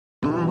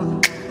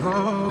I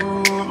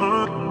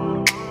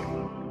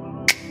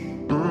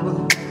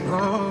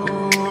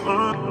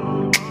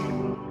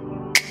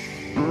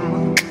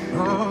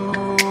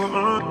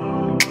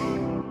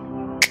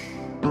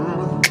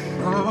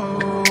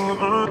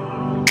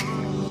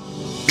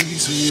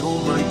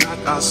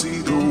see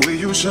the way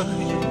you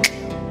shine.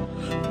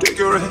 Take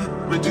your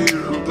hand, my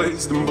dear, and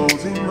place them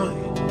both in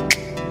mine.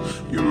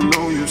 You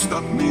know you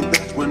stopped me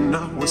that when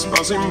I was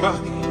passing by.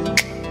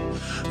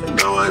 And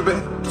now I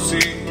beg to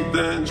see you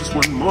then just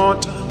one more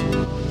time.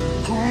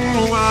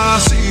 Oh, I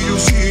see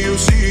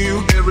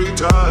you every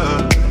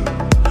time.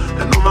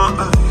 And oh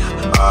my,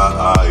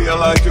 I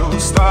like your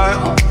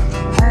style.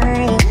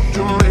 Oh,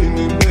 you make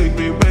me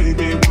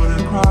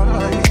wanna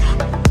cry.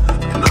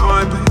 And now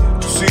I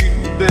beg to see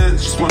you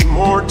dance just one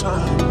more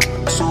time.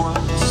 So I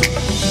say,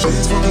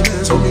 dance for me,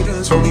 dance for me,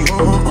 dance for me,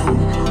 oh.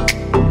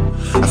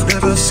 I've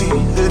never seen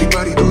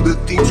anybody do the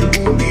things you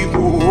do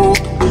before.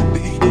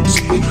 They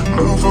say,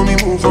 move for me,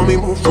 move for me,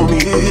 move for me,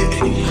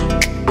 yeah.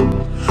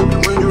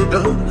 And when you're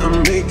done, I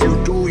make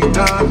you do it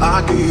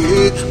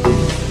again.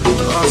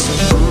 I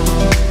say,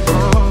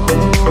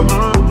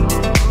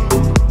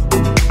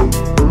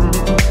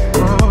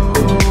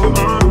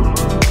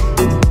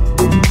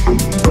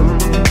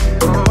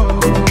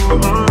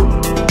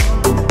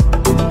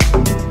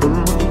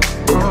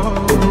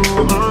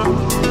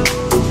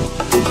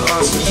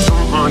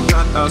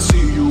 I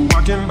see you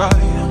walking by.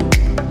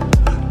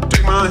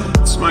 Take my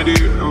hands, my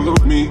dear, and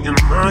look me in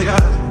my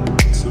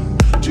eyes.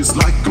 Just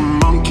like a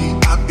monkey,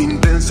 I've been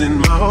dancing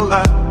my whole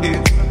life.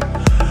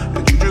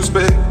 And you just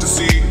beg to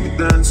see me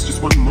dance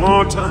just one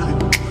more time.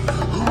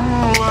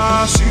 Oh,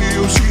 I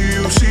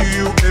see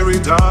you every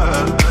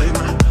time.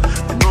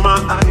 And oh my,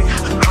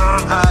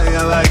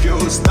 I like your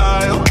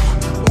style.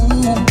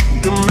 Ooh,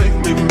 you make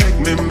me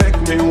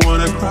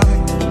wanna cry.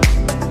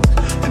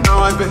 And now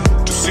I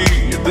beg to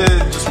see you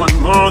dance just one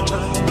more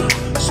time.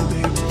 So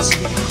they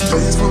say,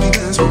 dance for me,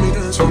 dance for me,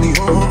 dance for me,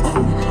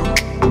 oh.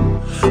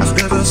 I've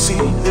never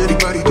seen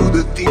anybody do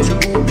the things you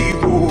do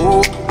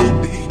before.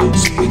 They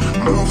say,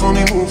 move for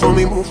me, move for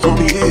me, move for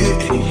me,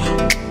 yeah.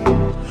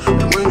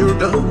 And when you're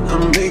done, I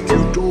make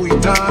you do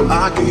it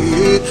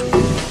again.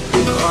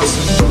 I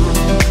say,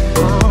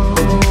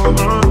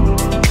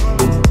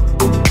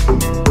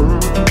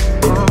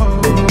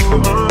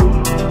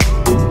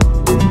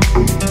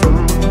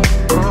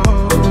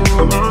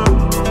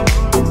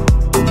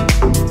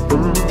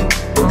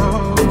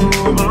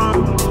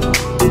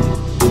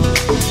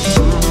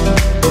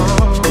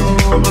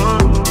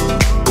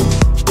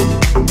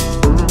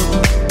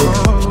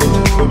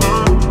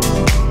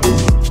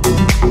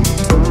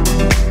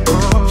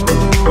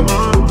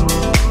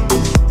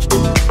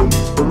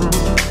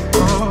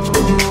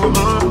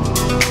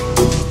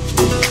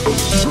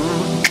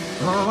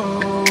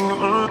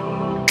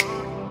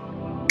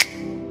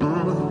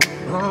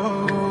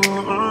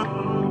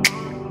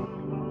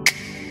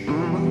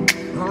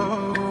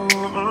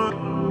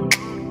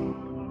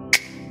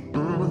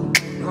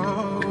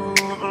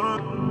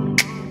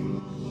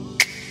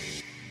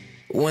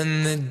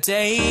 when the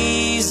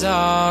days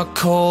are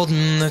cold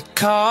and the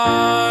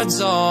cards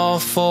all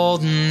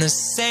fold, and the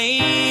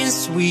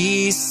saints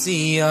we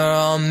see are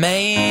all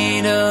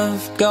made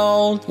of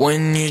gold.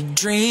 When your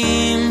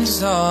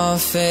dreams all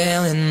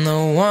fail and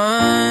the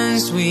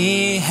ones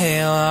we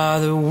hail are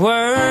the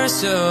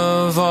worst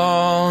of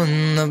all,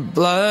 and the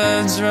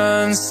bloods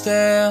run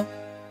stale,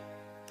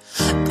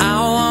 I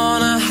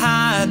wanna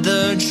hide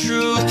the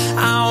truth,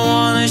 I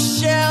wanna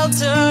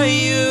shelter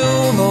you,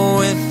 but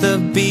with the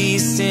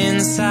beast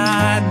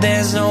inside,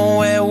 there's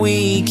nowhere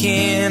we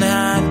can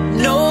hide.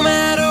 No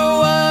matter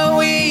what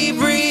we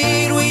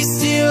breed, we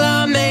still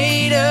are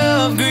made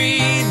of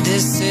greed.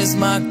 This is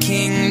my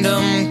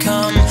kingdom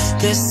come,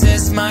 this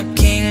is my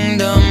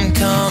kingdom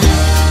come.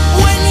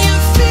 When you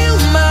feel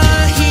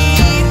my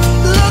heat,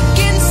 look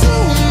into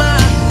my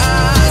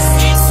eyes.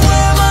 It's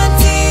where my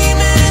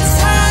demons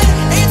hide,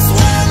 it's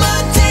where my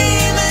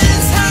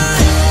demons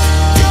hide.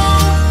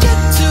 Don't get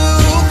too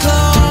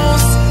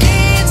close,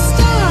 it's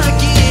dark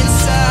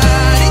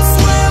inside. It's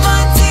where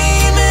my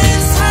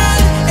demons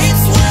hide,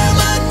 it's where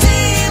my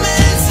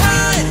demons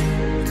hide.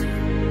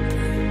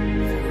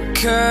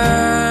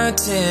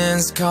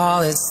 Curtains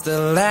call, it's the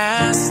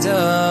last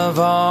of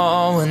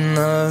all. When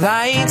the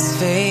lights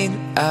fade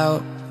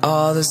out,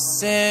 all the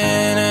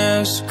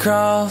sinners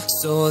crawl.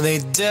 So they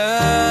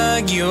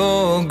dug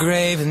your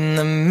grave, and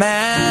the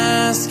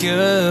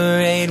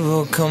masquerade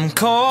will come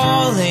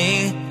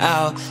calling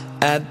out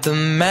at the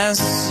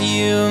mess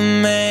you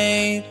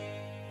made.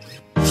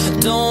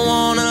 Don't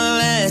wanna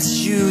let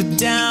you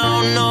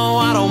down, no,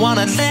 I don't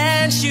wanna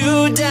let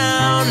you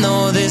down.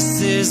 No,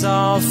 this is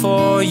all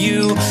for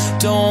you,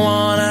 don't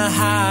wanna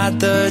hide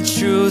the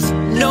truth.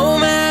 No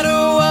matter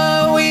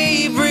what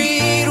we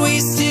breed, we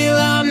still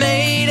are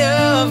made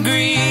of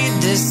greed.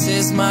 This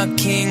is my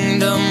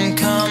kingdom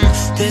come,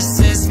 this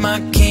is my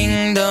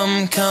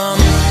kingdom come.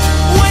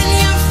 When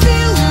you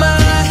feel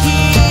my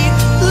heat,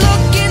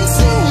 look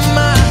into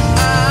my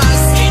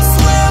eyes. It's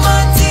where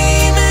my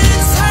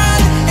demons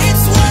hide,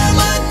 it's where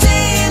my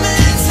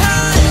demons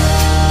hide.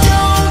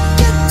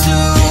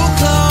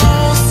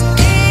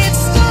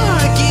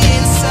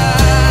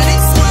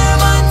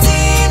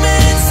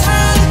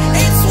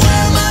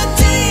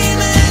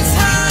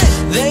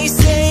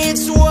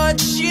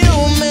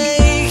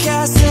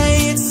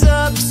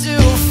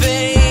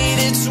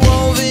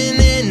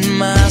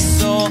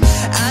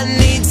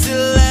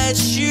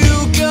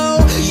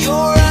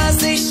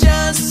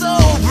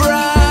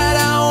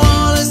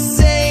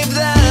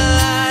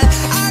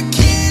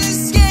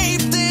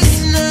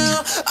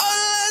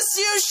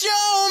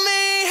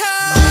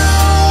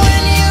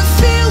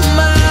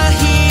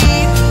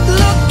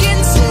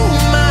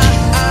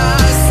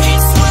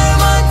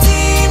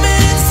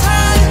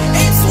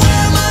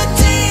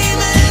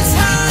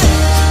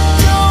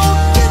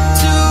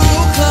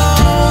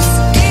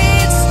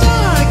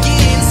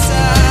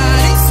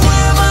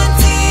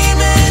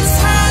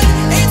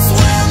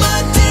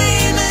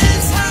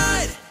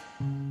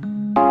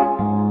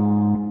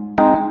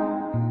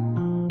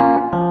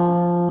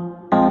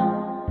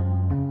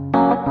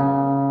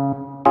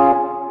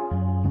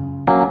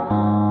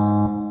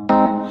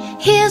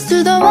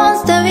 to the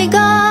ones that we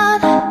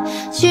got.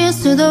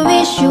 Cheers to the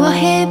wish you were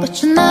here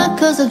but you're not,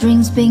 'cause the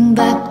drinks bring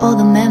back all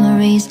the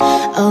memories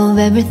of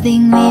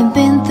everything we've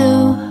been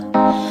through.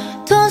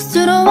 Toast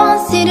to the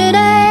ones here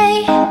today.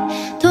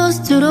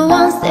 Toast to the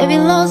ones that we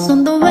lost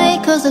on the way,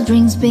 'cause the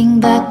drinks bring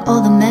back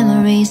all the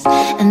memories,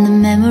 and the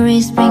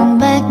memories bring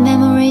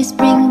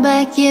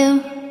back you.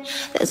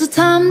 There's a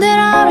time that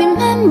I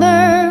remember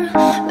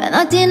when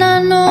I did not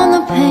know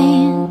the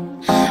pain,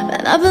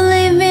 when I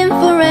believed in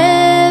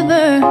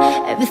forever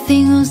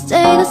everything will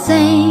stay the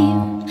same.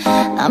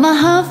 Now my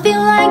heart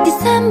feel like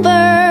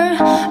December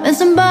when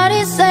somebody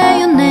say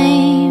your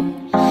name,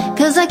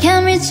 'cause I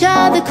can't reach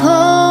out to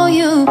call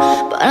you,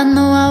 but I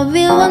know I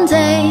will one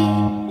day.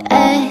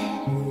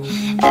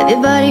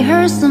 Everybody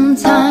hurts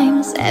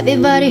sometimes,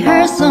 everybody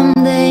hurts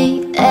someday.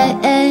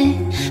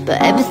 But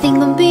everything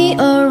gon' be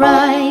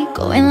alright.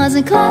 Go in last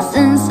in class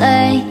and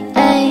say,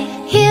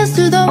 here's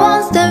to the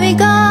ones that we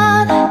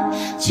got.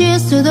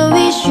 Cheers to the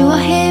wish you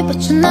were here but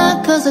you're not,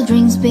 'cause the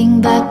drinks bring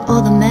back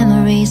all the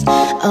memories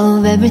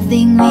of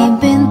everything we've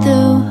been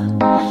through.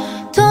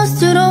 Toast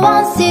to the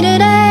ones here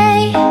today.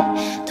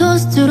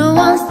 Toast to the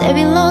ones that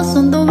we lost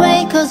on the way,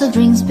 'cause the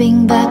drinks bring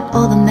back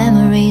all the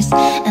memories,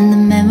 and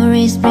the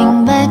memories bring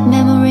back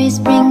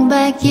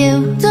you.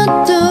 Do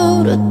do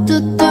do do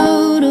do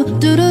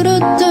do do do do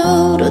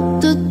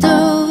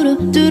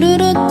do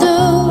do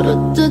do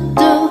do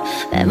do.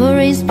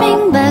 Memories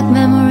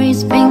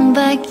bring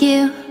back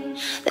you.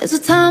 There's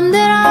a time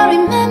that I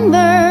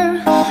remember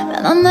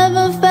when I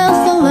never felt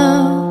so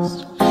lost,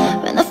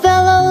 when I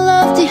felt all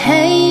love, the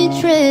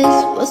hatred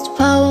was too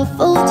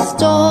powerful to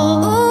store.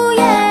 Oh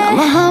yeah. Now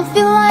my heart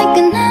feel like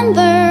an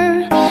ember,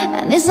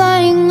 and it's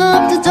lighting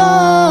up the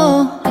door.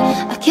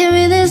 I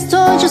carry this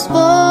torch just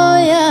for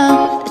ya,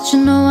 that you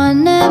know I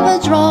never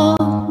draw.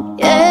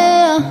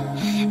 Yeah.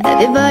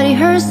 Everybody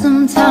hurts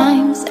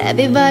sometimes,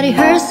 everybody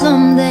hurts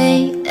someday.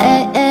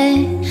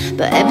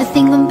 But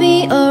everything gon' be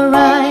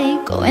alright.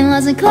 Go in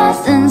last in class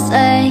and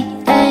say,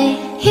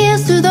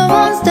 here's to the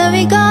ones that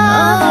we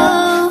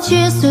got.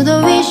 Cheers to the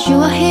wish you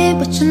were here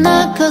but you're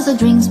not, 'cause the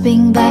drinks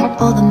bring back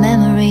all the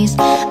memories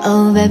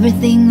of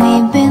everything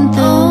we've been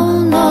through. Oh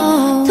no.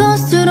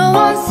 Toast to the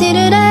ones here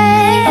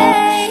today.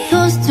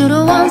 Toast to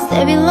the ones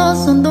that we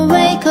lost on the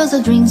way, 'cause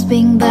the drinks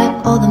bring back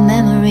all the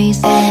memories,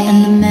 and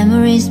the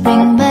memories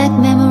bring back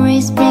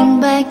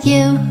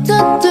you. Do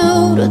do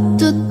do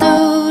do do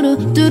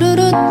do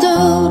do do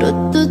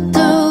do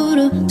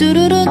do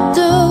do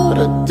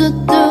do do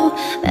do.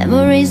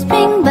 Memories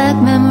bring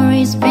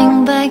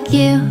back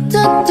you.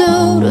 Do do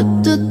do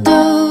do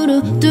do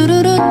do do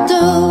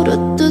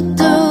do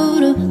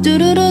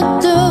do do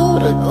do.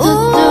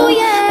 Oh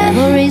yeah.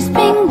 Memories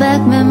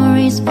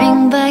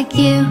bring back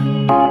you.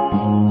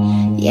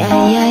 Yeah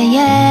yeah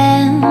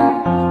yeah.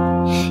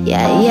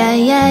 Yeah yeah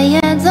yeah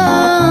yeah.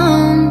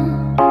 Don't.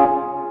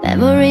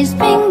 Memories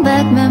bring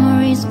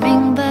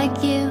back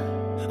you.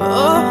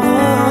 Oh,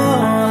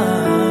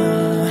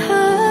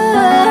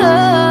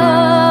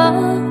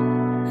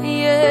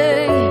 yeah.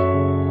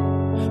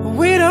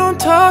 We don't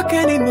talk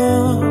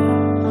anymore.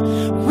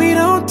 We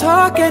don't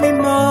talk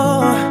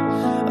anymore.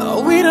 Oh,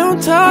 we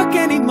don't talk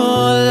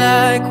anymore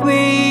like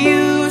we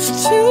used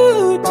to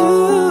do.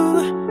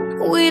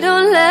 We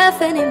don't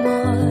laugh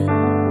anymore.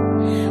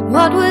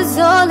 What was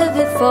all of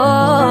it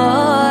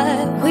for?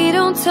 We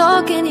don't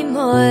talk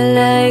anymore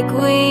like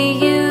we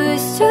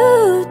used to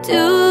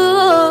do.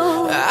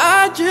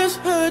 I just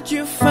heard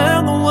you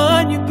found the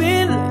one you've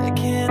been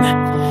looking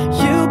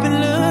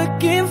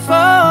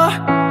for.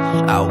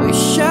 I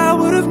wish I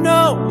would've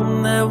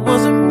known that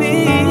wasn't me.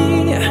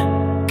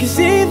 'Cause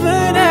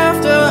even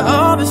after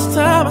all this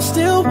time I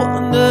still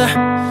wonder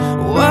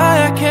why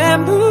I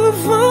can't move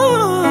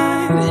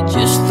on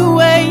just the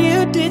way you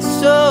did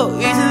so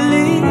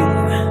easily.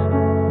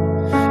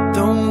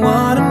 Don't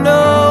wanna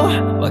know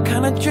what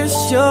kind of dress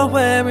you're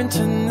wearing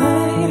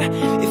tonight,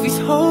 if he's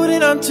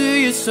holding on to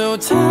you so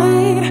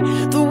tight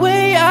the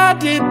way I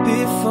did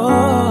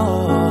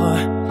before.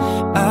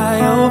 I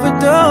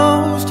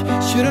overdosed,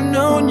 should've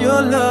known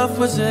your love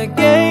was a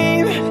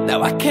game. Now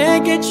I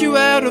can't get you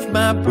out of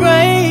my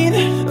brain.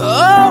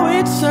 Oh,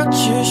 it's such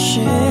a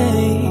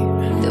shame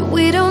that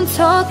we don't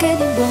talk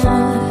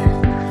anymore.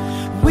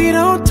 We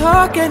don't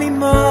talk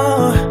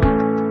anymore.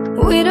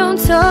 We don't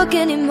talk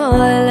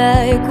anymore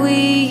like we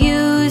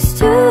used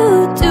to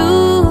do.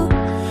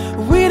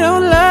 We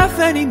don't laugh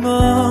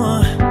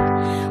anymore.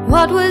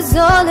 What was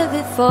all of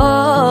it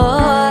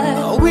for?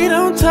 Oh, we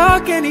don't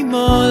talk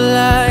anymore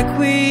like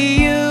we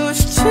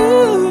used to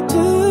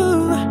do.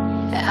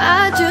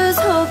 I just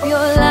hope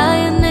you're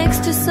lying next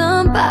to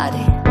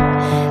somebody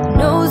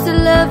knows to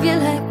love you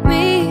like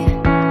me.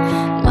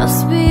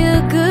 Must be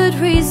a good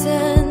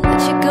reason that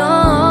you're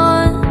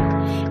gone.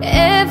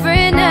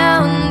 Every now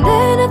and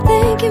then I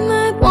think you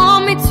might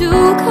want me to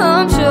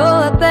come show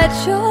up at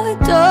your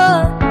door.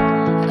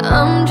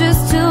 I'm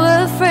just too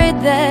afraid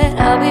that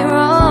I'll be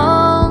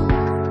wrong.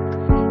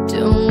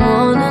 Don't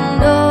wanna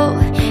know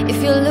if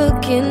you're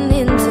looking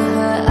into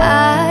her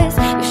eyes,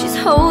 if she's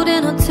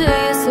holding on to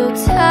you so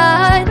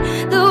tight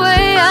the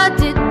way I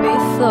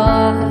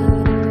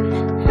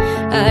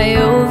I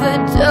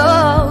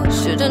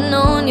overdosed. Should've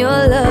known your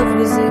love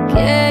was a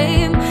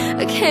game.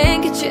 I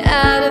can't get you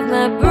out of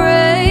my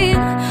brain.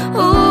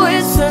 Oh,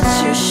 it's such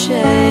a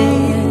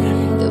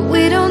shame that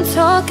we don't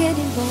talk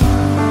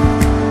anymore.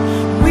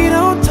 We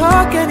don't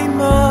talk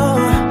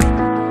anymore.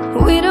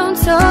 We don't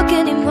talk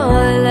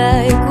anymore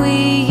like we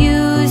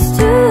used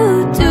to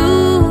do.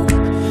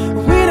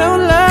 We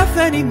don't laugh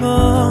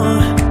anymore.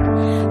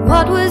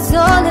 What was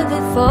all of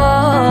it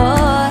for?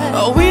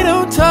 Oh, we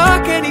don't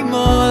talk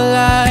anymore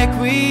like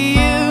we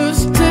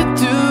used to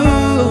do.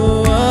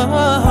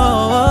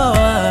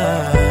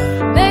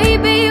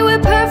 Maybe we're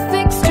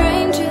perfect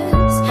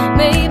strangers.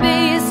 Maybe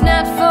it's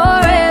not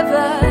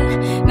forever.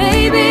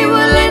 Maybe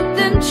we'll let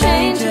them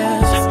change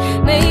us.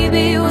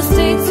 Maybe we'll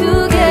stay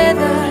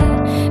together.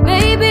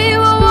 Maybe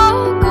we'll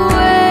walk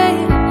away.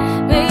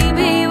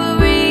 Maybe we'll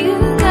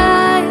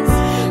realize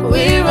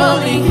we're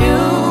only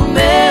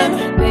human.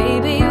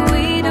 Maybe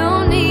we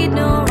don't need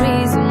no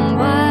reason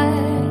why.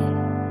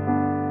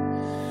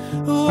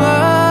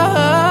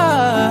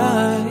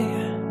 Why?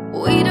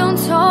 We don't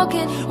talk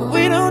anymore.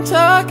 We don't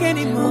talk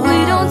anymore. We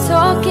don't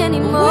talk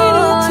anymore. We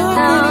don't talk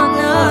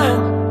anymore.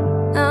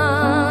 No,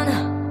 no.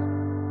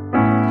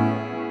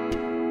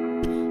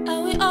 I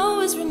will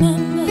always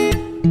remember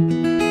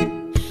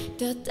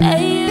the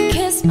day you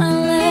kissed my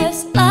lips,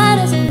 light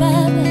as a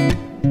velvet.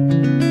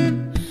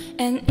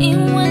 And it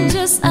went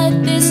just like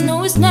this.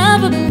 No, it's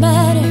never been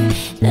better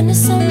than the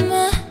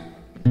summer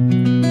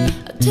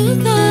of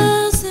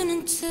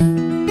 2002.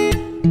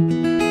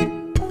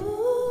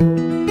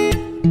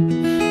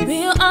 We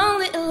were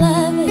only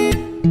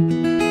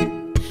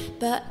 11,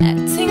 but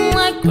acting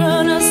like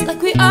grown-ups,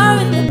 like we are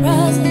in the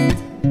present.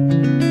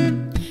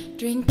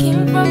 Drinking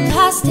from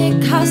plastic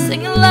cups,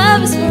 singing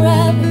love is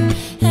forever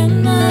and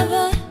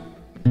never.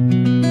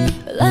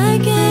 Well, I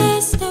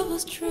guess that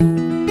was true.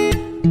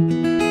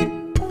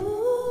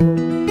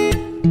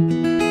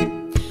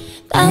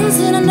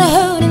 Dancing in the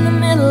hood in the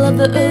middle of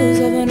the ooze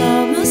of an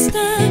almost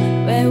day,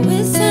 where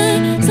we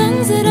sang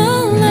songs that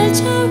all our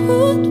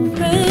childhood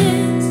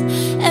friends.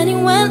 And it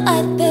went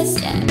like this,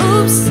 yeah.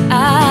 Oops, I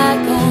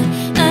got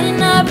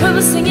 99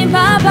 problems singing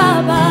bye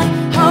bye bye.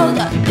 Hold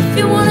up, if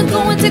you wanna go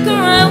and take a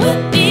ride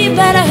with me,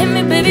 better hit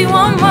me, baby,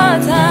 one more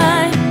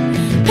time.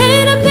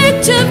 Paint a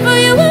picture for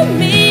you and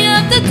me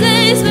of the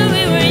days when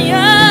we were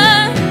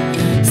young,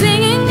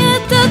 singing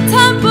at the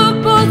top of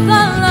both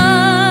our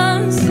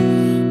lungs.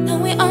 Now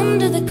we're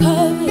under the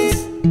covers.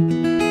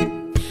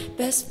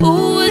 Fast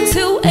forward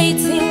to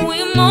 18,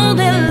 we're more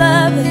than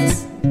lovers.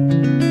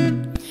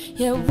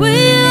 Yeah,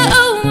 we're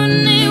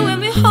only when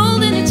we're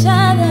holding each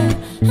other.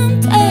 I'm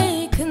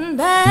taken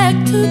back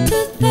to 2002.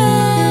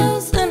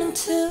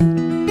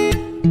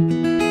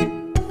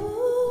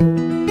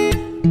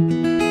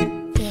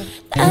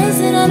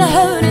 Dancing on a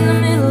hood in the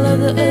middle of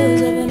the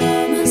ooze of an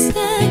almost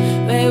day,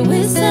 where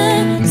we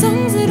sang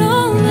songs that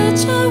all our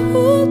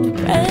childhood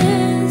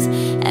friends.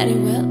 And it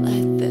went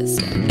like this.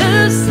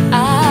 Oops, I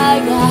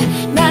got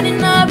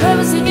 99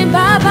 problems singing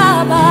bye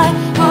bye bye.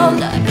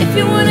 Hold up, if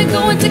you wanna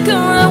go and take a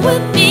run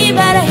with me,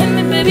 better hit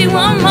me, baby,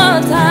 one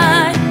more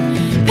time.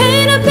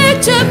 Paint a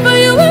picture for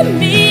you and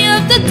me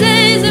of the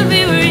days that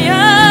we were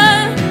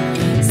young,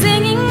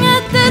 singing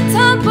at the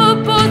top of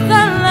both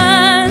our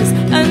lungs,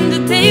 and the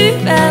day we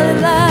fell in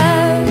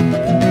love,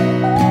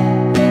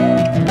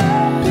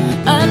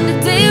 on the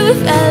day we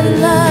fell in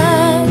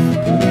love.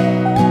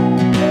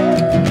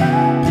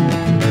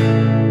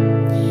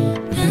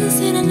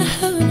 Dancing in the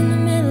hood in the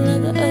middle of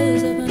the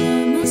ooze of an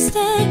almost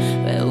day,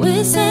 where we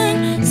sang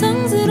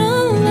songs that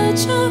all our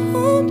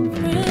childhood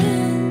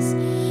friends.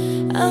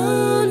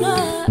 Oh no,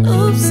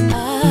 oops, I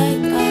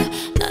got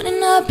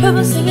 99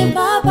 problems singing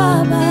bye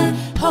bye bye.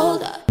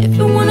 Hold up, if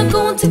you wanna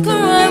go and take a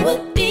ride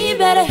with me,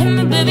 better hit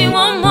me, baby,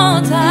 one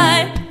more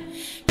time.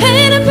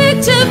 Paint a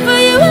picture for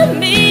you and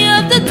me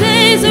of the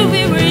days when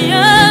we were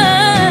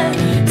young,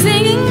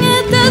 singing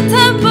at the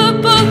top of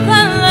both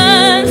our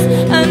lungs,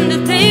 on the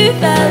day we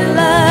fell in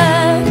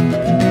love,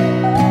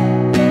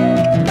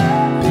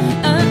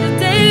 on the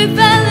day we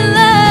fell in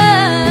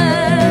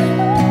love,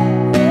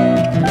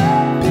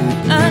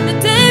 on the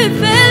day we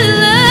fell in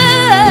love,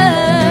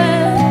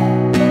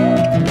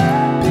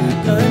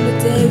 on the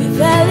day we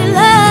fell in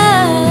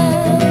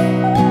love,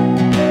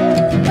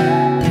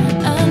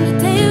 on the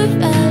day we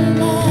fell in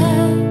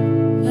love.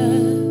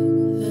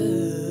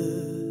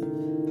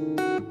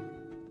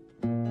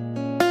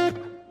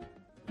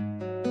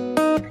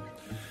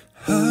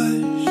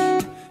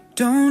 Hush,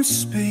 don't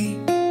speak.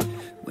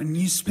 When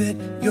you spit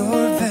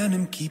your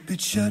venom, keep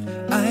it shut.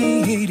 I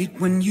hate it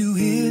when you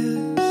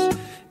hiss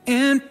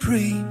and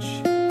preach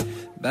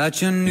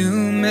about your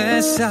new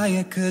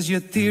messiah, 'cause your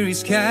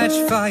theories catch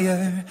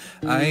fire.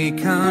 I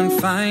can't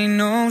find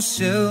no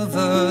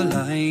silver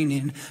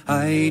lining.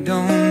 I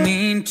don't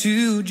mean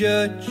to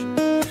judge,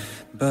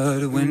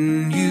 but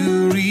when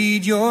you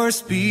read your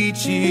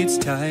speech, it's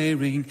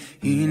tiring.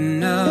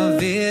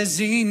 Enough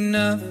is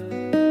enough.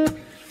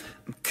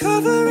 I'm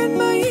covering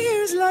my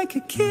ears like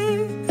a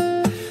kid.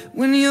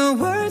 When your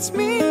words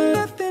mean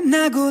nothing,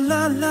 I go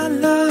la la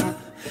la.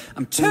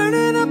 I'm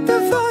turning up the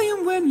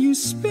volume when you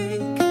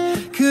speak.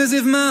 Cause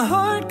if my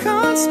heart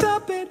can't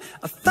stop it,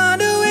 I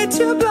find a way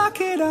to block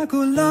it. I go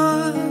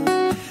la,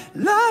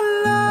 la,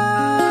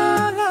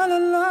 la, la, la,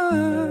 la.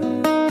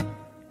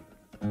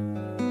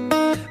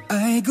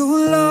 I go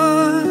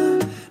la,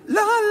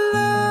 la,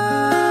 la,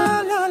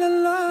 la, la,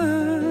 la.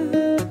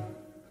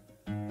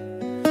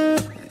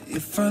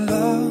 If our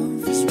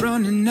love is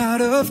running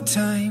out of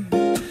time,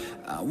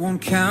 I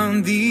won't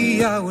count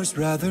the hours,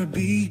 rather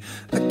be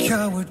a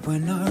coward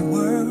when our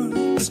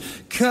worlds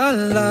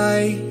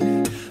collide.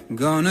 I'm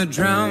gonna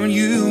drown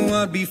you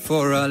out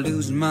before I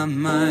lose my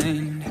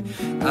mind.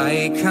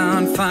 I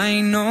can't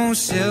find no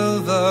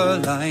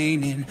silver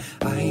lining.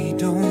 I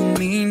don't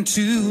mean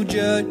to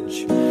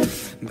judge,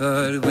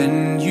 but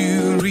when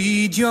you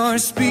read your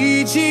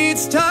speech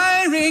it's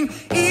tiring.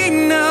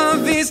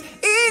 Enough is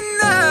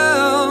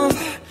enough.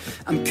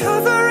 I'm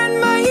covering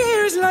my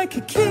ears like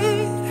a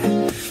kid.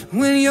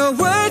 When your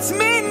words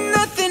mean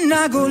nothing,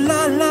 I go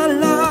la la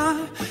la.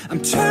 I'm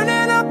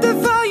turning up the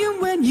volume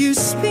when you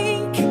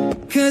speak.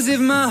 Cause if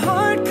my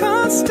heart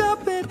can't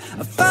stop it,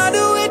 I find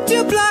a way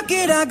to block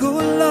it. I go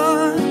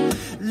la,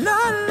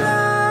 la, la,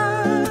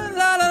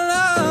 la, la,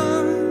 la.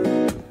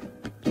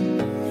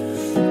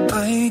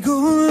 I go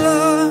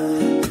la,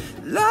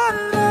 la,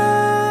 la,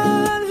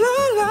 la,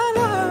 la,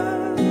 la.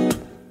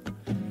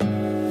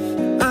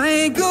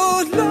 I go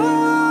la.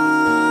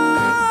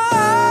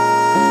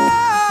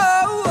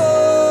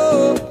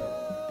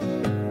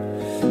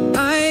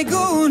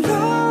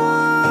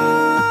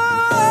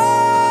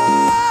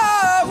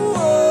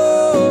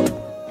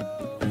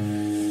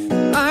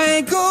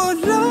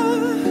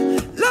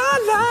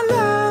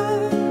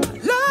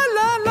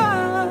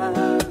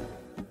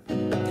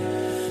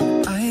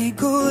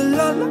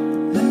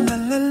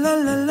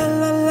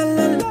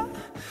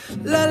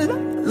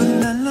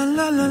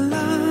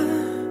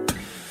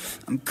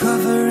 I'm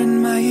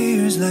covering my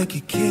ears like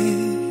a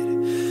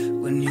kid.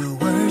 When your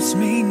words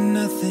mean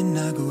nothing,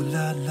 I go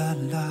la la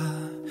la.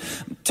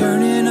 I'm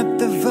turning up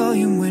the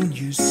volume when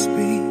you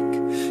speak.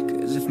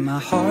 Cause if my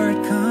heart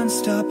can't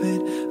stop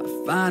it,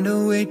 I'll find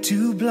a way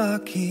to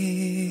block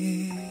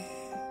it.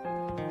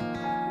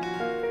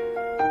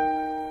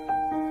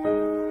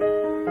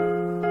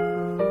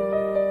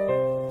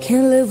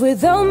 Can't live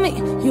without me,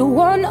 you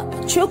wanna,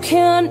 but you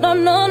can't, no,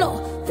 no,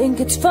 no. Think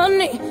it's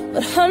funny,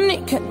 but honey,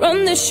 can't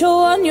run this show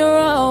on your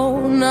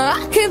own.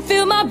 I can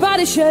feel my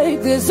body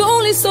shake, there's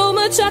only so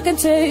much I can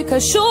take. I'll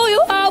show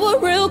you how a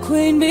real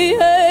queen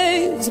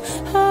behaves.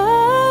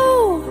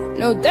 Oh,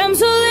 no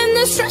damsel in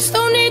distress,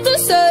 don't need to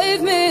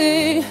save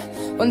me.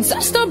 Once I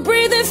start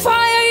breathing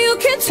fire, you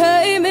can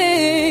tame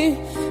me.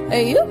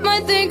 And you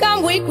might think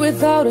I'm weak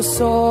without a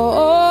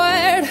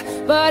sword,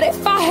 but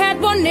if I had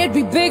one, it'd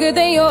be bigger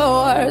than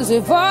yours.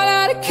 If all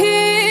of the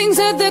kings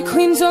had the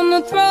queens on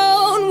the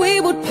throne, we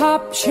would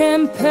pop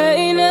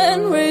champagne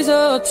and raise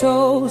a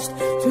toast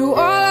to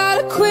all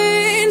of the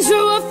queens who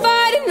are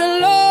fighting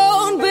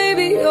alone.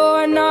 Baby,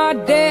 you're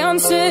not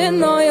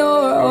dancing on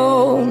your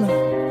own.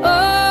 Oh,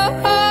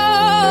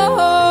 oh,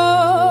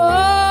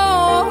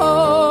 oh,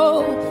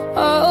 oh,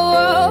 oh,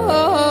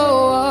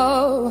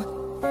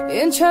 oh.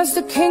 Interest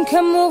the king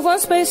can move one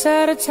space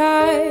at a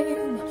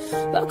time,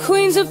 but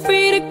queens are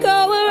free to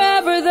go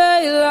wherever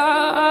they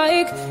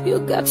like. You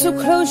got too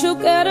close, you'll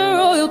get a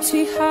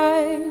royalty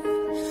high.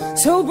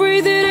 So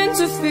breathe it in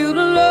to feel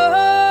the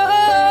love.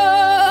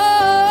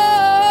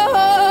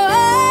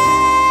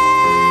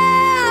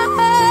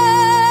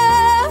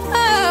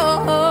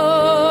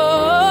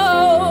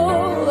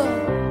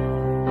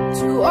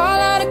 To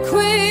all of the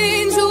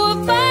queens who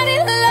are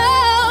fighting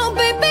alone,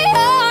 baby,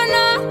 you're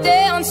not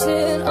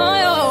dancing on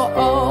your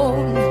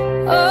own.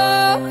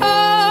 Oh,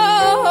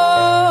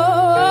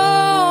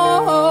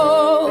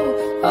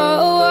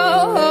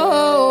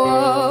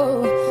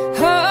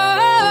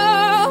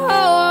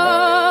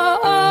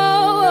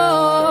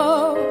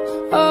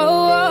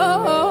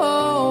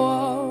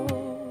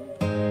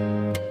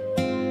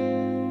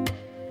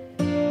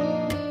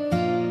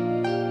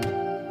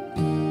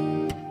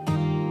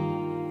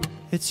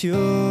 it's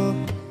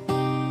you,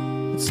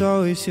 it's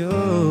always you.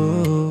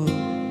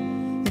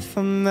 If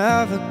I'm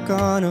ever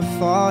gonna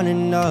fall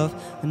in love,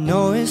 I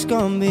know it's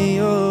gonna be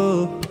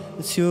you.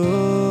 It's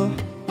you,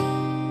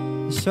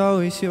 it's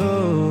always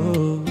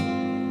you.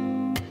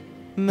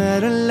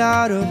 Met a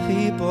lot of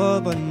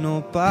people, but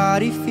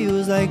nobody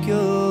feels like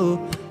you.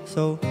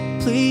 So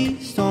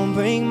please don't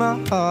break my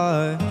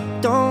heart,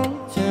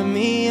 don't tear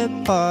me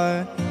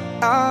apart.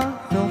 I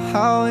know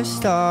how it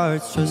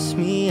starts, trust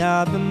me,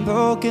 I've been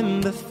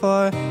broken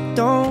before.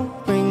 Don't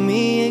bring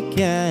me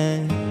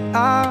again,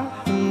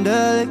 I'm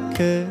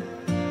delicate.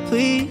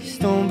 Please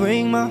don't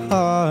break my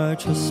heart,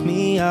 trust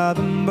me, I've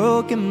been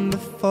broken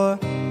before.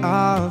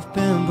 I've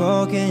been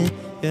broken,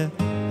 yeah.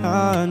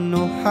 I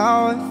know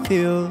how it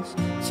feels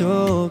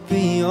to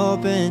be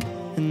open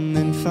and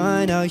then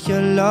find out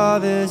your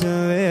love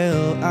isn't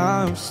real.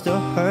 I'm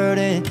still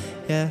hurting,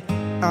 yeah,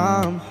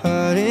 I'm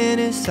hurting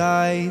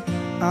inside.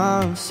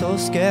 I'm so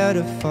scared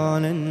of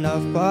falling in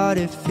love, but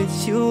if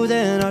it's you,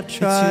 then I'll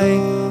try.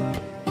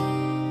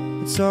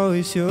 it's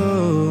always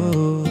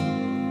you.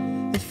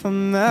 If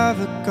I'm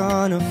ever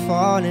gonna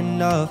fall in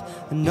love,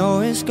 I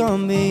know it's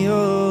gonna be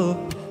you.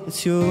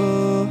 It's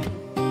you,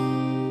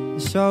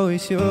 it's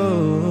always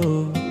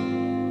you.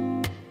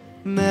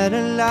 Met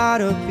a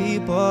lot of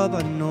people,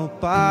 but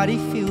nobody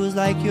feels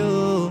like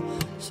you.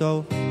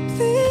 So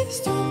please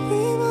don't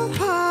break my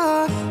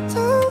heart,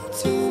 don't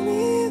tear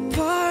me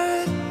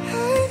apart.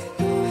 I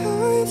know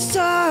how it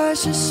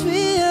starts, just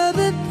me, I've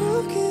been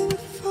broken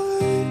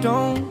before.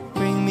 Don't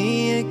bring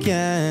me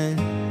again,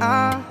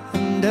 I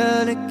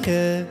handle the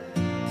kid.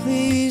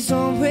 Please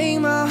don't break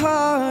my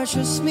heart,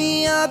 trust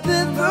me, I've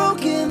been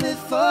broken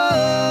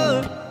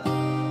before.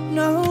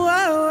 No,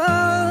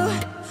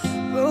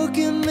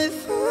 broken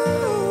before.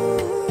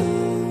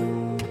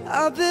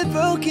 I've been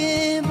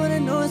broken, but I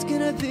know it's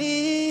gonna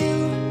be you.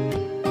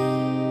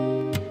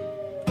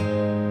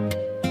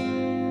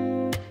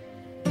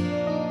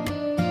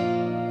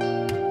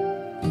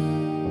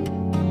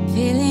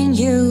 Feeling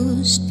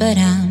used, but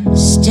I'm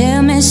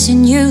still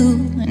missing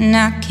you. And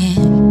I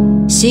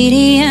can't see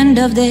the end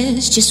of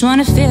this. Just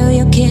wanna feel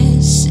your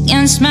kiss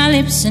against my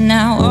lips. And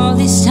now all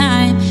this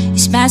time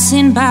is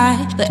passing by,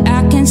 but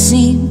I can't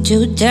seem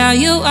to tell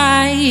you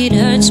why. It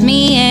hurts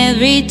me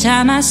every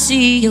time I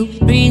see you.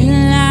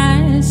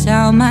 Realize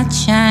how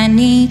much I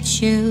need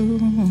you.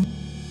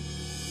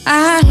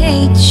 I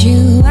hate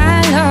you,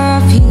 I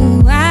love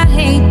you. I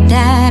hate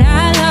that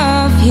I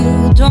love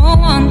you. Don't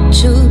want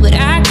to, but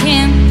I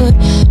can't put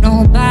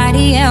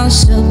nobody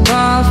else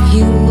above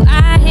you.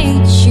 I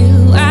hate you,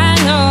 I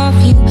love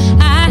you.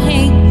 I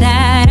hate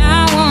that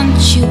I want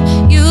you.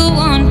 You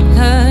want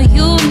her,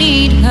 you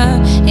need her,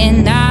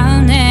 and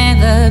I'll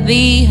never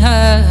be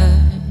her.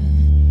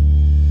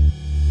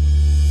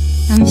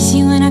 I miss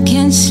you when I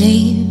can't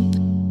sleep,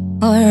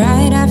 or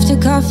right after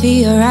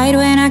coffee, or right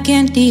when I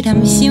can't eat. I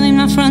miss you in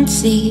my front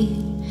seat.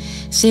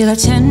 Still I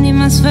turn in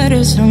my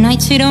sweaters from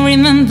nights we don't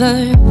remember.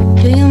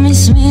 Do you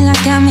miss me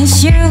like I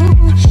miss you?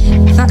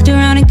 Fucked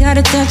around and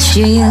gotta touch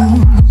you.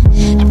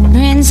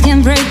 Friends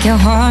can break your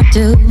heart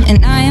too,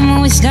 and I am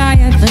always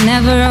tired but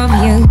never of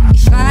you.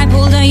 If I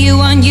pulled a you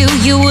on you,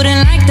 you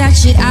wouldn't like that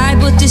shit. I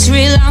put this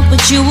real out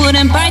but you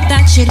wouldn't bite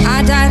that shit.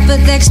 I died for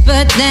text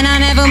but then I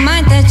never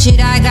mind that shit.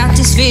 I got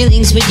these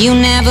feelings but you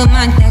never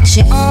mind that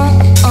shit.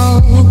 Oh,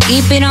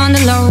 keep it on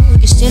the low.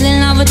 You're still in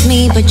love with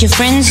me but your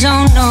friends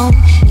don't know.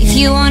 If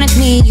you wanted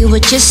me, you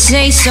would just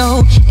say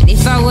so. And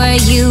if I were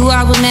you,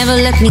 I would never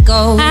let me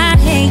go. I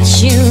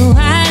hate you,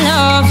 I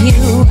love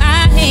you.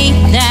 I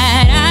hate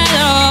that I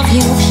love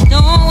you.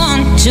 Don't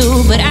want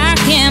to, but I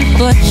can't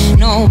put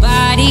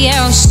nobody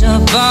else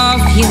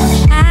above you.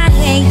 I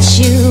hate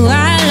you,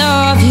 I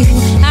love you.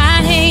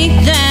 I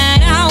hate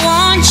that I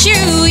want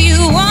you.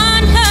 You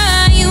want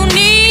her, you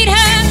need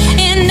her,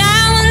 and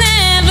I will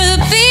never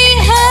be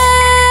her.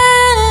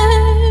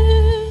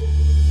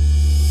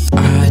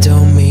 I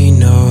don't mean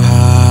no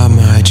harm,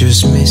 I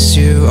just miss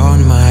you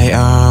on my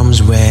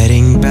arms.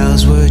 Wedding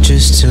bells were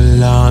just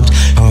alarms,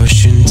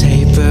 caution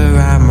tape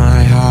around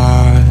my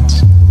heart.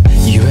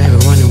 You ever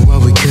wonder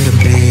what we could have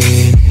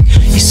been?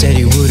 You said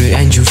you wouldn't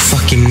and you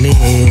fucking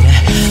did.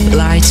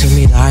 Lie to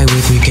me, lie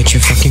with me, get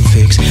your fucking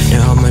fix.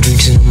 Now all my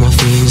drinks and all my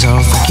feelings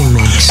all fucking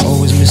mix.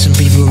 Always missing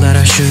people that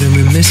I shouldn't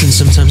be missing.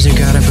 Sometimes you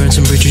gotta burn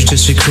some bridges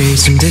just to create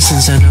some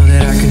distance. I know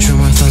that I control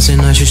my thoughts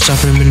and I should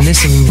stop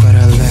reminiscing, but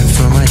I learned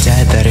from my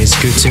dad that it's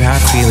good to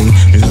have feeling.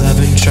 No love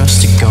and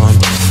trust are gone.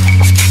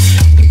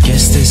 I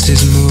guess this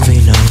is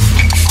moving on.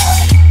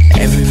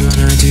 Everyone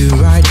I do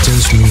right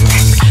does me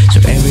wrong, so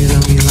every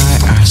lonely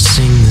night I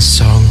sing the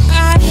song.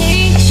 I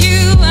hate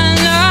you, I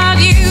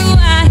love you.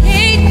 I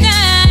hate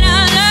that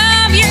I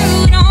love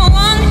you. Don't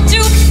want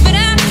to, but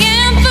I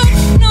can't put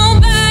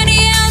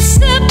nobody else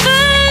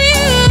above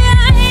you.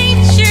 I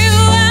hate you,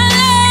 I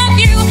love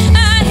you.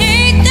 I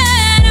hate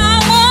that I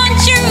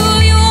want you.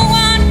 You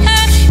want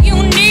her, you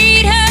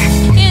need her,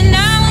 and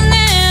I'll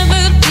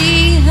never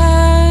be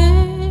her.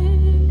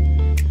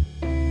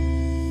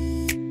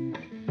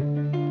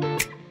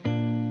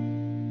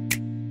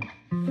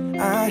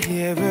 I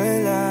hear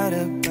a lot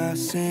about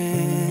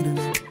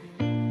sinners.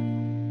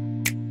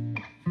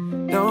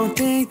 Don't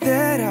think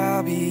that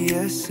I'll be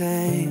the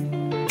same,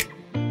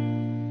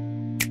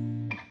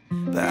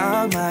 but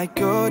I might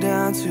go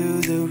down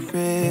to the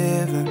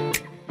river.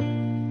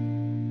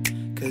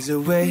 Cause the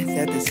way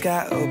that the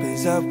sky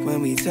opens up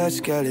when we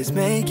touch, girl, is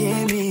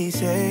making me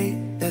say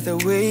that the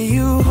way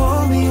you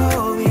hold me,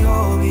 hold me,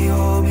 hold me,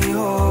 hold me,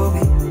 hold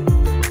me,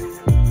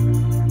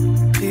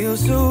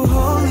 feels so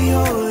holy,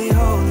 holy,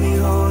 holy,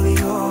 holy,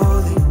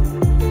 holy.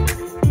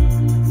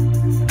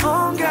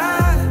 Oh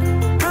God,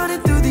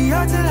 running through the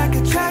altar like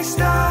a track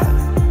star.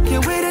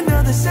 Can't wait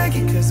another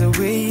second, cause the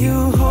way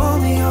you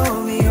hold me,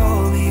 hold me,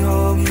 hold me,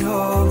 hold me,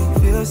 hold me,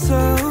 feels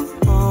so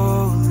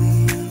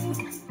holy.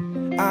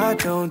 I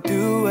don't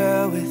do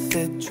well with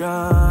the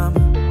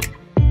drama.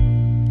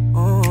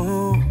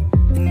 Oh,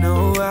 and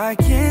no, I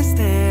can't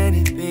stand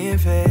it being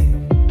fake.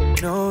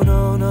 No,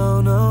 no, no,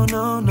 no,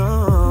 no,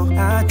 no.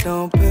 I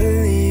don't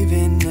believe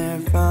in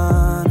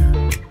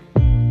nirvana,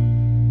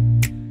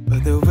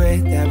 but the way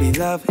that we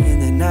love in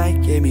the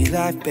night gave me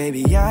life,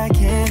 baby, I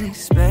can't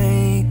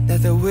explain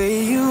that the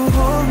way you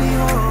hold me,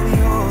 hold me,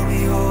 hold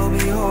me, hold me,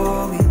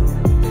 hold me,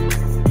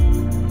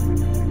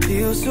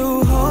 feels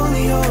so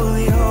holy,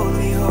 holy,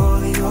 holy,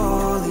 holy,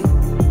 holy.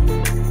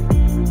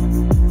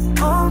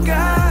 Oh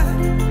God,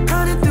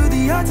 running through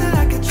the altar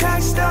like a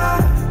track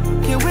star.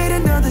 Can't wait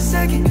another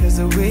second, cause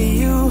the way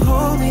you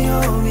hold me,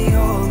 hold me,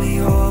 hold me,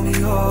 hold me,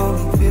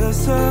 hold me, feels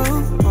so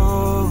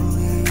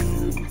holy.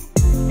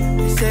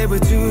 They say we're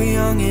too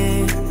young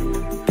and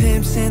the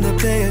pimps and the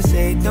players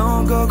say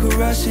don't go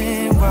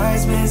crushing.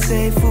 Wise men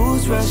say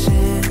fools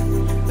rushing,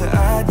 but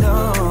I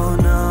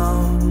don't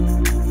know.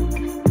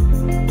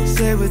 They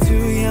say we're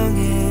too young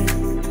and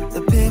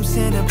the pimps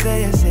and the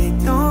players say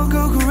don't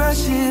go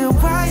crushing.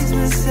 Wise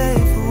men say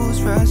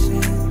fools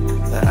rushing,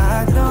 but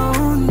I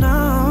don't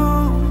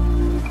know.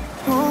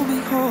 Hold me,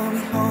 hold me,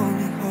 hold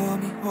me, hold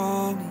me,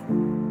 hold me.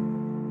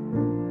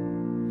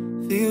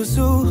 Feel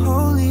so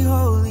holy,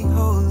 holy,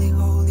 holy,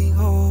 holy,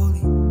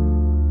 holy.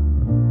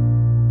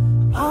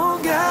 Oh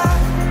God,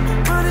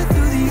 running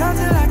through the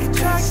altar like a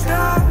track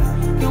star.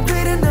 Can't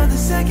wait another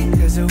second,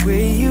 cause the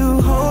way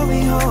you hold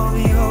me, hold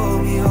me,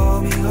 hold me,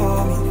 hold me,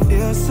 hold me,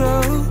 feel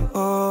so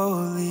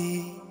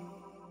holy.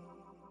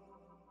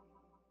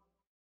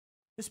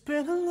 It's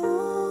been a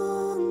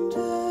long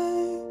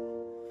day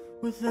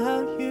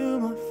without you,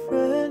 my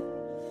friend,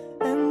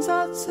 and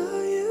I'll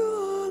tell you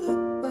all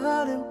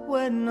about it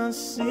when I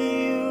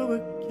see you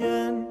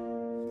again.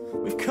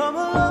 We've come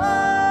a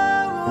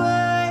long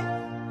way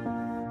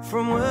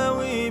from where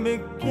we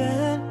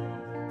began,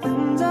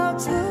 and I'll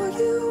tell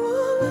you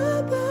all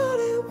about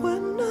it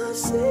when I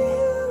see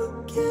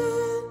you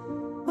again.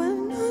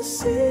 When I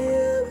see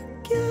you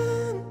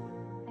again.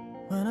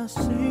 When I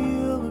see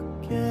you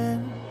again.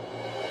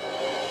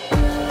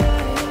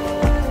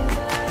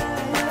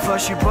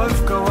 First you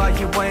both go out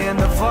your way and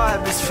the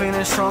vibe is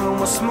feeling strong and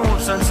we're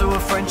smooth. Turn to a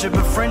friendship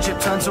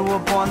turn to a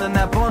bond, and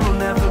that bond will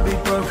never be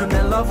broken,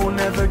 that love will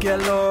never get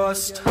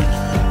lost.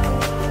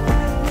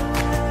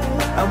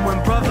 And when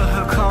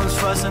brotherhood comes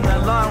first and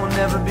that line will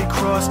never be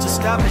crossed,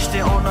 established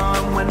it on our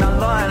own when that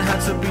line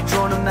had to be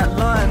drawn, and that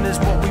line is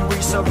what we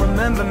reach, so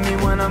remember me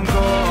when I'm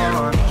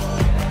gone.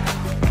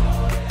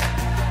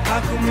 How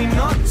can we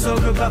not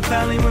talk about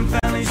family when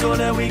family's all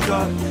that we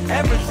got?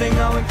 Everything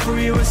I went through,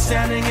 you were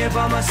standing here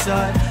by my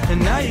side, and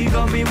now you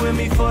gon' be with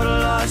me for the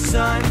last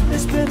time.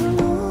 It's been a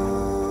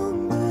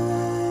long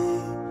day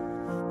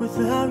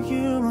without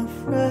you, my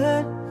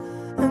friend,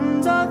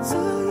 and I'll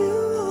tell you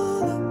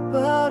all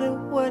about it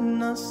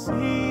when I see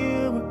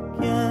you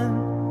again.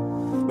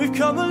 We've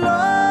come a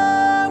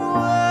long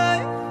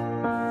way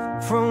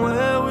from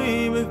where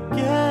we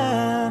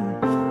began,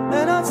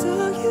 and I'll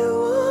tell you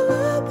all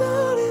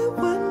about it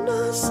when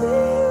I see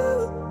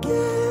you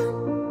again.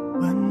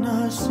 When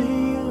I see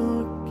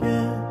you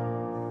again.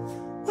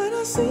 When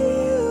I see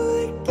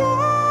you again.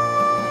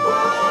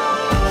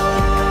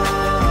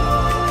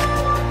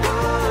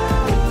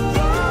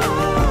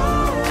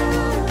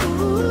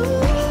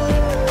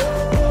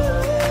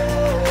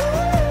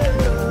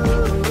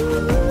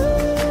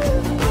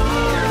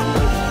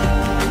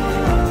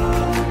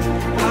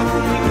 How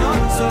can we not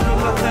talk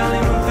about family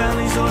when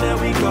family's all that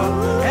we got?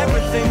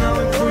 Everything I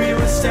went through, you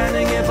were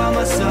standing here by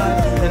my side,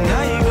 and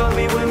now you gon'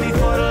 be with me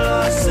for the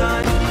last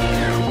time.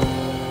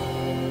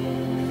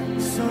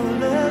 So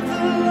let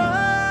the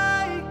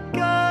light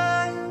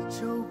guide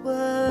your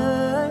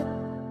way,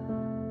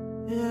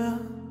 yeah.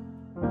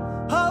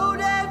 Hold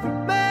every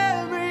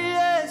memory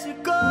as you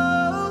go,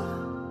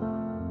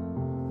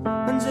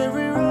 and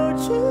every road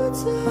you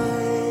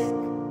take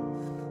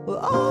will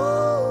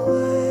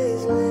always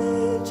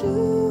lead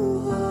you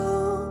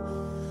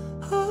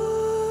home.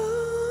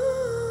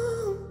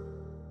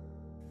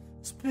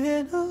 It's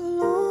been a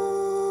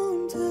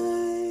long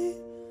day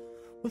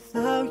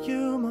without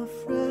you, my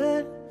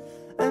friend,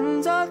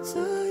 and I'll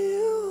tell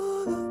you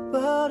all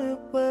about it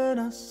when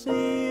I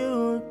see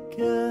you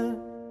again.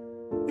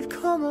 We've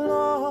come a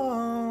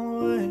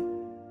long way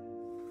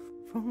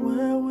from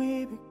where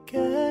we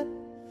began,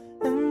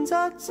 and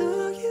I'll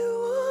tell you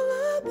all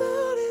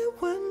about it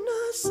when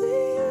I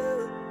see you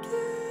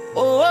again.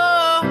 Oh, oh,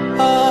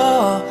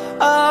 oh,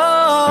 oh,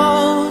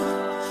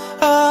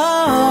 oh.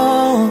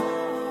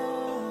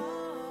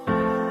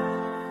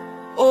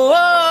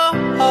 Oh,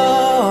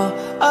 oh,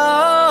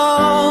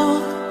 oh,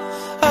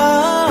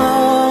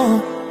 oh.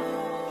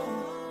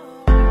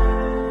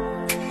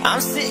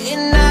 I'm sitting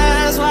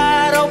eyes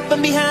wide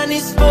open behind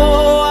these four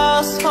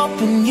walls,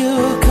 hoping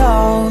you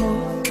call.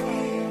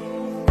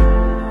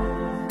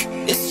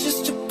 It's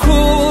just a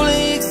cruel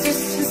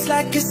existence,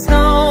 like it's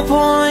no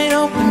point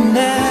open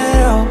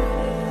at all.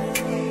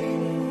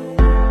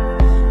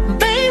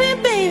 Baby,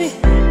 baby,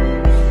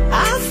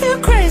 I feel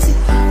crazy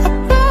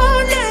up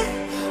all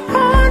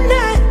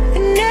night,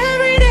 and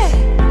every day.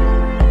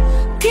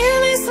 Give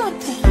me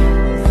something,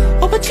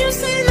 oh, but you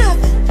say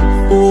nothing.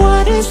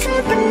 What is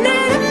happening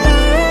to me?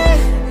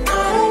 I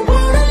don't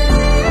wanna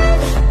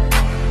live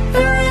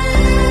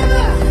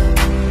forever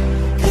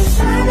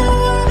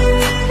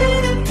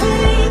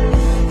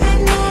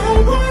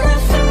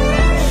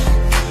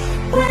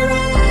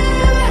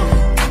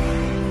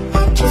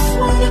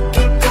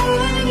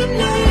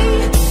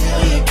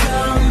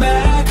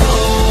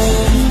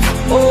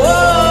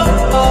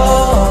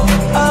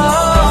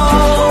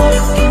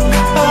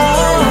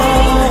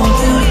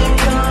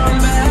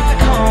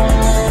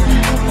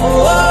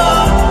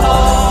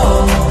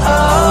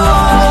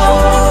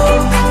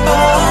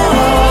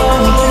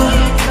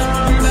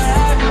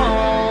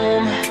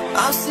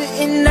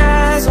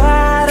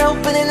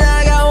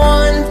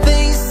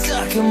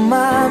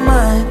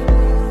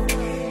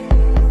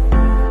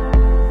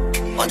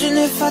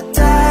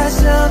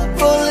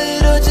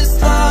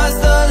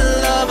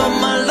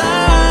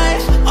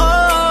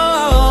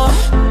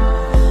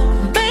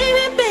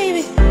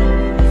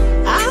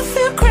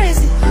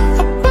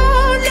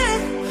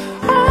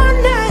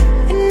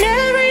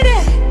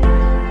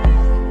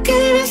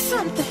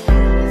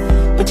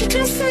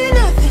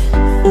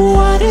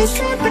is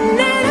happening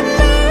to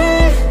me.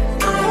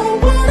 I don't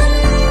wanna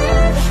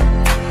live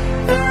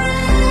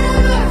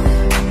forever.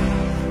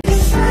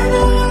 Yes, I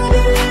know I'll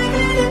be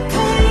living in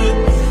pain,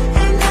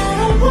 and I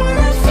don't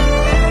wanna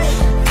stay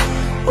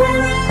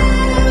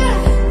wherever.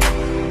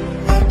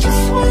 I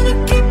just wanna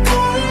keep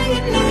calling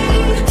your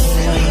name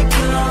till you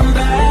come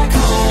back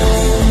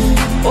home.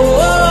 Oh,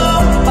 oh,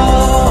 oh,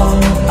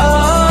 oh.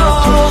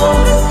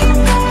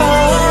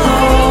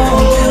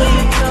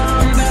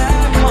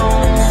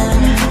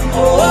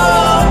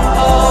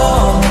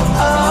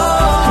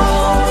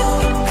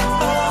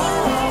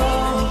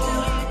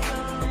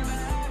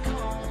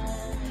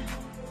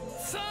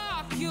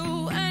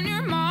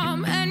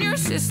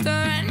 Sister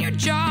and your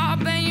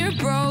job and your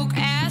broke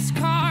ass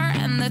car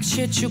and that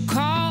shit you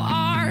call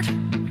art.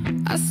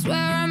 I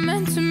swear I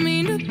meant to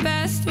mean the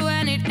best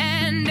when it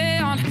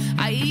ended.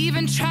 I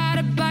even tried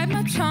to bite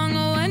my tongue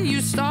when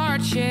you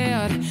start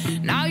shit.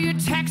 Now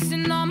you're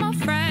texting all my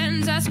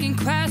friends asking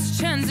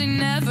questions. They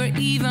never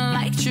even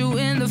liked you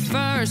in the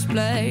first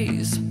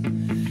place.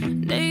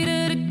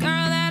 Dated a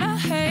girl that I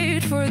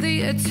hate for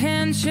the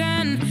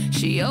attention.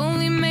 She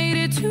only made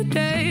it 2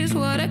 days,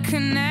 what a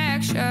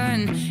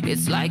connection.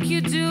 It's like you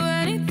do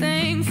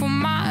anything for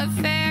my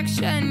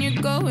affection.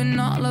 You're going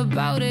all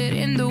about it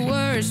in the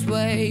worst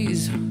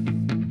ways.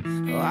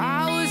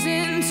 I was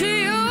into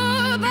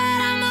you, but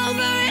I'm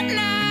over it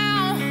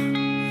now.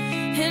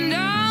 And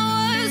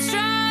I was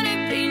trying to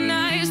be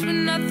nice, but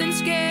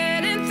nothing's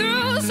getting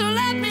through. So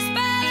let me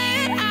spell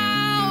it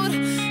out.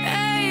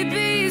 A,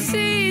 B,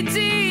 C, D,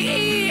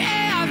 E,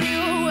 F.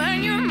 You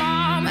and your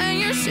mom and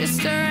your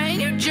sister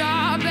and your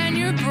job and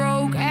your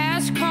broke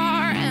ass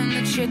car and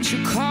the shit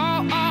you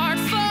call art.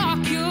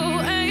 Fuck you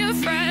and your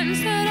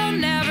friends that I'll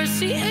never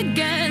see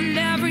again.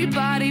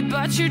 Everybody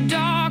but your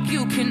dog,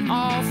 you can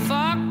all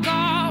fuck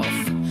off.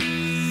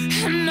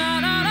 No,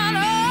 no, no,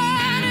 no,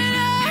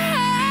 no.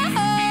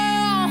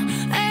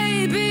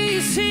 A, B,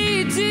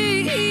 C, D,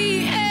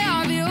 E,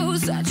 F. You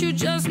said you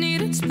just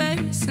needed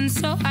space, and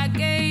so I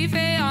gave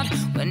it.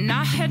 When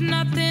I had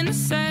nothing to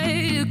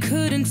say, you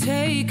couldn't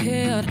take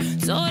it.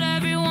 Told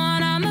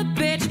everyone I'm a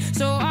bitch,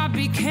 so I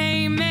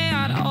became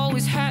it.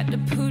 Always had to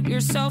put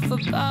yourself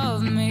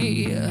above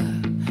me.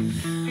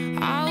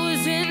 I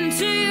was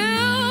into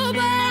you,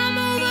 but I'm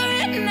over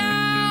it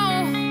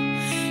now.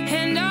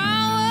 And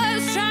I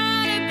was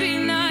trying to be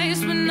nice,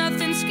 but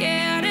nothing's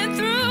getting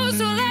through.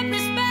 So let me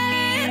spell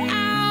it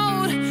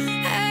out.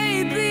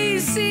 A, B,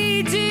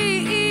 C, D,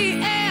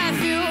 E, F.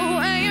 You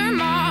and your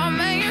mom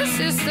and your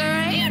sister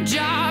and your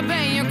job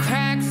and your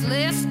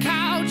Craigslist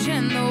couch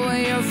and the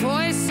way your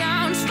voice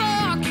sounds.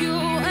 Fuck you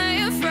and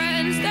your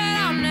friends that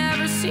I'll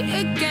never see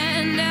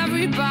again.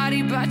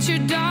 Everybody but your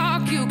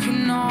dog, you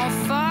can all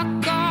fuck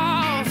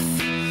off.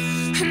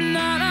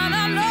 No, no,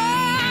 no, no,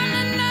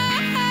 no,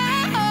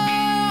 no.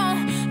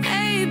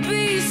 A, B,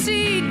 C,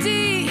 D,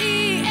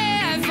 E,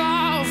 F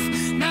off.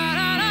 No,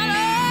 no, no,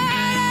 no.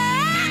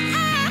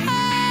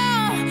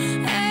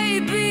 A,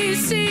 B,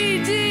 C,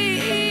 D,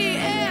 E,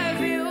 F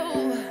you.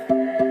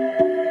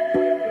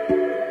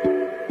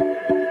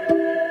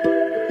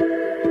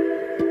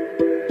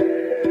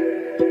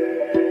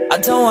 I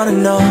don't wanna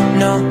know,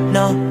 no,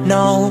 no,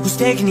 no, who's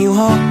taking you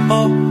home,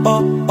 oh,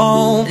 oh,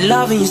 oh,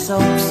 loving you so,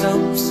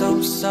 so,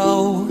 so,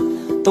 so,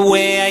 the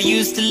way I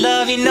used to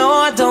love you. No,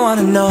 I don't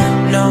wanna know,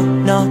 no,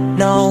 no,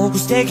 no,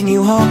 who's taking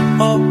you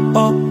home, oh,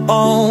 oh,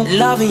 oh,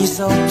 loving you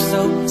so,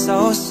 so,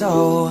 so,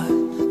 so,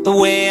 the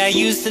way I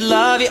used to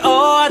love you.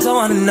 Oh, I don't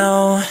wanna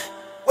know.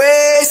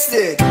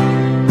 Wasted.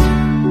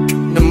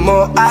 The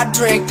more I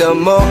drink, the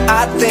more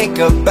I think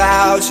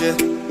about you.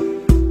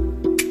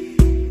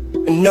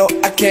 No,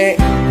 I can't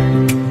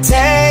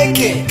take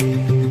it.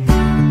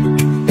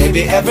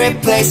 Baby, every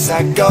place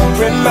I go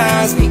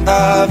reminds me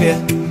of you.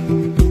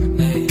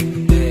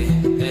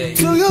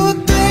 Do you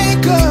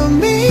think of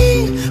me,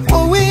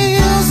 what we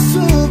used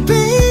to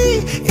be?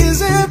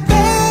 Is it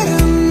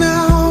better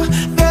now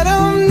that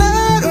I'm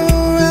not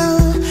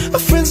around? Our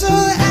friends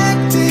are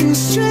acting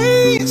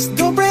strange,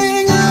 don't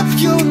bring up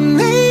your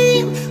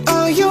name.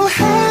 Are you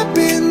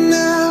happy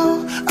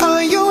now?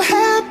 Are you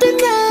happy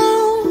now?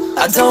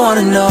 I don't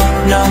wanna know,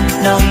 no,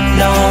 no,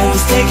 no,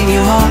 who's taking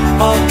you home,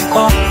 oh,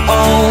 oh,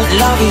 oh,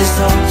 loving you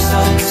so,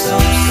 so, so,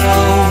 so,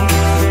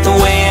 the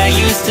way I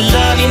used to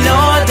love you. No,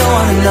 I don't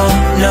wanna know,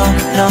 no,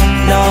 no,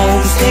 no,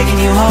 who's taking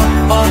you home,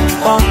 oh,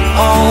 oh,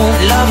 oh,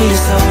 loving you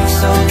so,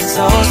 so,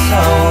 so,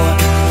 so,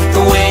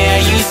 the way I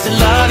used to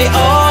love you.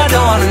 Oh, I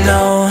don't wanna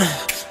know.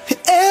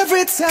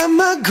 Every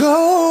time I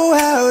go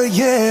out,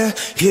 yeah,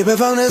 hear it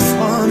from this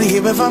one,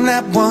 hear it from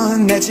that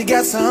one, that you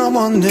got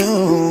someone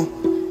new.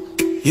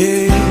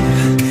 Yeah,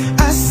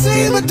 I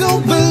see but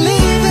don't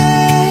believe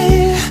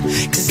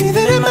it, 'cause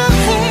even in my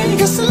head,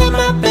 you're still in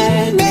my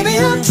bed. Maybe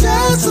I'm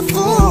just a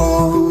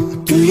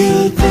fool. Do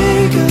you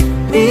think of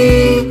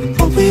me,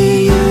 what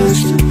we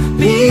used to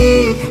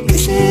be?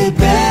 Is it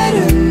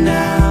better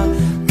now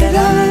that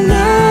I'm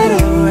not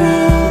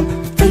around?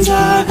 Friends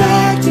are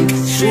acting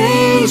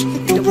strange,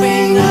 they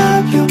bring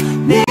up your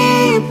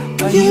name.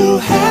 Are you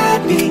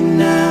happy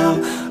now?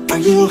 Are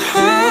you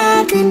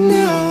happy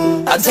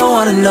now? I don't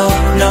wanna know,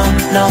 no,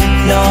 no,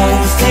 no,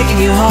 who's taking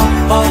you home,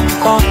 oh,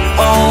 oh,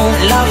 oh.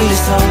 Loving you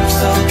so,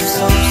 so,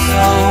 so,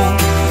 so,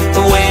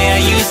 the way I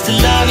used to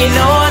love you.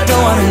 No, I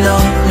don't wanna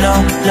know, no,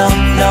 no,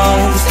 no,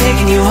 who's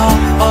taking you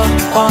home, oh,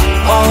 oh,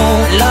 oh.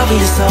 Loving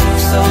you so,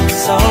 so,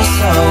 so,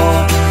 so,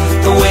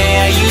 the way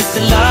I used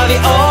to love you.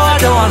 Oh, I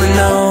don't wanna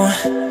know.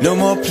 No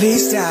more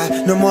please stop,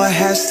 no more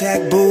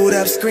hashtag booed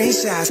up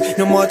screenshots.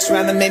 No more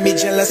trying to make me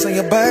jealous on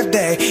your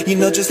birthday. You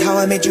know just how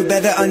I made you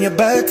better on your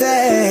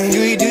birthday. Do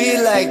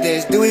you like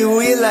this? Do we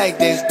like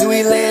this? Do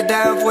we lay it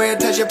down for you,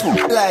 touch your poop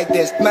like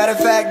this? Matter of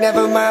fact,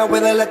 never mind,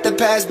 will I let the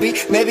past be?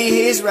 Maybe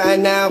he's right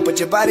now, but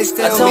your body's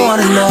still me. I don't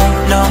wanna know,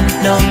 no,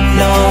 no,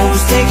 no,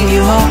 who's taking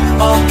you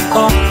home, oh,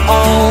 oh,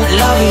 oh.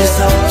 Loving you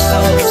so, so,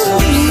 so,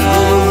 so,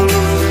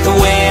 the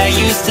way I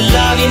used to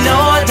love you. No,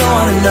 I don't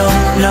wanna know,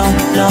 no,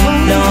 no,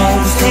 no,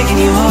 who's taking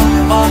you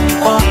home, oh,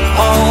 oh,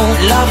 oh.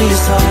 Loving you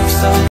so,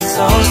 so,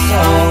 so,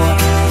 so,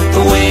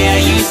 the way I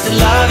used to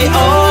love you.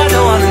 Oh, I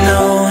don't wanna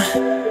know.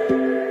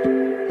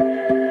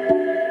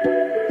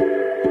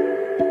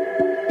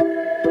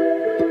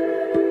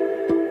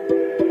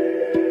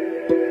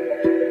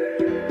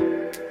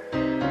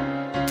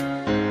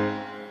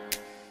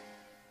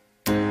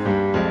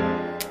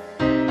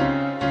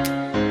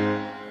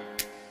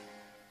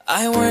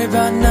 I ain't worried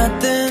about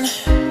nothing,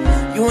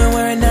 you ain't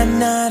worried not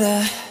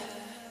nada.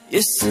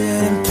 You're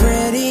sitting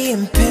pretty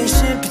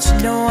impatient, but you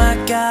know I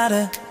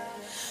gotta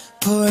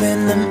put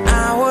in them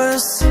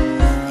hours,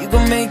 you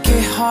gon' make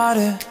it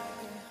harder.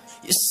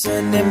 You're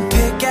sending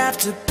pic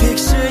after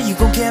picture, you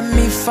gon' get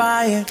me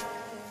fired.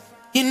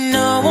 You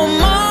know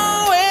I'm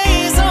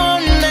always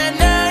on that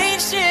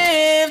night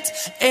shift,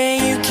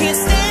 and you can't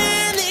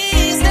stand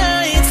these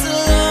nights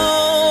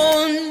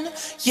alone.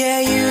 Yeah,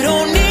 you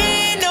don't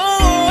need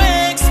no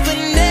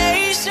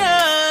explanation,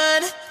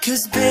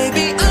 'cause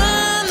baby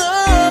I'm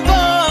the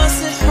boss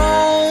at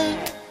home.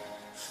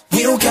 We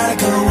don't gotta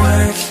go to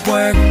work,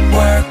 work,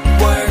 work,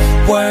 work,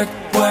 work,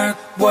 work,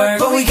 work,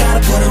 but we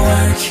gotta put in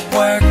work,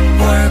 work,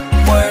 work,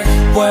 work,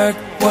 work,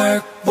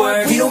 work,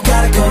 work. We don't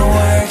gotta go to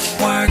work,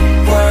 work,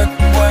 work,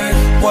 work,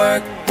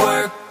 work,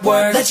 work,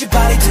 work. Let your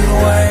body do the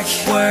work,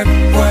 work,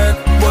 work,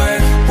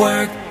 work,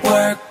 work,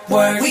 work,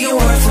 work. We can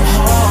work from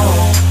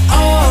home,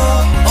 oh,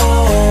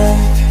 oh.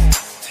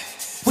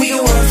 We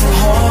can work from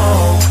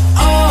home,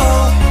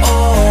 oh,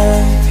 oh.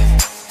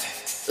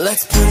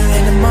 Let's put it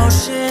into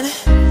motion,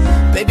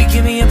 baby,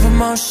 give me a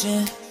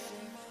promotion.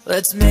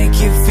 Let's make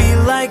it feel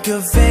like a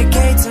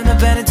vacate, turn the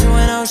bed into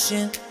an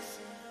ocean.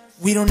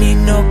 We don't need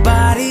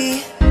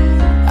nobody,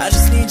 I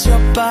just need your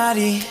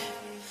body.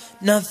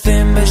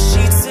 Nothing but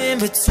sheets in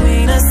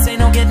between us, ain't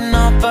no getting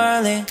up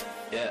early.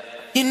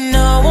 You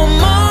know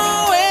I'm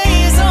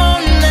always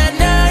on that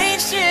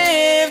night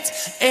shift,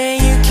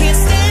 and you can't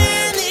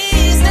stand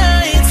these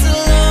nights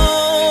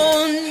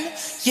alone.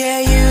 Yeah,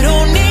 you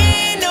don't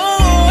need no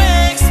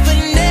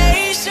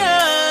explanation,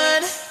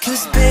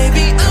 'cause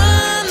baby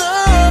I'm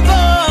the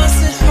boss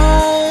at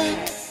home.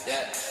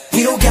 We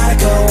don't gotta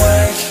go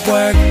work,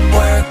 work,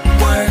 work,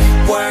 work,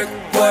 work,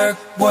 work,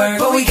 work,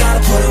 but we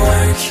gotta put in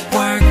work,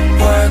 work,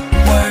 work,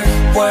 work,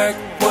 work,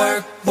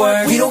 work,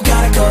 work. We don't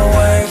gotta go to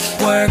work,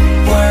 work,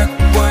 work,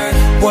 work,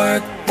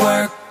 work,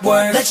 work,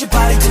 work. Let your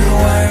body do the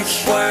work,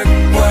 work,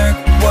 work,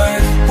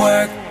 work,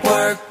 work,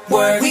 work,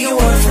 work. We can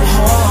work from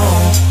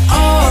home,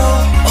 oh,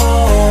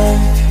 oh.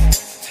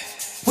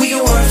 We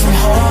can work from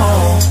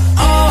home,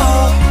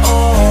 oh,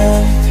 oh.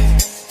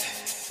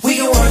 We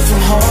can work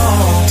from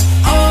home,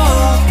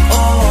 oh,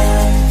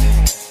 oh.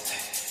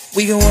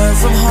 We can work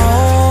from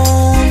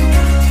home,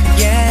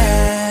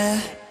 yeah.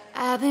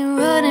 I've been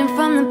running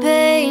from the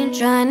pain,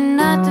 trying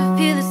not to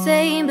feel the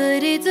same,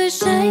 but it's a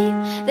shame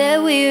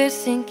that we're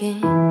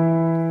sinking.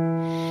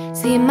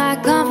 See, my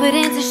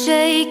confidence is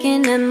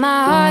shaking and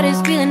my heart is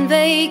feeling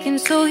vacant,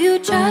 so you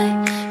try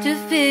to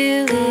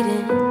fill it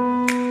in.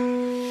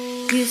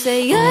 You say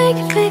I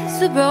can fix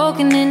the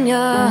broken in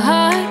your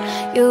heart,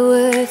 you're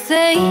worth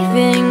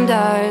saving,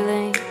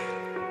 darling.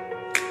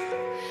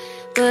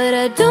 But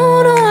I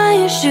don't know why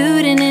you're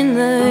shooting in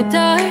the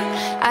dark.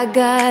 I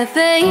got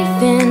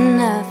faith in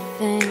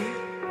nothing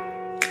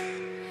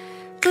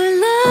but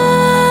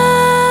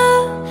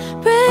love.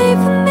 Pray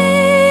for me,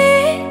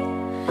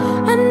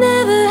 I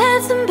never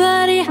had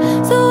somebody,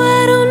 so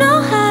I don't know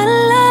how to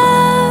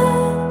love.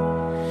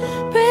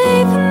 Pray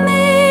for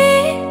me,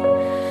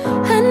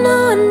 I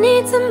know I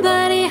need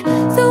somebody,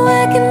 so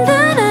I can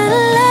learn how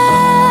to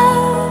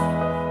love.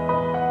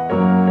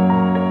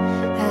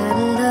 How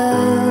to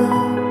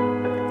love,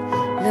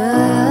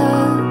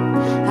 love,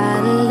 how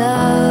to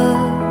love,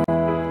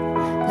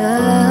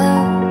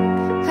 love,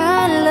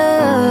 how to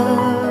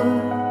love.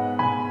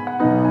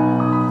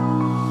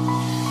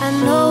 I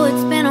know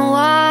it's been a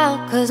while,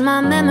 'cause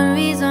my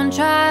memory's on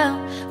trial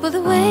for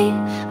the way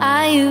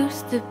I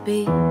used to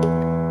be.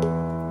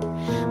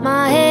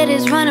 My head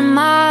is running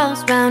miles,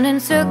 round in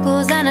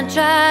circles, and I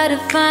try to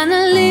find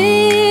a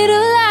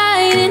little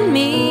light in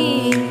me.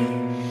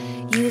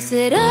 You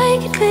said I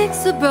could fix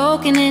the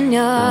broken in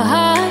your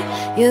heart.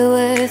 You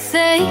were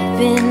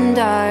saving,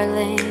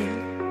 darling.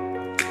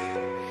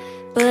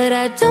 But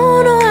I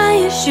don't know why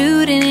you're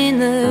shooting in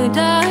the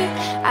dark.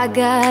 I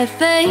got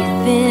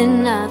faith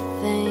in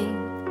nothing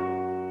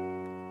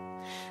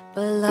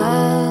but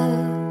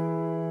love.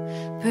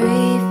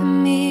 Pray for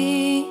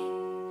me.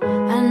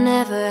 I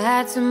never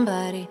had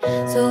somebody,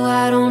 so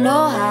I don't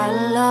know how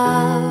to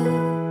love.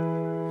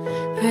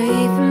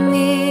 Pray for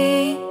me.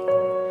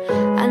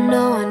 I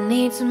know I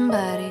need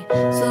somebody,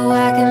 so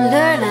I can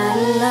learn how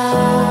to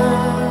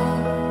love.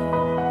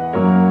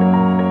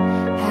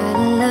 How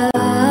to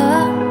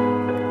love,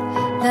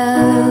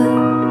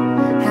 love.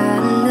 How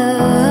to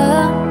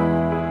love,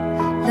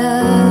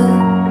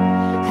 love.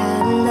 How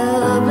to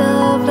love,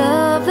 love,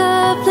 love,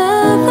 love,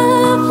 love,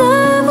 love, love.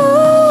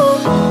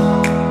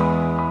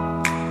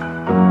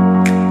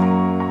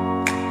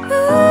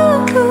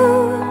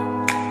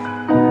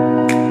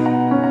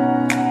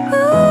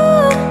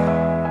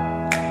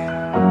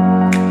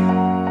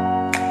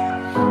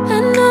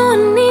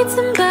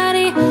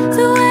 Somebody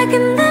so I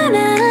can learn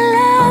how to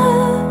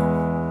love.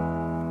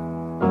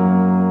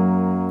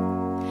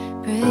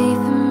 Pray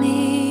for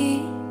me.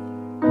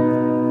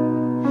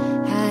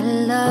 How to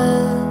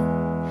love,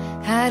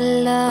 how to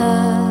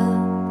love,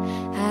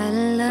 how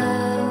to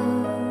love.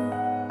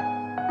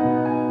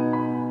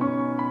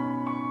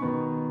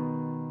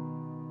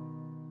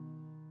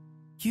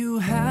 You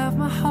have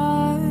my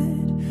heart.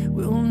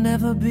 We'll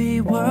never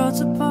be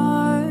worlds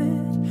apart.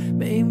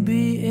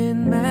 Maybe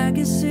in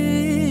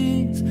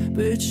magazines,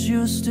 but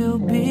you'll still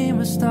be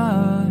my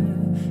star,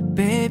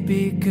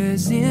 baby.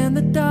 'Cause in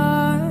the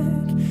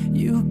dark,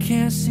 you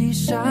can't see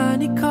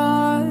shiny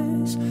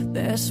cars.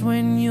 That's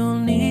when you'll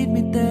need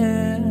me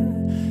there.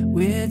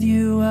 With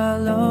you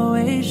I'll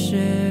always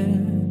share.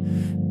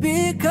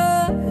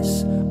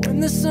 Because when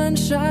the sun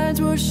shines,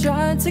 we'll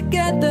shine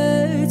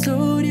together.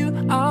 Told you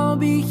I'll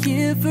be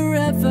here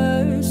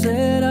forever.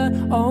 Said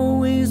I'll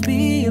always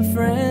be a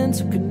friend.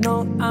 Took an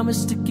oath, I'ma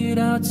stick it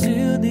out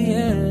till the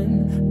end.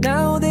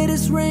 Now that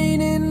it's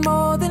raining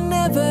more than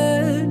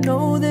ever,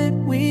 know that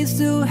we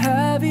still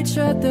have each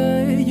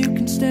other. You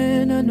can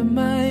stand under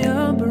my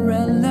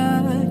umbrella.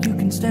 You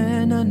can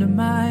stand under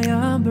my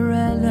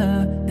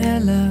umbrella.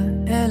 Ella,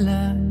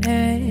 Ella,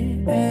 ay,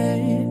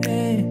 ay,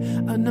 ay.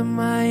 Under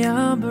my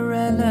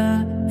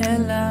umbrella.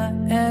 Ella,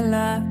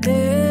 Ella,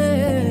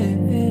 ay,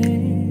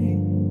 ay.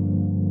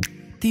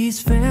 These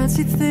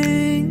fancy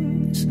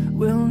things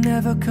will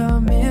never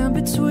come in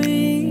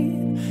between.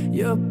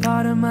 You're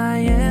part of my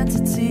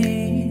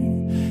entity,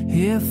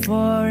 here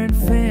for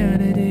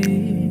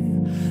infinity.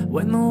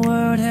 When the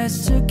world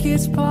has took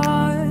its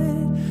part,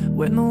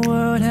 when the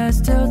world has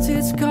dealt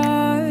its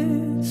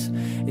cards,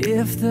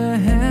 if the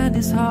hand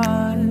is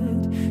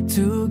hard,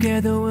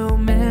 together we'll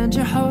mend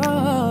your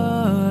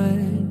heart.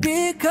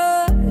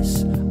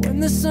 Because when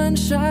the sun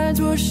shines,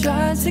 we'll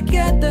shine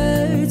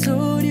together.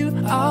 Told you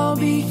I'll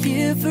be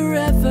here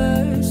forever.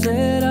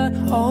 Said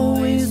I'll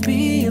always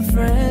be a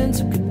friend.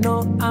 Took an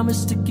oath, I'ma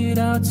stick it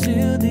out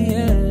till the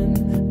end.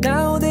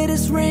 Now that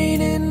it's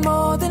raining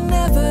more than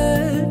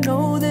ever,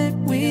 know that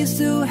we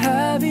still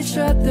have each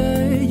other.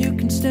 You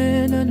can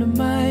stand under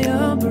my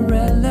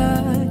umbrella.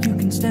 You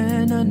can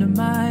stand under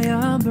my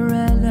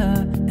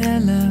umbrella.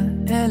 Ella,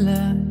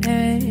 Ella,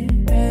 ay,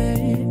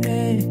 ay,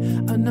 ay.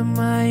 Under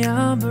my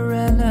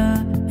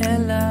umbrella.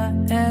 Ella,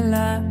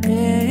 Ella,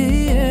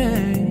 ay,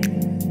 ay.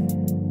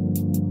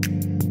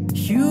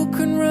 You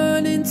can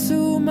run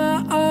into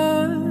my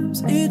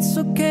arms. It's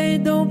okay,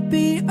 don't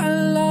be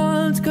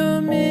alarmed.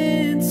 Come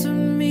into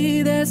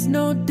me, there's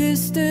no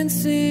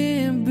distance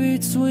in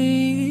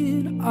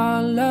between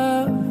our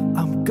love.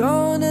 I'm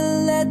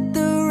gonna let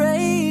the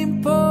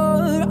rain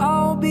pour.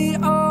 I'll be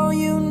all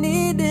you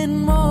need and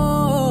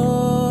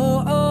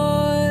more.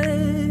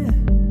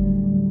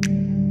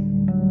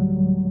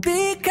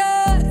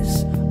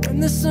 Because when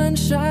the sun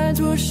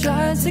shines, we'll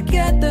shine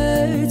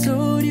together.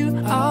 Told you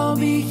I'll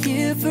be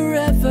here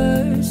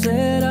forever.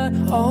 Said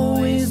I'll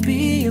always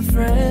be a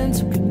friend.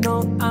 Took an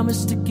oath, I'ma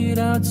stick it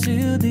out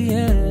till the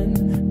end.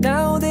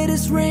 Now that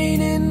it's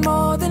raining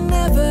more than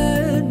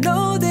ever,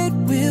 know that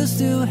we'll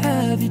still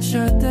have each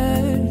other.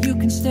 You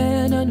can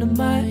stand under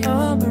my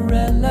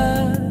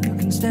umbrella. You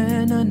can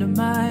stand under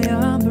my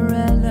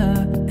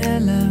umbrella.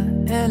 Ella,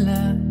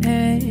 Ella,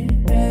 ay,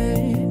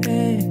 ay,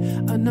 ay.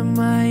 Under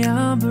my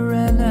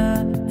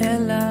umbrella.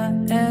 Ella,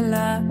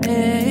 Ella,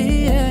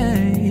 ay,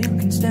 ay. You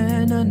can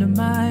stand under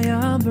my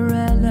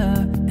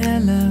umbrella.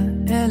 Ella,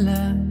 Ella,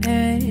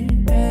 ay,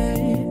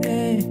 ay,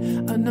 ay.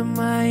 Under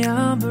my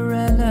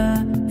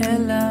umbrella.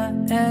 Ella,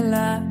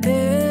 Ella,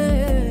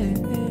 ay.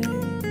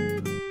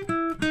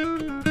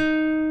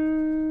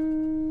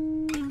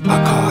 I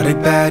caught it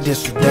bad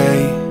yesterday.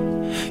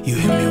 You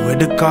hit me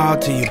with a call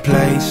to your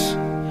place.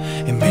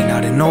 Ain't been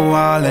out in a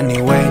while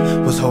anyway.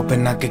 Was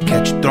hoping I could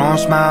catch you throwing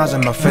smiles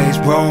in my face.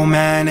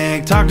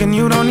 Romantic talking,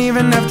 you don't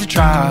even have to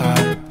try.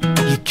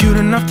 You're cute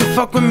enough to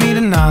fuck with me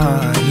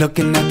tonight.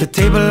 Looking at the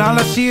table, all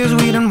I see is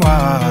weed and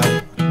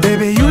wine.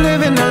 Baby, you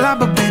living a lot,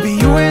 but baby,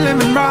 you ain't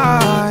living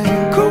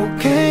right. Cool.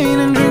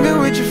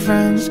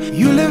 friends.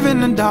 You live in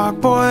the dark,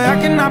 boy, I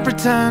cannot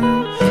pretend.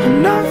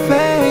 I'm not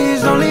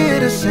fazed, only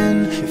innocent.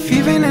 If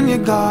even in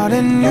your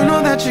garden, you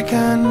know that you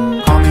can.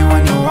 Call me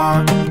when you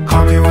want,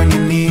 call me when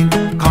you need.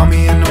 Call me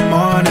in the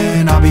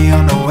morning, I'll be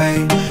on the way.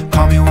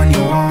 Call me when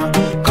you want,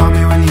 call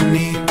me when you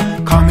need.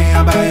 Call me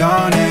out by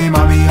your name,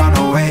 I'll be on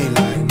the way.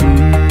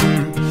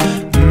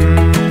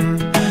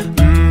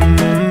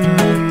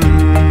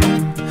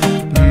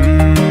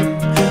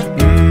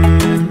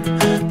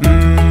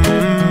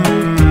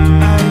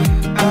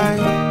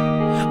 Like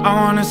I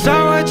wanna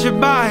sell what you're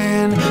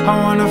buying. I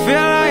wanna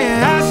feel like your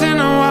ass in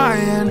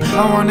Hawaiian.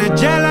 I want a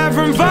jet lag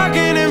from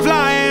fucking and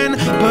flying.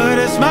 Put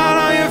a smile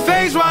on your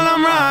face while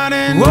I'm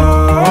riding. Whoa,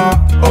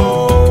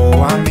 oh,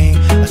 I mean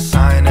a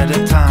sign of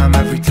the time.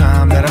 Every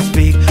time that I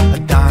speak, a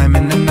dime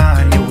in the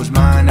nine. It was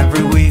mine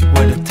every week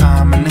with a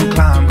time and then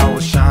climb. God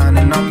was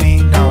shining on me,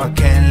 now I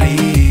can't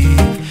leave.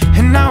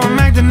 And now I'm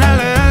acting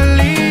hella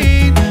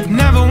elite.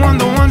 Never won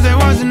the ones that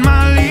wasn't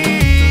my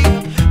league.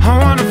 I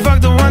wanna fuck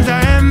the ones I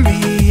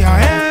envy, I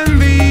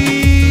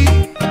envy.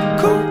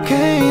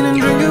 Cocaine and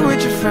drinking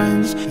with your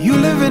friends. You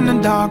live in the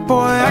dark,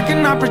 boy, I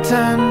cannot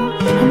pretend.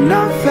 I'm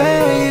not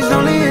fazed,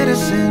 only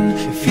innocent.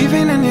 If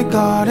even in your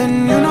garden,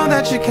 you know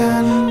that you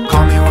can.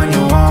 Call me when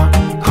you want,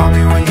 call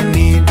me when you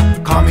need.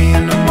 Call me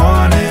in the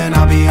morning,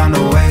 I'll be on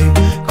the way.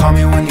 Call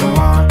me when you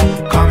want,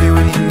 call me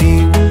when you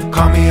need.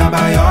 Call me out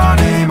by your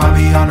name, I'll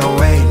be on the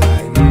way.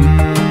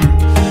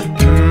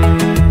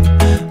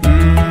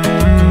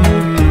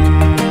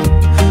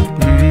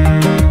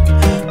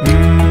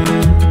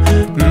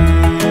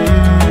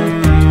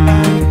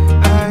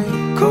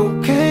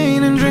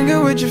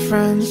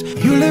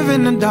 You live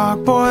in the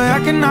dark, boy, I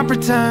cannot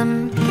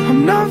pretend.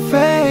 I'm not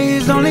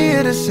fazed, only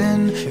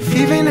innocent. If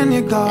even in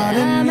your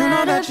garden, you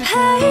know that you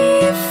can.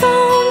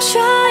 Payphone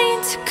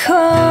trying to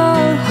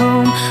call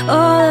home.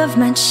 All of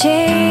my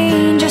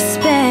change I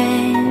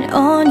spent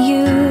on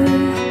you.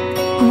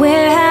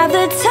 Where have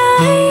the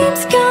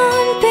times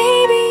gone,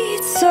 baby?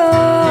 It's so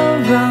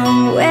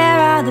wrong. Where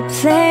are the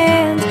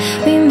plans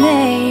we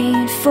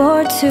made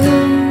for two?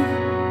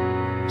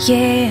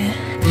 Yeah,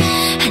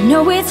 I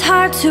know it's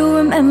hard to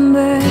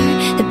remember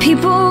the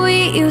people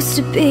we used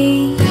to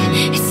be.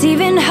 It's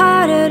even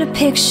harder to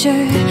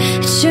picture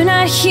that you're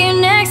not here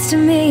next to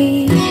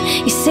me.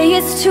 You say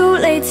it's too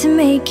late to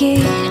make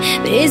it,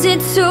 but is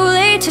it too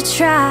late to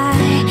try?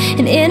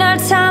 And in our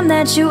time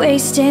that you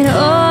wasted,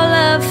 all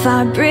of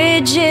our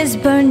bridges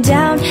burned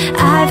down.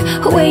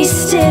 I've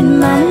wasted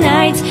my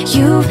nights,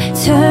 you've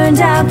turned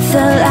out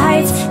the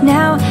lights.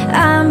 Now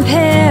I'm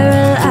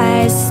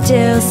paralyzed,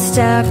 still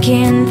stuck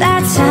in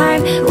that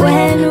time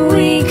when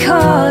we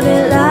called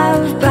it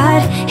love.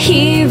 But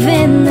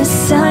even the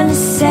sun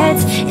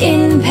sets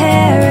in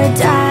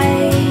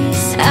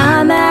paradise.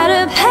 I'm at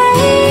a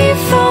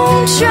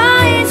payphone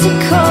trying to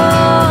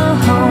call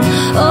home.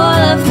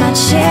 All of my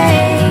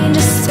change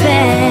I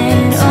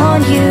spent on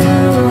you.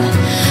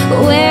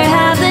 Where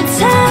have the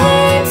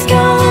times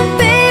gone,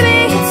 baby?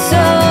 It's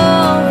so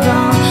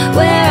wrong.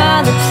 Where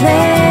are the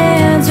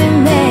plans we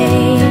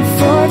made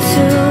for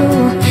two?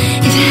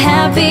 If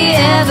happy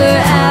ever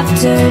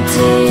after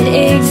did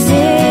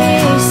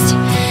exist,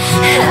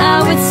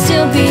 I would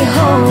still be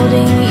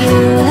holding you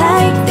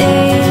like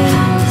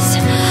this.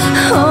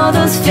 All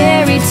those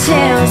fairy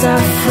tales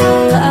are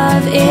full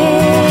of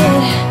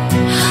it.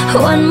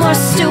 One more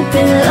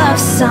stupid love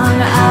song,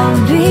 I'll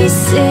be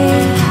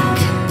sick.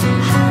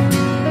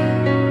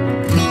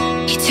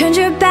 You turned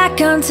your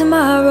back on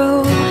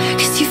tomorrow,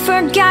 'cause you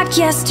forgot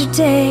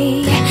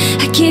yesterday.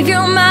 I gave you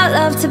my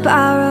love to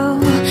borrow,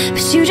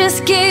 but you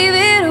just gave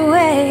it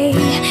away.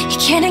 You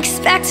can't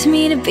expect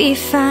me to be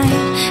fine,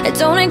 I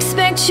don't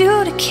expect you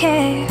to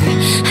care.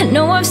 I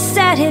know I've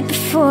said it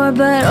before,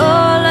 but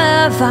all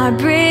of our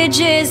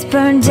bridges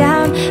burned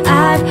down.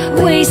 I've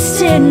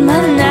wasted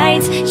my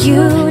nights,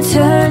 you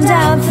turned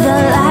out the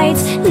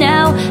lights.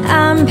 Now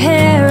I'm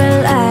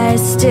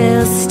paralyzed,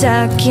 still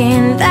stuck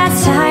in that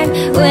time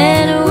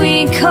when we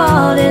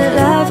called it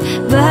love.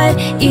 But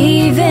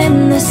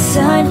even the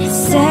sun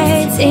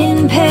sets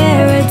in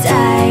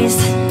paradise.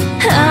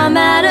 I'm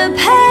at a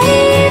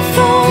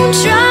payphone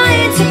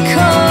trying to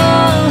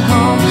call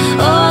home.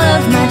 All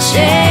of my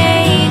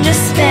change I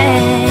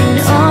spent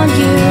on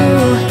you.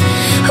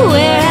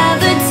 Where have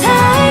the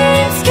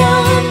times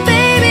gone,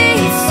 baby?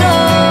 It's so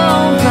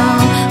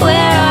wrong.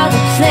 Where are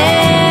the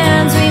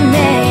plans we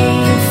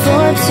made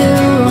for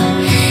two?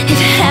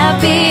 If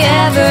happy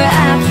ever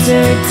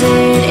after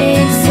did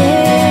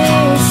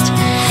exist,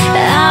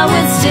 I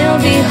would still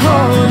be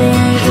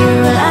holding you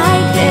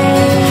like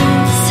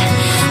this.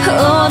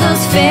 All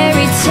those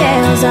fairy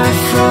tales are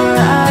full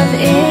of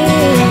it.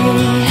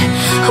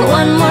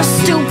 One more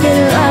stupid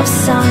love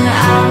song,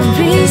 I'll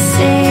be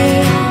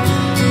sick.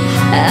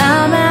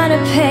 I'm at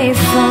a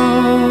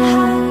payphone.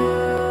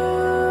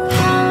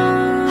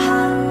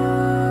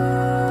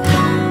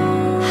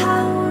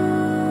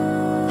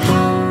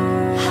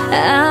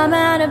 I'm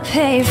at a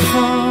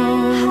payphone.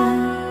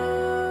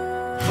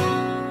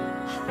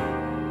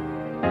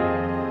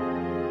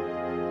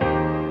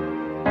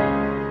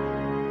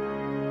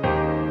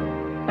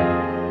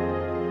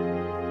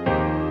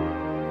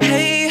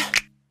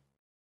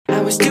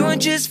 was doing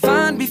just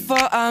fine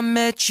before I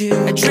met you.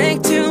 I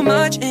drank too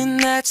much and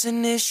that's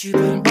an issue,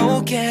 but I'm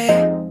okay.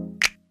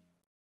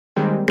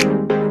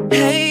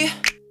 Hey,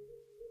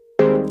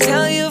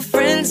 tell your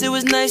friends it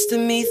was nice to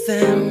meet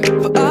them,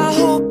 but I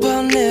hope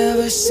I'll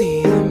never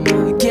see them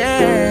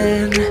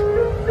again.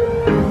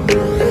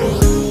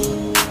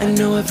 I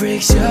know it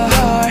breaks your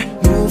heart.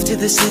 Moved to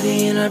the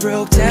city and I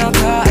broke down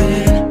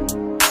crying.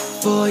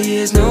 4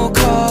 years, no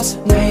calls.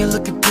 Now you're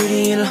looking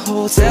pretty in a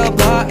hotel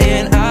bar,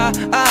 and I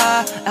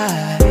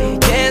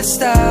can't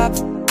stop.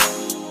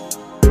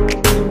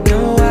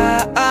 No,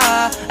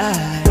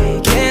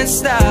 I can't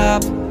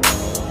stop.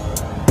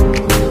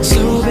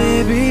 So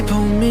baby,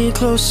 pull me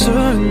closer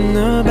in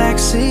the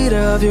backseat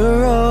of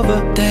your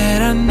Rover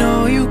that I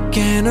know you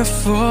can't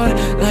afford,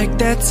 like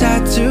that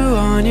tattoo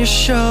on your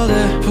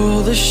shoulder.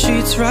 Pull the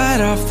sheets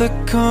right off the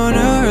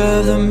corner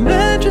of the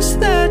mattress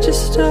that you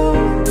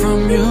stole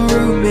from your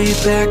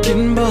roommate back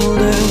in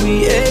Boulder.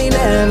 We ain't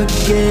ever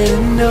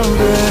getting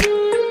older.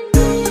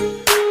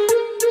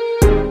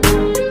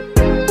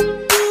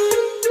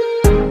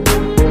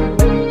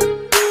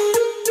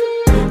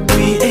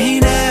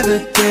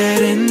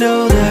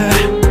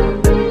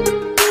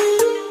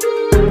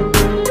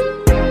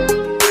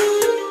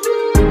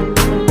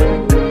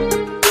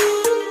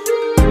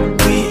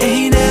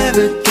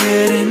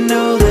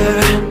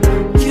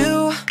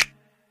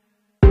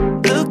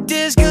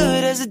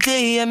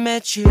 I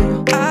met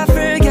you, I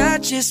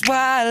forgot just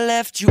why I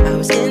left you. I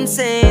was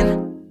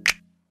insane.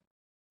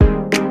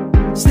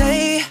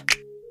 Stay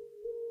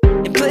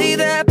and play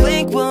that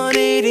Blink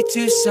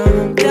 182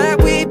 song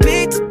that we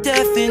beat to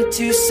death in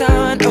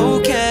Tucson.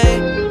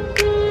 Okay,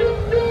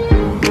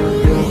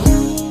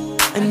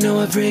 I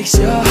know it breaks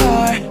your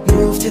heart.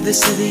 Moved to the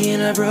city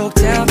and I broke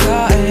down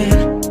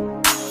crying.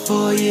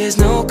 4 years,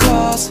 no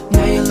calls.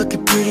 Now you're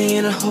looking pretty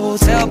in a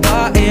hotel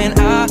bar, and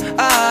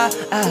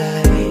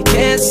I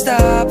can't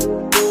stop.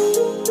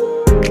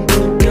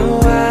 No,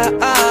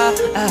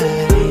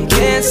 I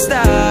can't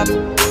stop.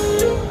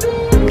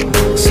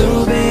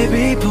 So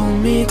baby, pull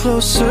me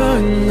closer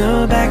in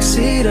the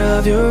backseat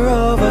of your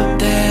Rover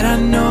that I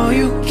know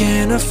you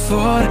can't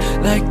afford,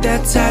 like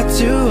that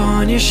tattoo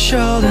on your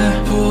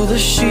shoulder. Pull the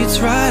sheets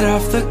right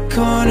off the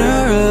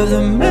corner of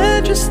the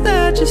mattress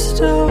that you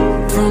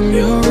stole from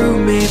your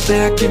roommate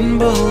back in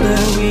Boulder.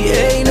 We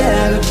ain't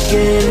ever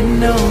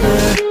getting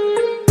older.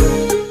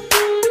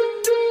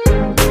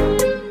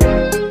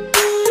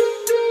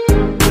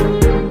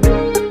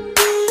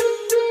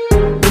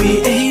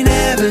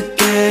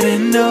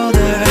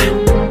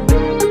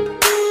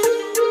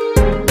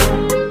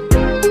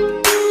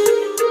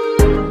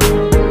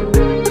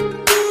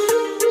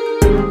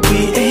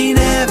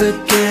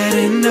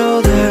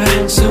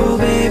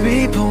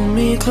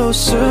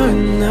 Closer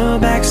in the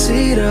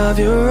backseat of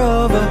your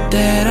Rover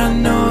that I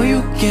know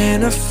you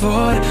can't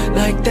afford,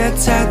 like that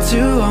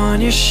tattoo on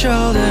your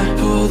shoulder.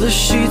 Pull the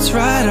sheets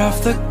right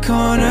off the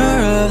corner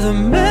of the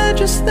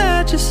mattress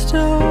that you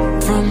stole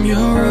from your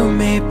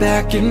roommate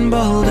back in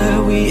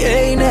Boulder. We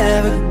ain't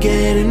ever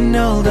getting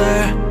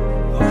older.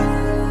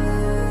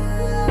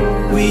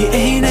 We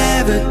ain't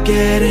ever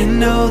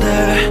getting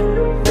older.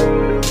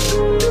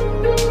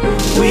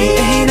 We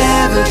ain't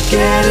ever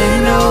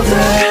getting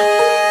older.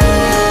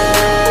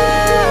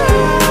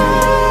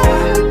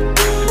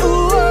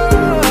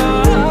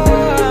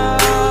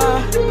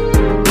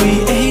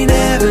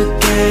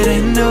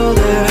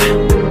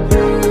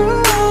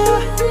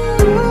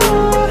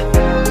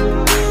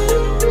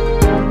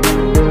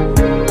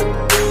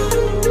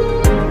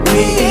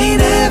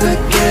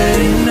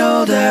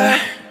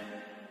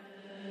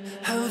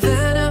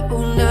 Havana,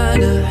 ooh, na,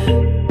 na.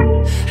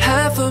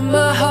 Half of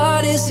my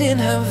heart is in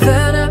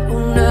Havana,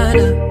 ooh, na,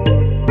 na.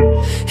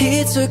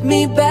 He took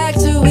me back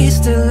to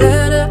East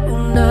Atlanta,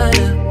 ooh, na,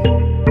 na.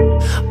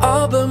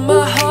 Oh, but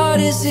my heart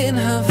is in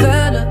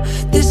Havana.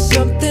 There's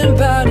something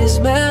about his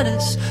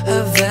manners,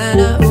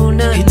 Havana, ooh,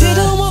 na, na. He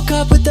didn't walk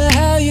up with the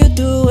how you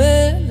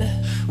doing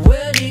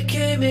when he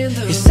came in the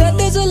room. He said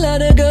there's a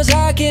lot of girls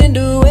I can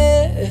do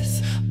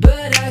with,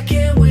 but I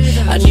can't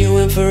without you. I knew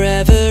him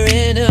forever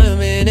in a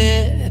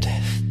minute.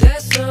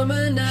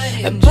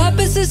 And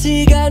Papa says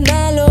he got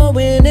Milo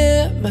in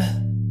him.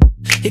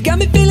 He got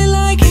me feeling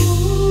like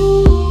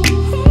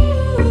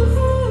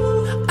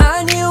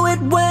I knew it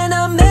when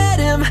I met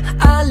him.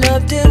 I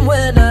loved him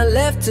when I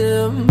left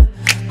him.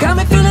 Got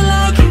me feeling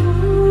like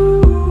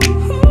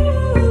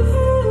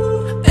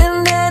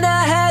and then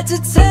I had to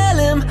tell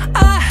him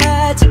I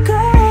had to go.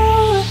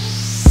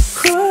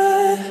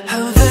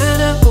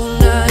 Havana, ooh,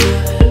 na, na.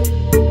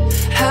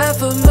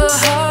 Half of my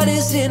heart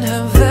is in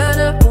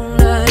Havana, ooh,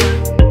 na, na.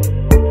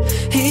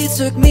 He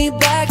took me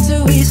back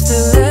to East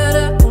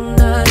Atlanta, ooh,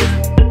 na, na.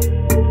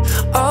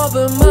 Oh,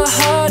 but my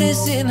heart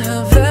is in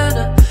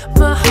Havana.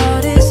 My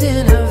heart is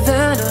in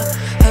Havana,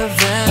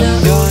 Havana.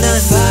 I'm gonna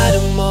fight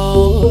them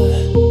all.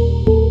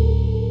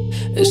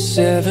 The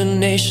Seven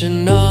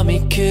Nation Army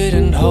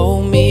couldn't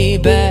hold me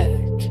back.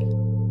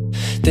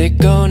 They're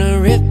gonna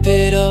rip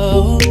it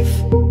off,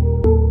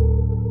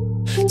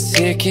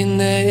 taking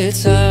their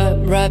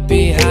time right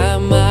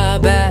behind my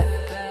back.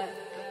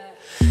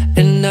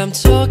 I'm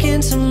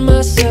talking to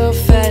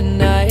myself at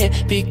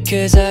night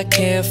because I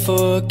can't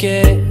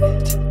forget.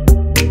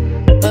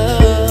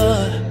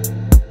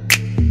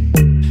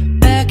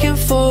 Back and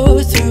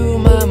forth through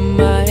my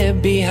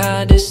mind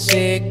behind a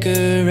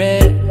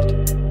cigarette.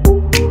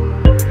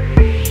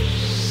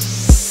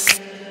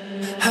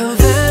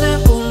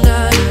 Havana, ooh,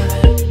 nah,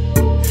 nah.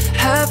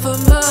 Half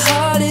of my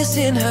heart is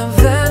in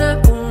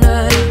Havana, ooh,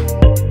 nah,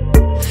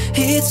 nah.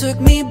 He took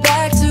me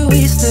back to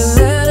East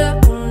Atlanta,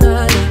 ooh,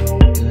 nah, nah.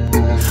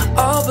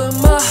 Oh, but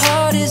my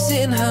heart is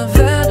in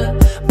Havana.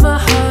 My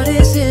heart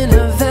is in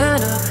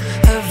Havana,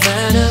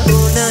 Havana,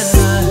 ooh, nah,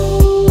 nah.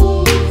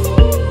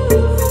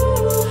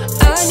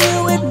 I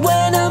knew it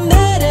when I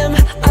met him.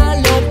 I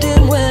loved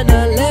him when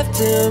I left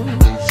him.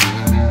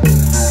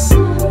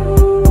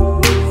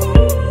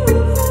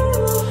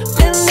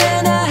 And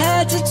then I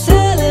had to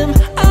tell him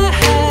I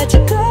had to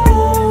go.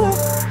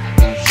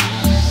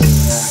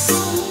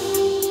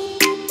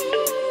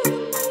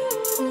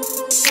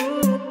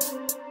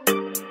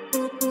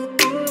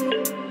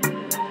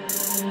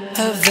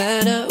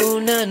 Havana, ooh,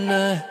 nah,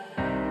 nah.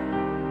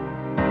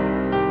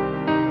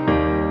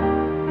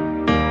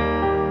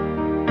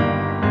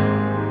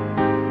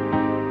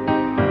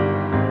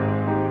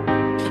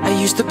 I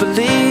used to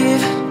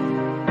believe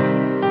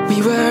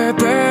we were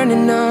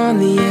burning on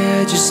the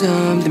edge of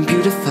something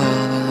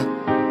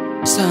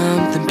beautiful,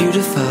 something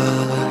beautiful.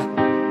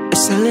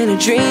 Selling a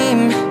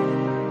dream,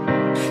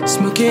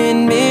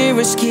 smoking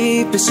mirrors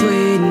keep us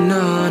waiting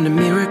on a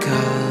miracle,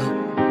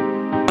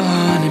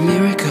 on a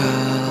miracle.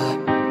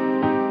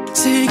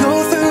 So you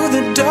go through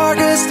the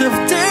darkest of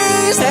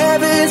days,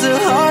 heaven's a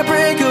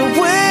heartbreak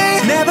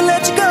away. Never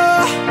let you go,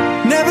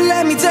 never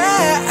let me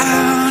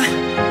down.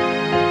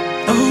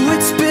 Oh,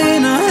 it's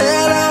been a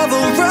hell of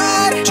a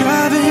ride,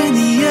 driving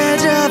the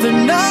edge of a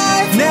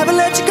knife. Never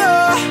let you go,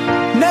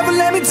 never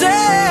let me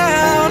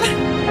down.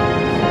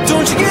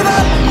 Don't you give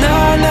up,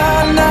 nah,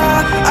 nah,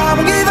 nah. I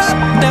won't give up,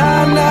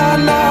 nah, nah,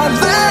 nah.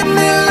 Let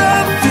me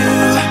love you,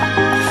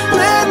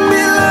 let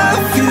me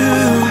love you.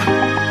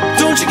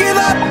 Don't you give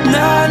up,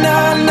 nah,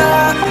 nah,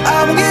 nah.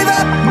 I won't give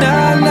up,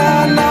 nah,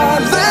 nah, nah.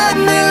 Let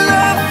me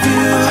love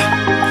you,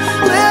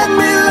 let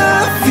me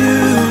love you.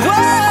 Whoa.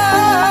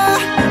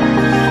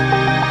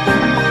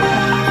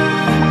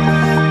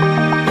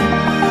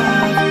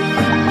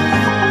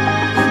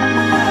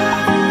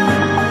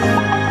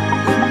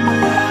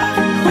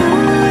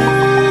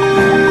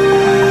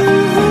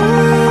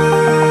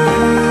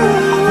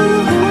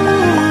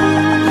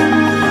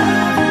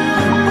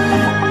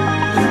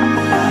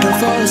 Don't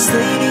fall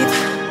asleep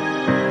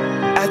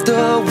at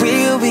the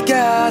wheel. We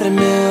got a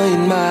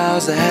million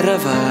miles ahead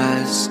of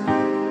us,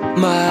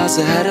 miles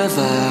ahead of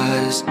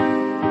us.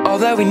 All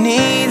that we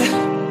need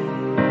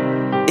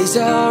is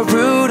a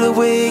rude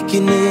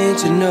awakening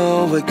to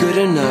know we're good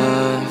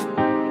enough,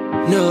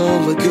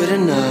 know we're good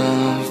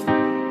enough.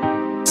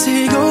 So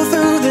you go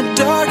through the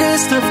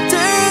darkest of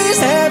days,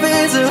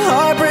 heaven's a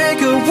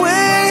heartbreak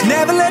away.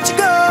 Never let you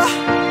go,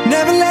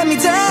 never let me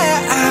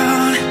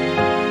down.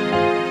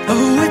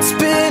 Oh, it's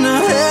been a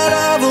hell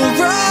of a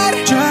ride,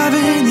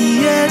 driving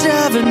the edge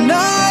of a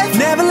knife.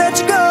 Never let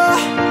you go,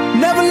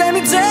 never let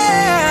me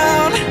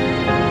down.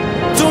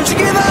 Don't you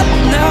give up,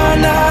 nah,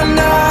 nah,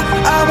 nah.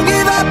 I won't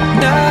give up,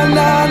 nah,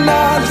 nah,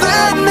 nah.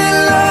 Let me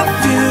love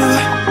you,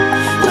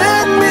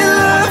 let me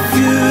love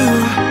you.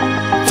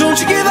 Don't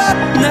you give up,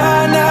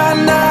 nah, nah,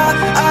 nah.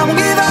 I won't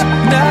give up,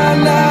 nah,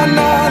 nah,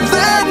 nah.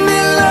 Let me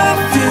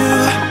love you,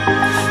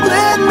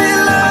 let me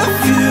love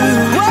you.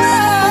 Whoa.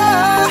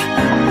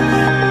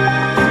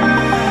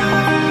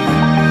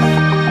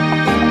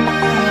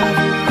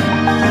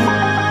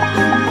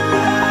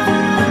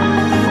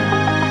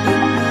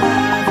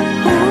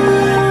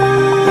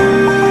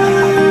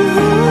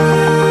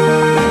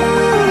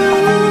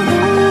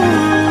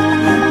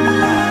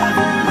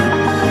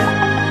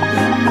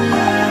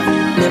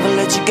 Never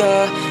let you go,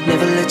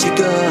 never let you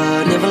go,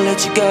 never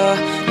let you go,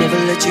 never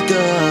let you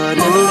go,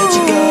 never let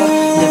you go,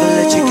 never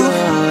let you go,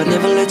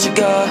 never let you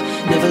go,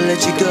 never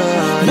let you go,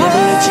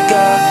 never let you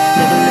go,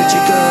 never let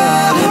you go,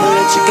 never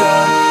let you go,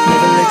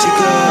 never let you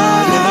go,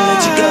 never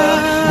let you go,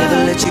 never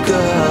let you go,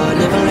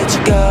 never let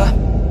you go.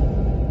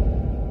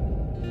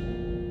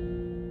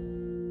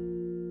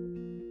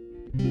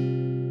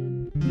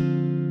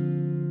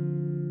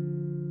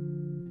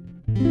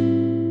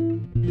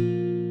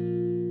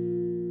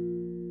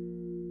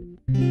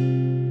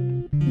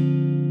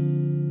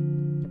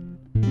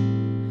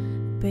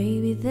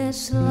 Baby,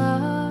 this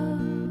love,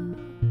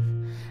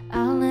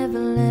 I'll never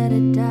let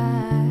it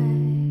die.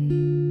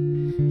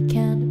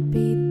 Can't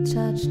be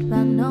touched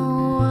by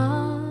no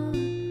one.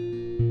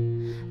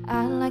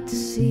 I'd like to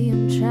see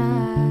him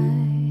try.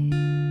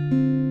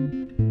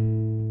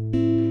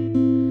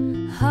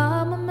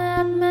 I'm a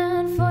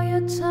madman for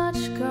your touch,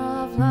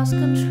 girl, I've lost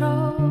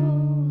control.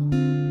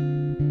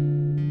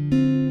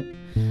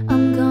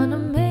 I'm gonna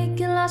make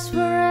it last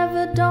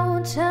forever,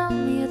 don't tell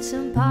me it's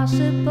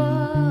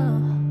impossible.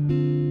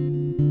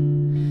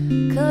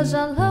 'Cause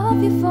I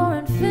love you for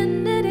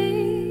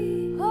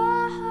infinity.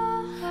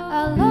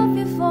 I love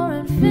you for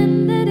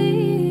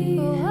infinity.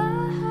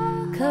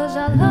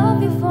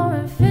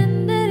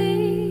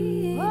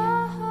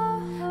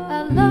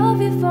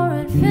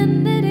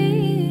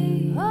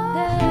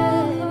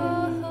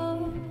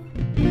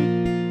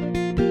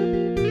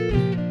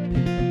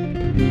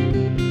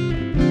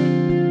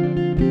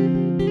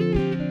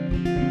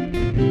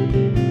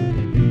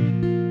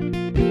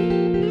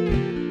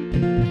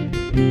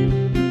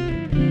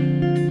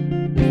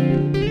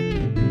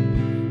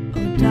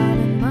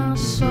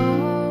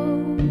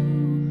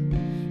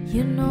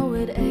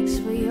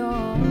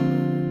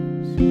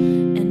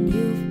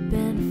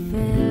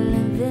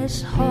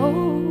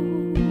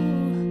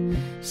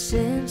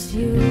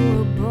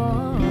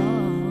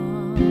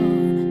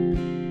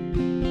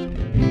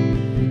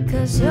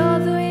 'cause you're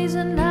the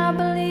reason I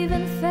believe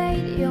in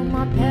fate. You're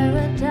my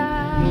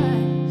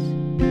paradise,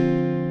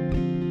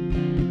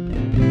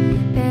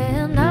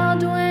 and I'll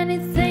do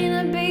anything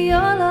to be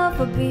your love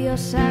or be your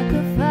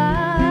sacrifice.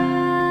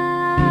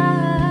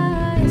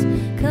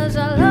 'Cause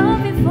I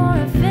love you for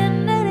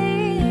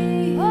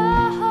infinity.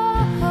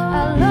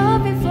 I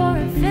love you for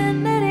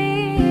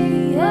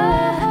infinity.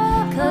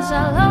 'Cause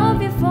I love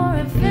you for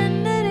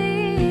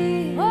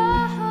infinity.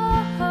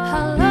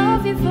 I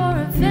love you for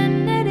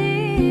infinity.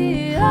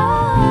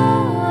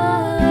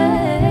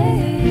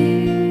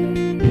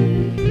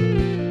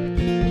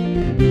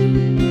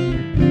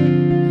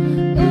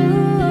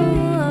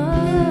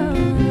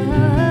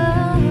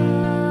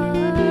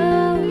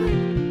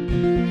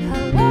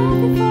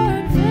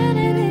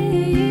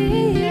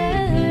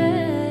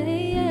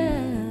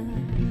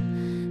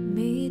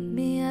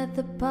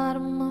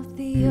 Bottom of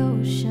the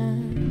ocean,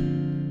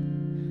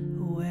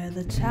 where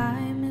the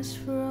time is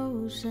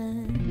frozen,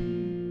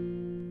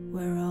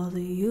 where all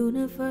the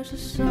universe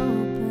is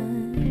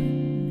open.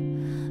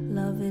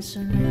 Love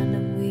isn't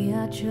random, we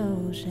are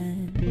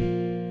chosen,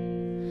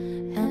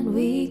 and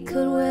we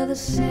could wear the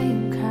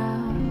same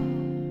crown.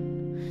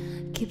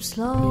 Keep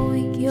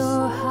slowing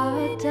your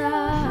heart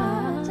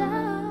down.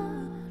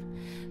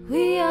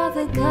 We are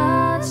the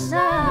gods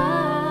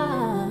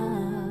now.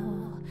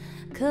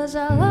 'Cause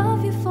I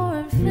love you for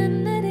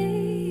infinity.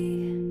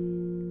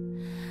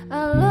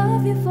 I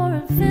love you for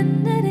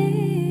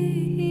infinity.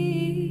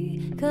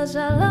 'Cause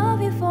I love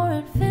you for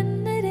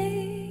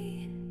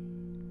infinity.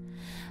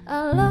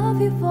 I love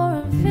you for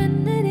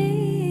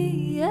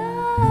infinity.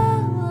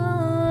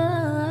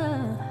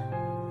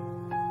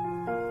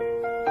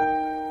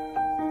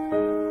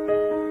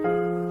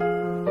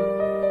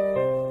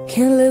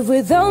 Can't live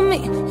without me.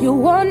 You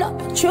wanna,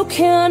 but you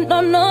can't. No,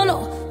 no, no.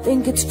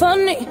 Think it's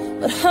funny,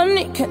 but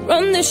honey, can't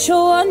run this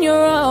show on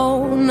your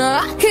own.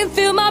 I can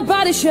feel my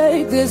body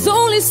shake. There's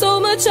only so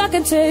much I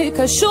can take.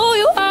 I'll show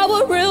you how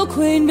a real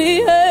queen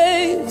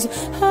behaves.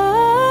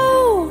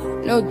 Oh,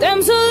 no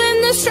damsel in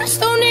distress,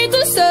 don't need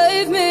to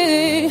save me.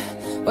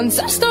 Once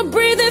I start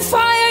breathing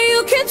fire,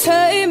 you can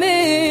tame me.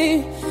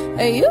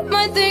 And you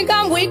might think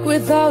I'm weak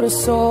without a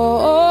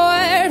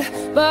sword,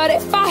 but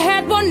if I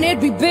had one,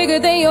 it'd be bigger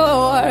than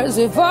yours.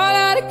 If all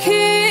of the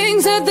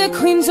kings had their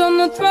queens on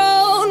the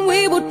throne,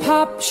 we would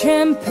pop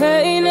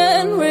champagne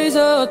and raise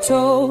a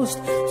toast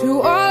to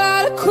all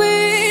of the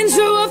queens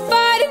who are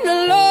fighting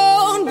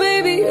alone.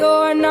 Baby,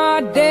 you're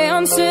not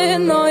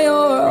dancing on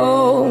your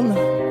own.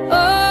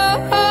 Oh,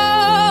 oh,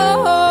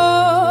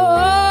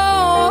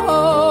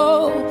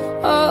 oh,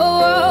 oh,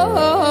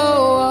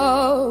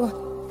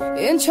 oh.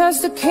 In chance,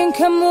 the king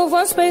can move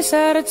one space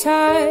at a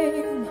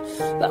time.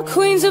 The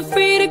queens are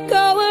free to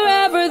go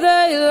wherever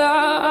they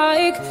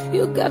like.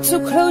 You got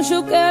too close,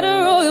 you'll get a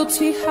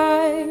royalty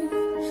high.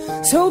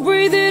 So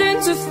breathe it in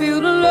to feel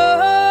the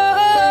love.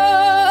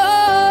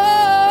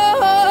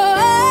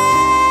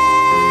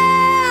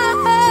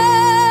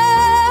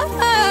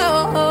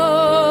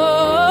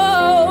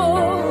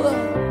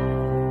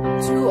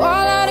 To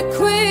all of the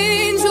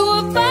queens who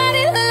are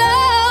fighting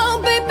alone,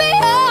 baby,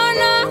 you're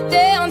not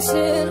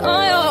dancing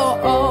on your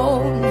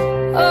own.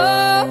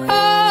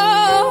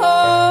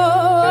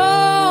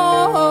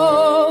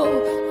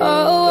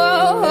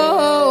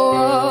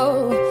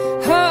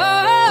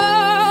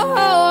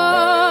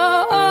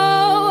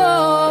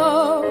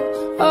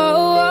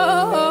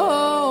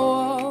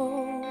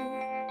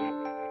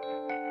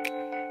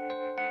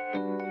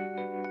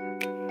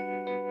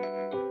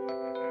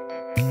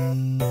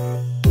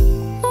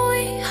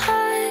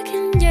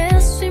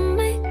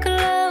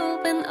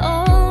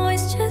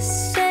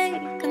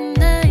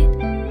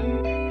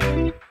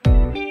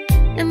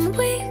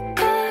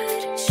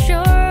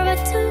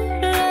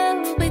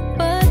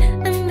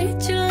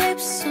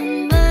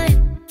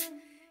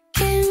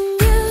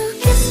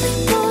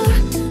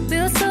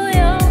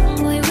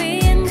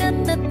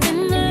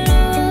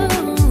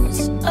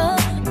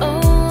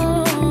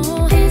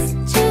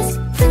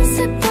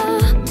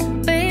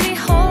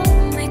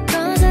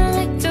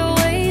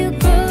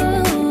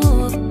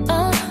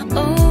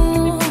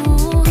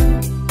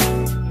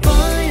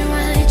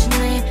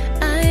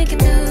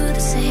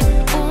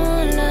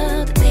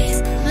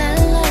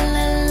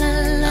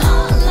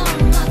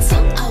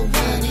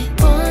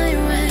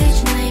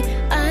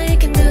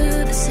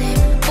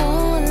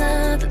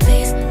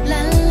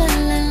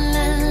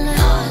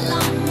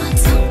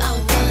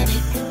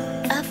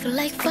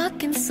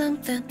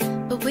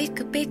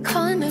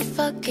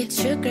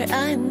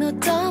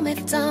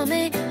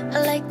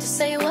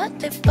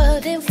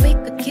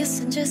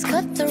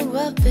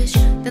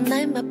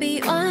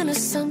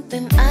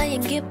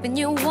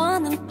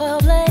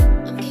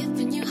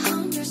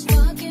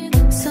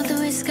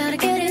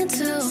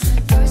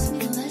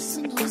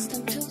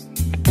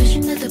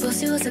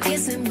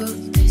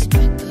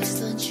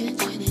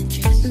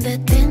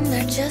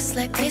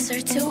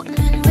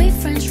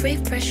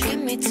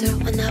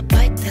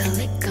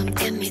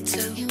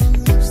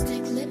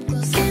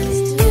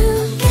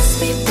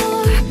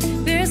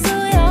 We're so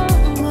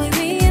young, boy,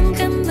 we ain't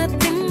got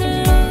nothing to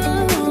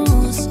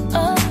lose.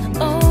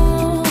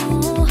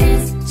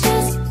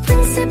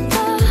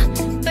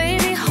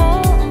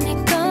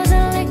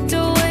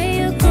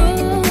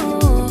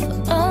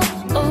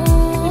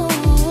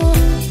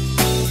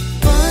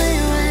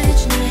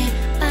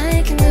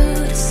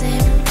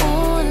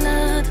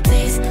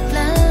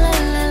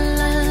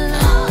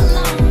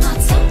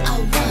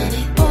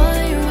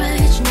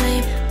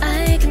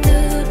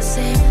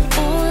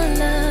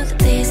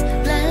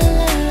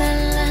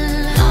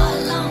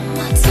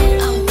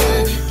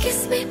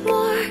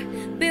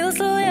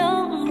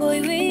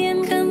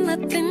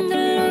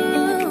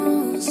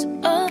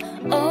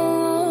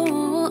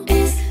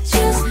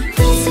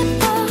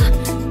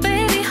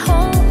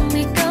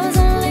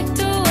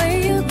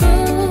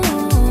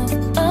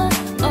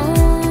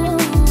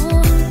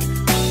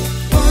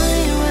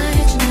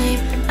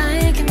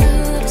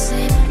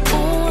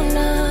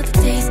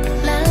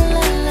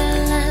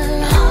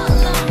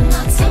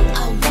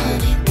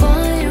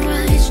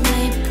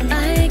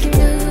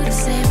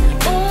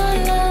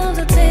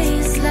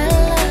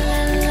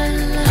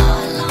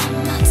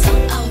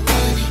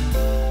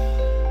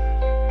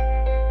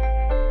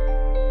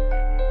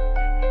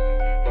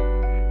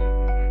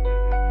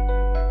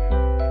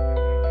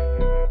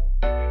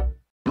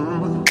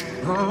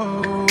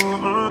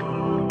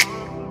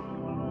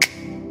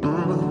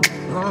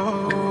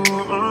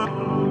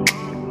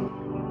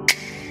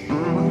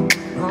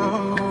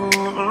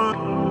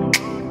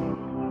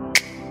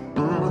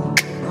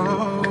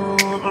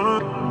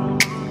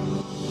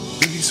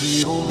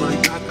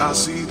 God, I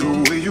see the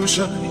way you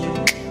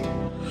shine.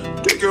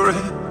 Take your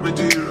hand, my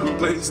dear, and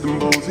place them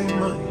both in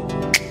mine.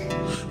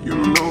 You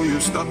know you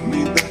stopped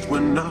me that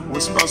when I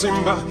was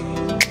passing by.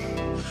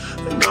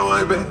 And now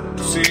I beg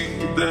to see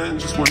you then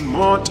just one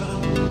more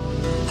time.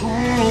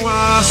 Oh,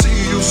 I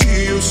see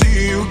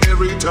you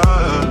every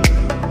time.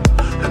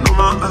 And on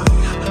my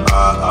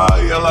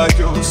I like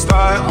your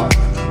style.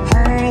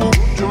 Oh,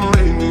 you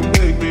make me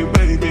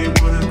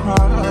wanna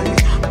cry.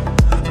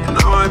 And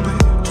now I beg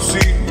to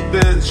see you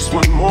dance just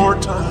one more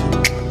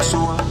time. So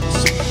I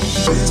say,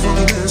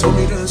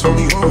 dance for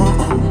me, oh.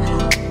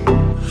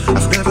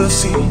 I've never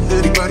seen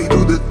anybody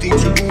do the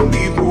things you do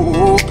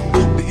before.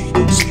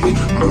 They say,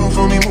 move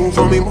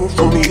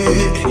for me,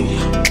 yeah.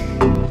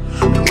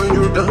 And when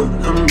you're done,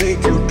 I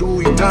make you do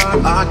it, I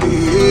like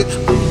it.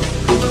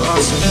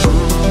 I say,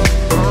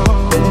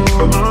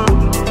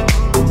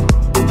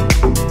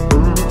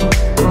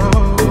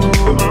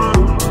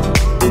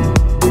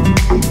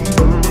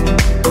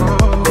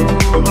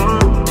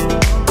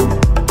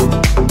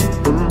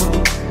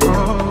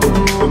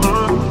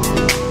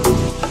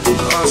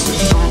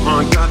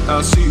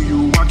 I see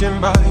you walking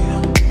by.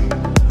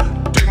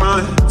 Take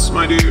my hands,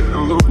 my dear,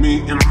 and look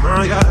me in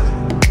my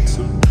eyes.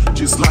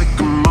 Just like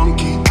a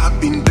monkey, I've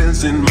been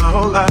dancing my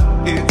whole life.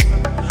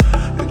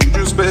 And you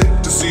just beg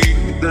to see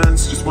me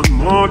dance just one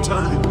more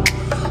time.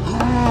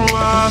 Oh,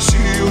 I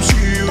see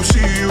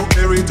you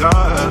every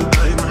time.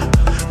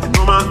 And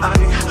on my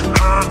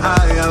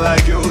I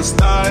like your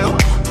style.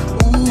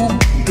 Ooh,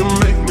 you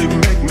make me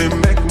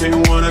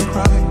wanna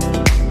cry.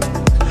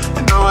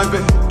 And now I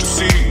beg to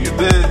see you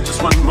dance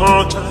just one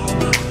more time.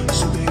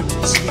 So baby,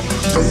 say,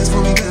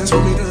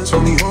 dance for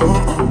me, oh.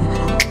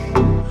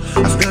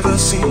 I've never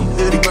seen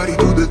anybody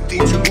do the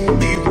things you do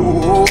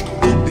before.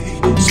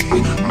 They say,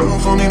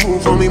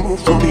 move for me,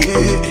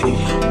 yeah.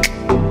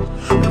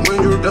 And when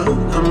you're done,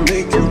 I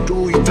make you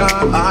do it,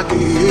 I like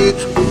it.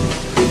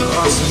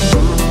 I say,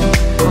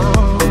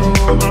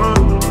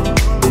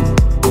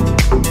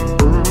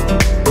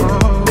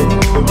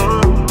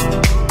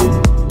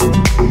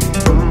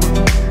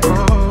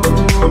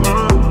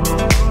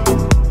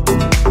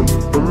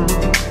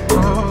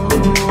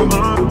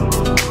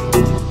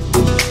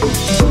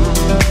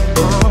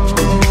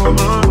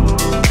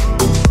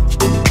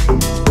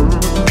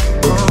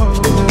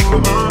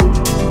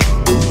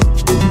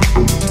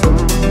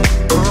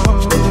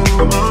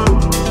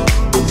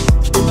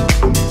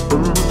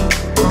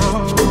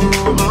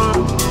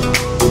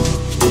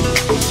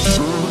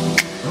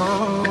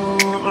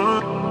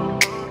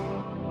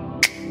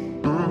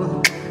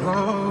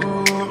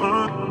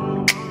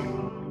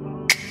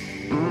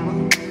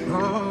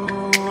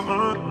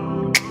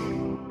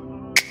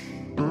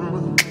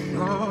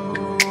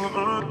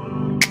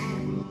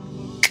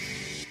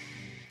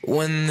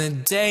 when the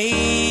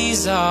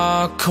days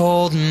are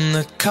cold and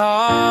the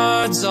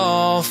cards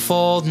all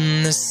fold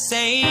and the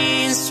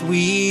saints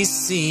we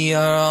see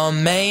are all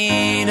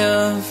made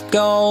of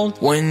gold,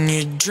 when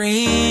your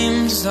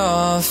dreams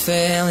all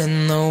fail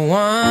and the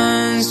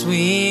ones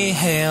we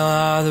hail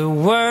are the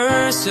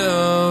worst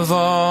of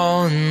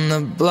all and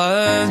the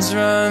bloods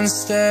run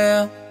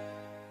stale,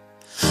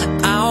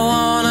 I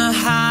wanna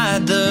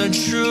hide the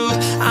truth,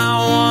 I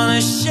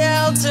wanna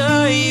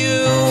shelter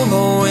you,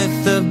 but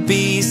with the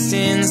beast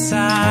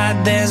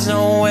inside, there's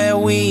nowhere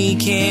we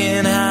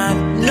can hide.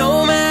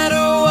 No matter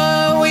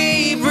what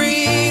we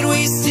breed,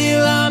 we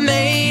still are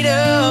made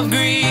of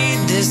greed.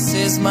 This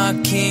is my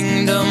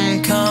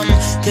kingdom come,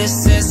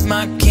 this is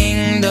my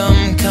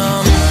kingdom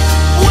come.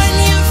 When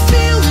you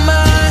feel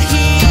my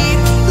heat,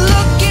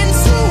 look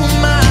into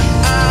my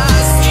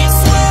eyes. It's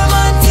where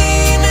my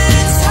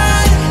demons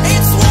hide,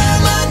 it's where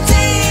my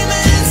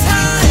demons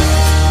hide.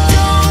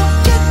 Don't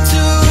get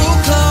too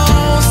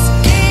close,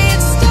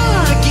 it's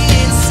dark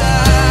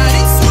inside.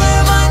 It's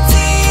where my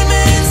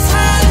demons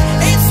hide,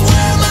 it's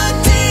where my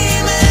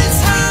demons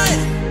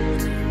hide.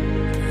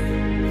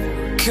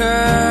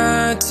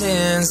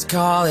 Curtains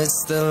call,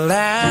 it's the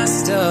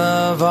last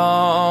of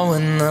all.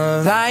 When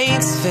the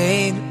lights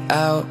fade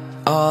out,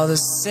 all the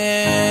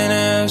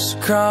sinners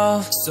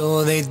crawl.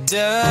 So they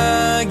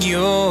dug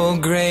your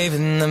grave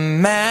and the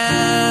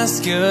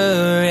masquerade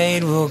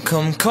will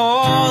come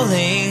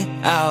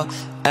calling out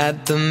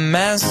at the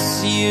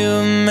mess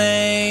you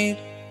made.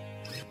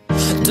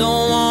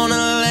 Don't wanna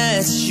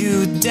let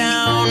you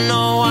down,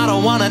 no, I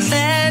don't wanna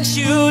let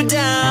you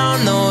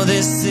down. No,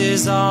 this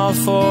is all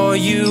for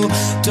you,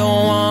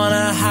 don't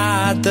wanna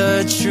hide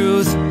the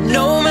truth.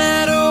 No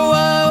matter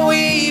what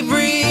we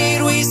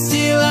breed, we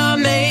still are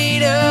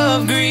made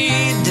of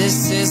greed.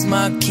 This is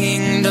my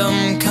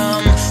kingdom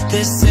come,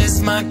 this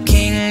is my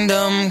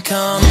kingdom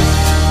come.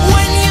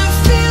 When you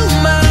feel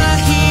my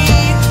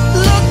heat,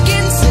 look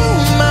into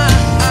my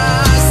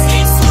eyes.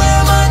 It's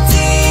where my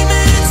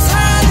demons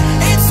hide,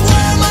 it's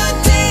where my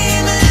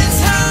demons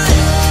hide.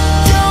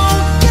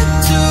 Don't get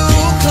too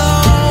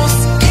close,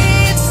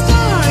 it's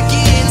dark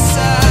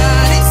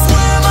inside. It's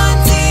where my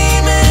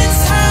demons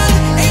hide,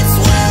 it's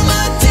where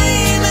my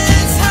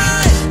demons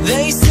hide.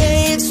 They say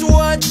it's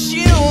what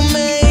you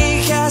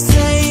make, I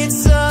say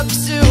it's up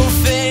to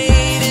fate.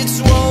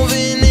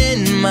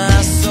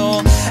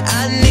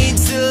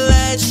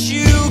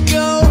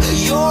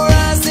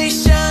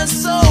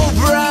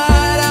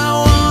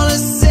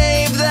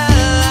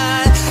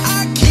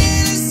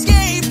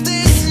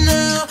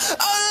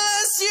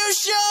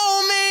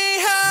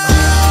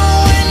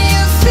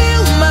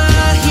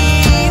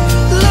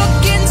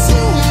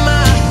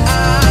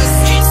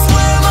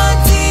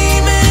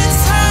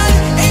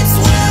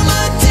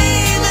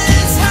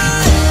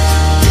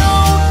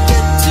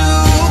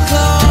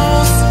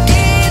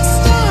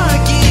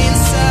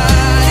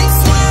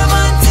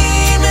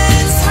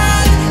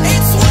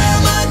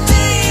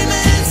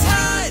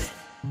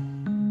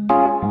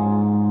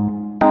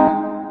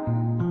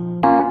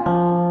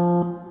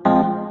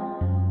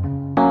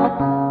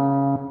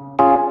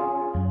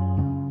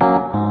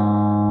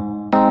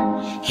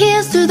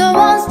 Here's to the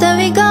ones that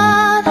we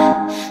got.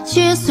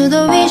 Cheers to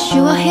the wish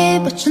you were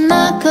here but you're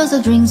not, 'cause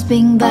the drinks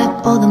bring back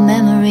all the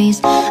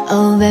memories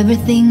of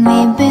everything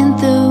we've been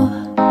through.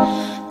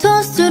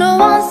 Toast to the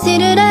ones here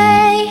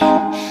today.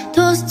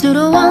 Toast to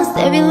the ones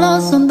that we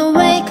lost on the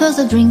way, 'cause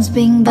the drinks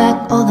bring back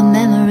all the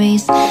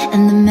memories,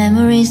 and the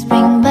memories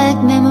bring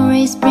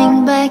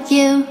back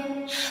you.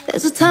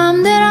 There's a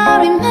time that I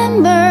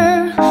remember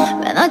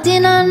when I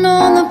did not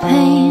know the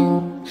pain,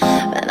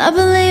 when I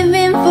believed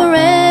in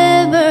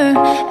forever,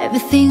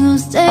 everything will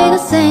stay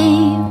the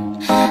same.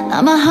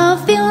 Now my heart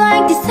feel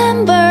like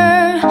December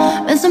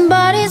when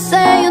somebody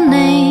say your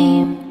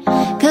name,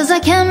 'cause I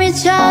can't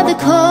reach out to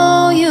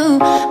call you,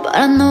 but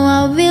I know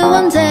I will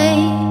one day.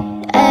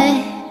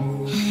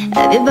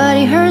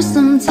 Everybody hurts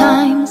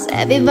sometimes,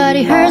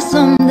 everybody hurts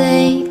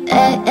someday.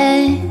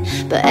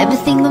 But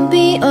everything gon'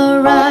 be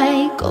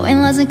alright. Go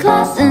in last in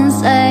class and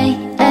say,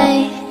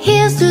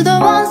 here's to the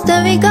ones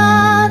that we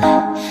got.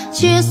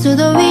 Cheers to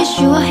the wish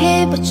you were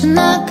here but you're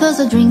not, 'cause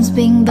the drinks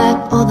bring back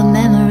all the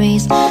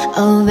memories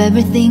of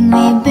everything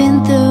we've been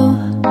through.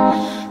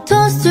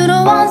 Toast to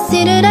the ones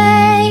here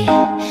today.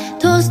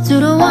 Toast to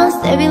the ones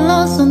that we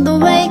lost on the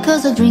way,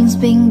 'cause the drinks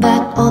bring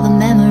back all the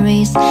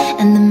memories,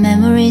 and the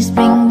memories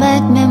bring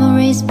back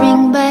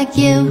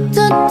you.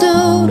 Do do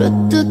do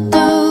do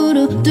do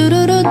do do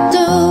do do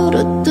do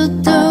do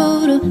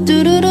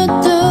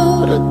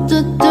do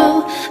do.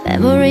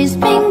 Memories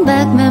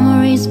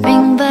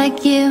bring back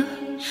you.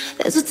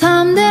 There's a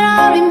time that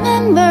I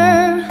remember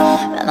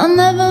when I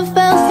never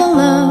felt so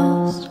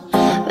lost,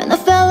 when I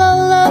felt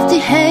all love to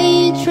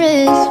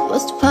hatred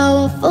was too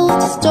powerful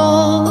to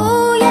stop.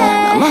 Oh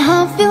yeah. Now my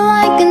heart feel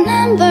like an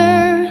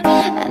ember,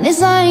 and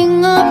it's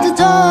lighting up the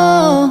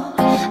door.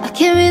 I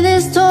carry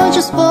this torch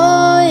just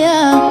for ya,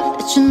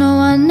 that you know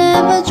I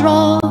never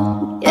draw.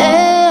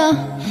 Yeah.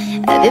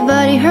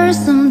 Everybody hurts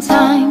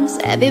sometimes,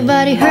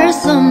 everybody hurts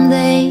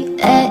someday.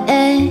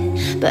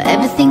 But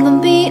everything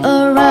gon' be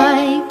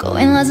alright. Go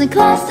in last in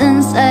class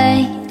and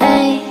say,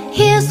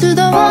 here's to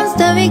the ones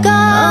that we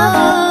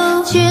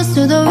got. Cheers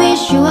to the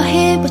wish you were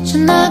here but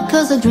you're not,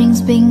 'cause the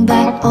drinks bring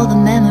back all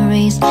the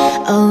memories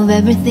of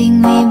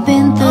everything we've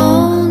been through.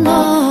 Oh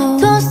no.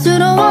 Toast to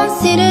the ones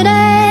here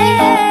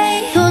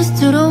today. Toast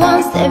to the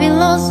ones that we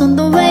lost on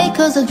the way,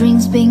 'cause the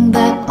drinks bring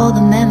back all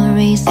the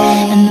memories,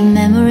 and the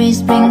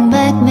memories bring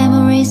back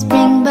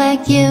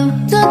you.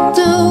 Do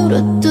do do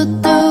do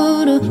do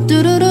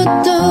do do do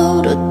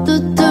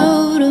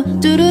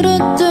do do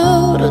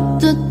do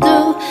do do.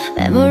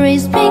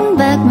 Memories bring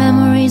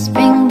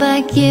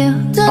back you.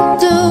 Do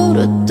do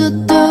do do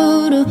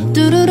do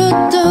do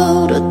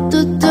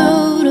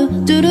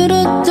do do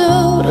do do.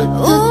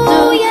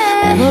 Oh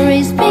yeah.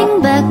 Memories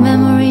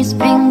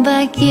bring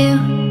back you.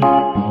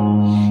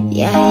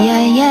 Yeah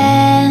yeah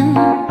yeah.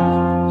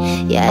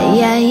 Yeah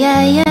yeah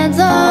yeah yeah.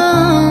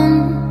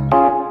 Don't.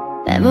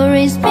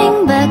 Memories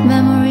bring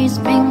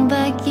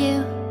back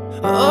you.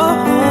 Oh,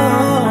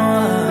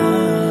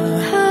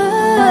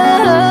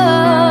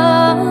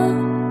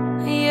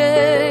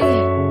 yeah.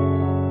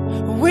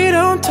 We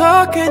don't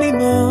talk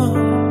anymore.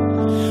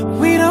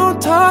 We don't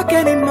talk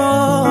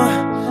anymore.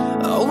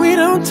 Oh, we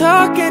don't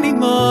talk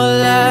anymore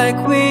like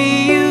we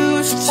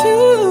used to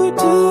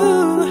do.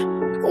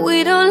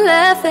 We don't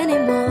laugh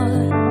anymore.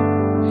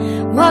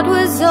 What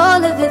was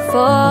all of it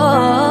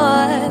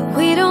for?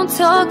 We don't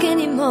talk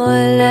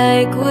anymore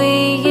like we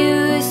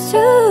used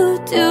to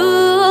do.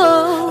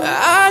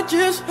 I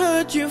just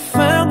heard you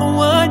found the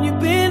one you've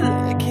been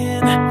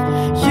looking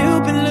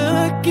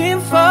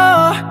for.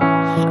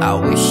 I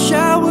wish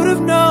I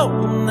would've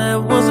known that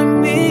wasn't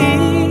me,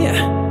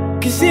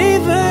 'cause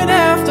even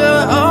after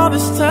all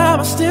this time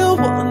I still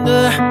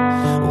wonder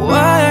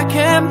why I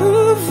can't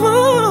move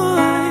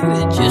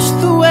on just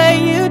the way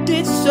you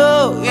did so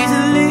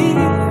easily.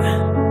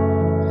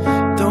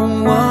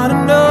 Don't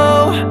wanna know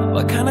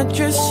what kind of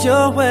dress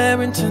you're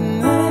wearing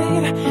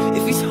tonight,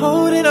 if he's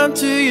holding on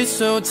to you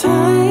so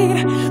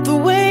tight the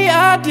way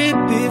I did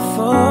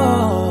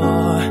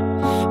before.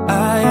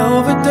 I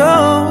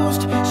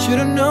overdosed,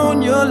 should've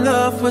known your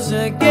love was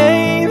a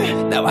game.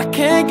 Now I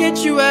can't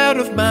get you out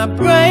of my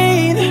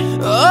brain.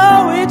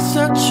 Oh, it's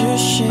such a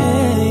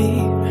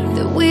shame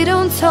that we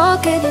don't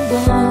talk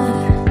anymore.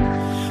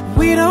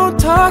 We don't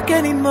talk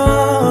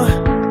anymore.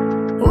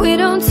 We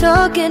don't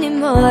talk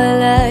anymore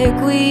like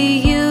we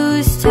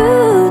used to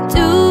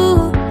do.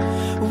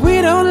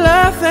 We don't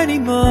laugh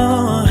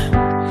anymore.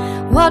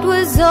 What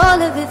was all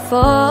of it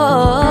for?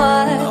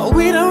 Oh,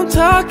 we don't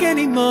talk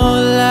anymore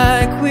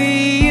like we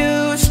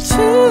used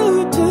to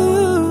do.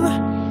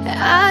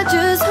 I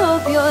just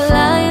hope you're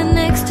lying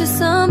next to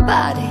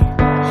somebody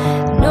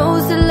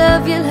knows to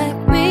love you like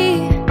me.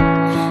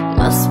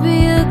 Must be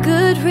a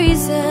good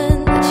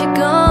reason that you're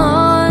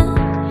gone.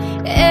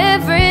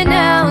 Every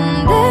now and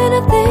then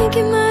I think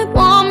you might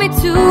want me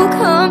to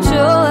come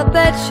show up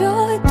at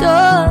your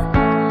door.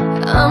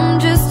 I'm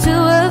just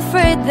too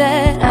afraid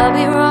that I'll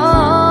be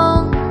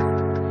wrong.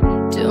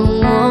 Don't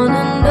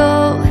wanna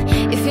know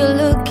if you're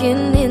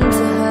looking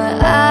into her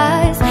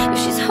eyes, if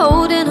she's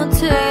holding on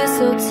to you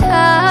so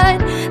tight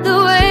the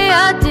way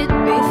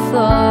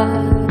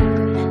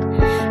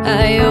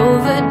I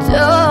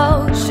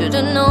overdosed.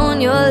 Should've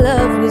known your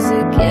love was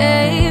a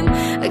game.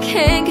 I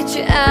can't get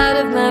you out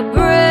of my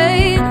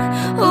brain.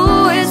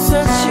 Oh, it's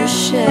such a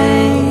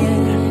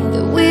shame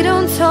that we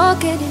don't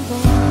talk anymore.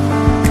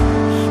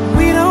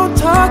 We don't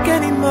talk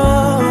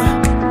anymore.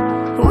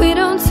 We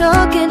don't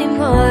talk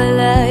anymore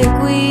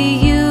like we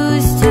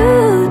used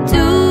to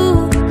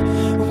do.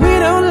 We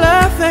don't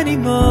laugh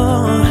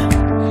anymore.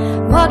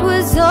 What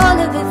was all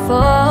of it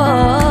for?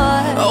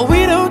 Oh,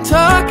 we don't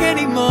talk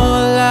anymore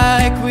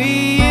like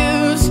we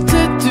used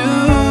to do.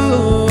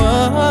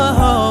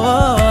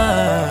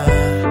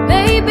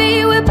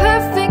 Maybe we're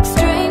perfect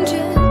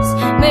strangers.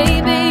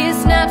 Maybe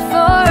it's not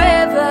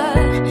forever.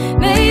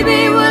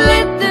 Maybe we'll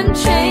let them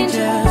change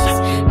us.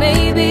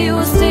 Maybe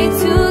we'll stay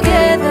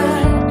together.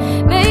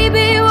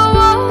 Maybe we'll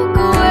walk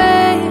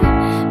away.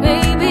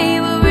 Maybe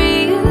we'll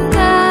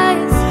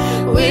realize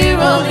we're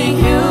only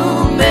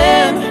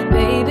human.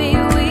 Maybe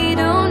we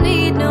don't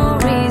need no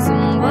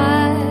reason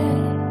why.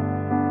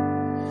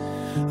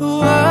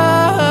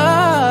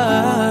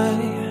 Why?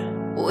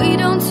 We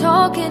don't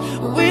talk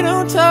anymore. We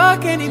don't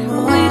talk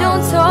anymore. We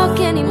don't talk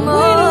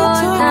anymore. We don't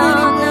talk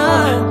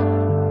anymore.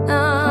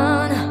 No.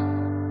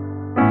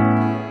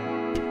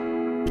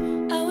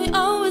 I will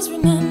always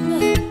remember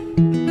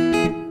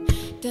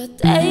the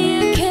day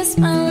you kissed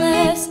my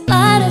lips,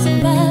 light as a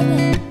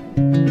feather.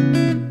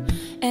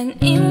 And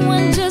it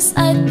went just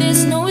like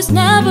this. No, it's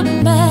never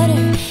been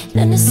better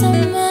than the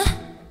summer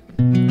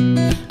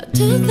of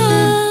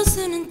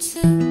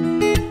 2002.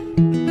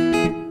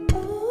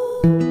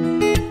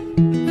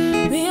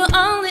 We were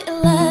only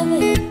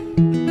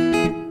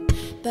 11,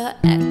 but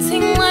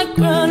acting like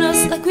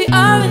grown-ups, like we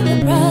are in the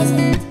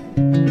present.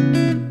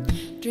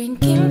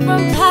 Drinking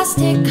from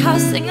plastic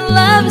cups, singing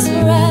love is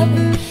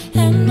forever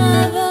and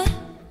never.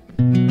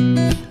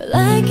 Well,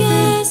 I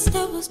guess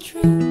that was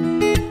true.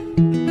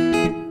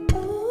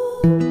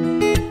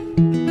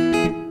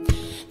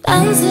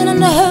 Dancing in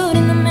the hood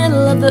in the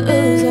middle of the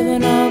ooze of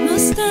an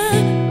almost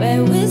time,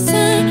 where we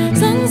sang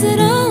songs that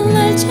all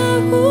our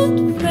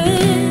childhood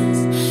friends.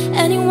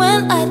 And it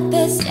went like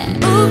this,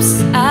 yeah. Oops,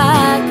 I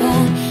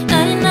got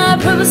 99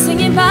 people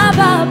singing bye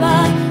bye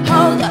bye.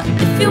 Hold up,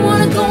 if you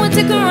wanna go and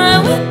take a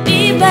ride with me,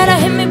 better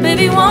hit me,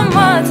 baby, one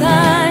more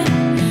time.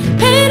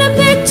 Paint a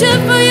picture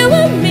for you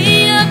and me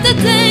of the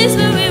days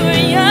when we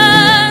were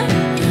young,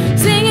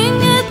 singing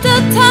at the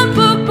top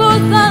of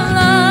both our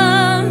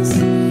lungs.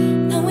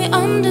 Now we're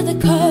under the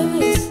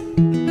covers.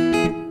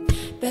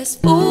 Fast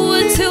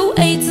forward to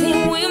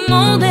 18, we're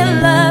more than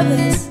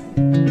lovers.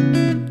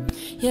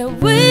 Yeah,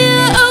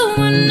 we're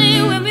owning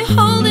it when we're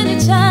holding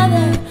each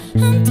other.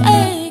 I'm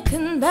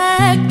taken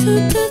back to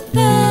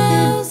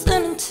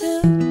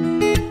 2002.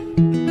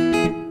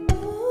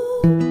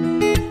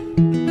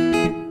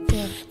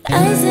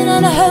 Dancing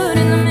on a hood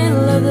in the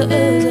middle of the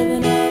ooze of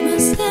an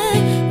almost day,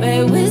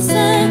 where we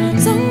sang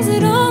songs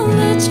that all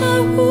our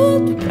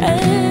childhood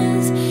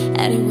friends.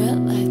 And it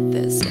went like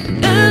this.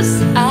 Oops,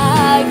 I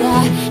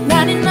got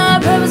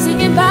 99 people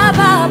singing bye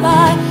bye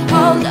bye.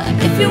 Hold up,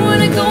 if you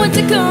wanna go and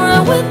take a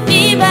ride with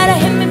me, better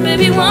hit me,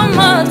 baby, one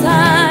more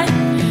time.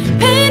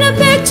 Paint a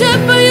picture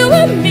for you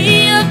and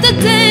me of the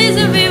days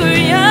that we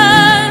were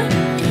young,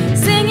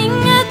 singing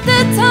at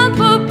the top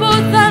of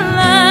both our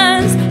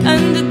lungs,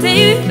 and the day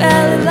we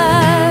fell in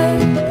love,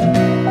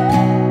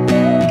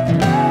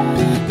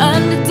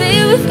 on the day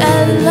we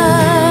fell in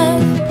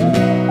love.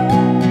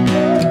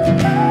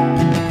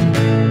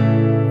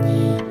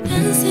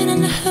 Dancing in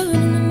the hood in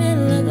the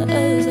middle of the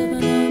ooze of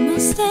an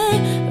almost day,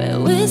 where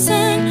we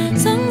sang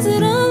songs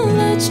that all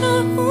our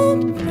childhood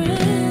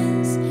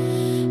friends.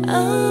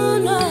 Oh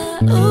no,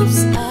 oops,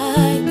 I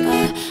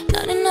got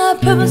 99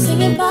 people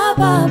singing bye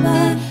bye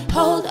bye.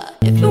 Hold up,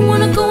 if you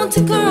wanna go and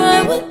take a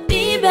ride with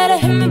me, better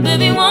hit me,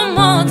 baby, one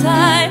more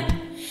time.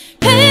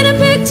 Paint a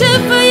picture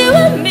for you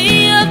and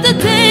me of the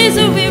days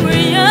that we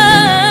were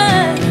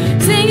young,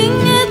 singing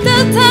at the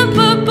top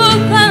of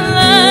both our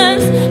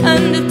lungs,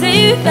 and the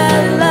day we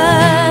fell in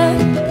love,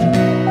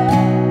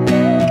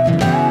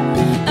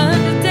 and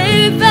the day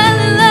we fell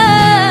in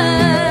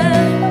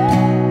love,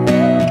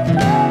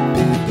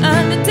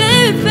 and the day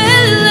we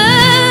fell in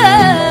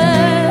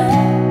love,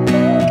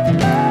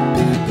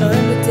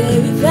 and the day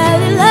we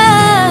fell in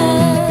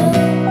love,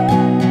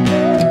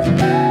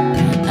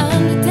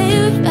 and the day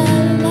we fell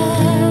in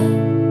love.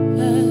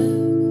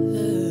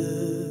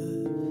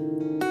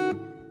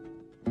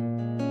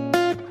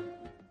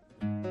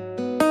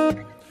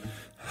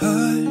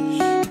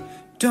 Hush,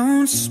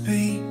 don't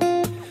speak.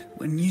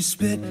 When you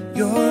spit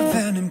your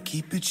venom,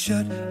 keep it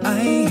shut. I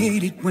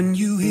hate it when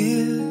you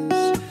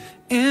hiss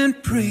and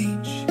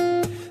preach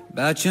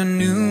about your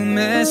new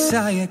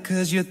messiah,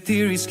 'cause your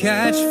theories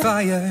catch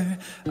fire.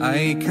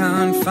 I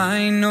can't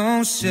find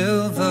no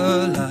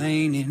silver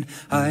lining.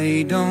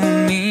 I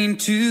don't mean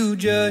to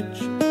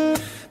judge,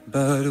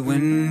 but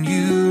when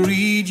you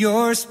read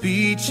your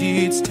speech,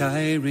 it's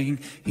tiring.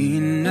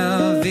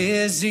 Enough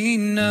is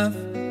enough.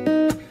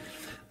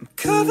 I'm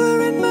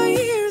covering my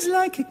ears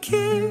like a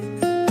kid.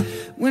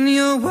 When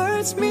your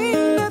words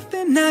mean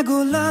nothing, I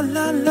go la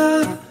la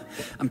la.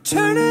 I'm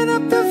turning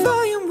up the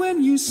volume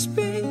when you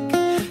speak.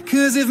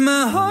 Cause if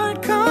my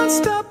heart can't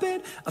stop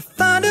it, I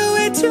find a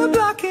way to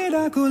block it.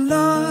 I go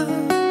la,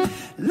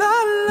 la,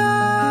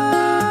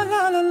 la,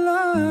 la, la,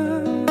 la.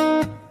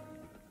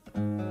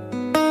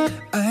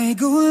 I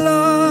go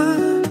la,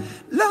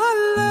 la,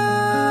 la,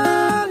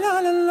 la,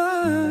 la, la.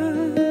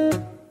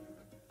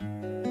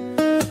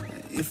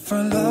 If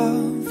our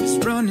love is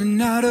running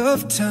out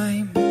of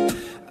time,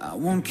 I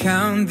won't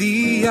count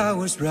the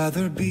hours,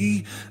 rather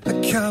be a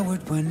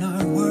coward when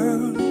our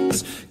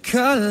worlds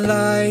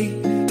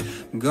collide.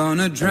 I'm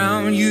gonna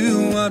drown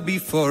you out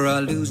before I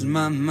lose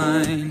my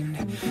mind.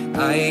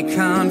 I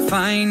can't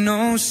find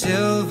no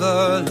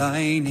silver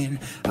lining.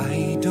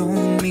 I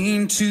don't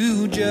mean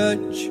to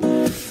judge,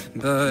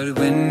 but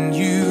when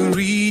you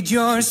read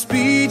your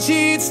speech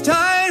it's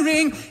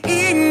tiring.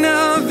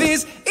 Enough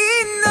is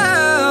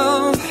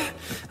enough.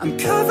 I'm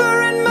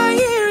covering my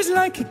ears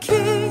like a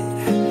kid.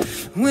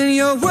 When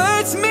your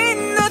words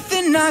mean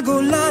nothing, I go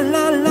la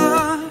la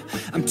la.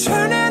 I'm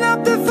turning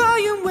up the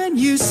volume when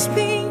you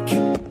speak.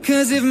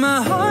 Cause if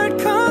my heart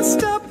can't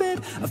stop it,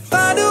 I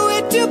find a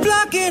way to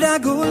block it. I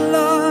go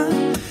la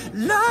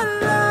la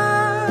la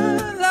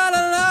la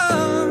la la.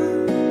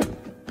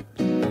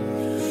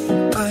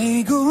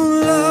 I go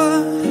la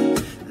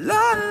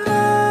la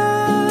la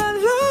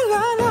la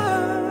la la.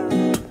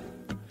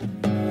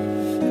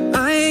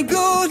 I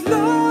go la.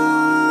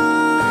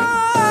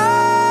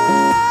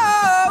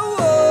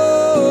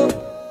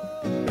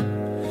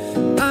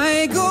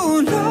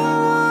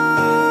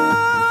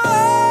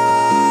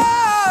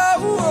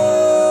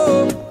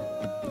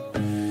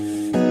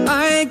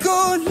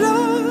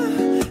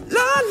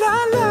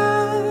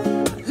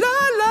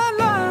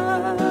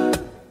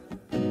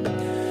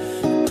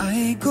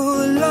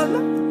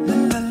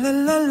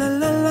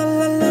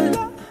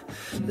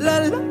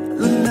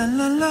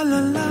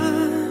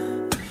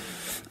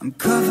 I'm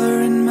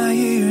covering my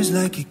ears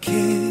like a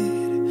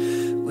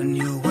kid. When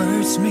your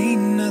words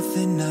mean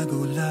nothing, I go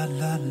la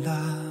la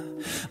la.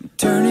 I'm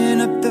turning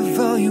up the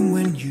volume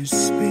when you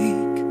speak.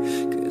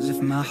 Cause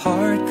if my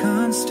heart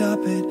can't stop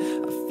it,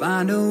 I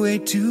find a way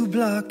to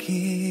block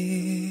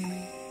it.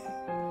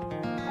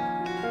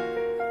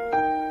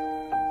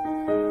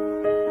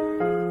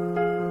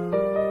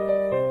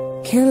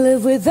 Can't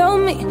live without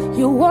me,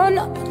 you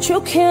wanna, but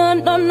you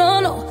can't, no, no,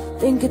 no.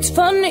 Think it's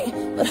funny,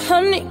 but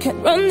honey,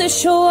 can't run this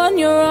show on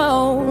your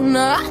own.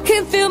 I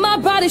can feel my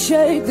body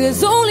shake,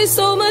 there's only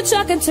so much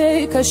I can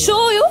take. I'll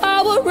show you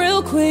how a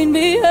real queen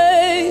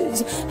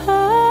behaves.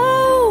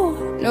 Oh,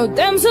 no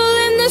damsel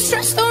in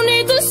distress, don't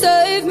need to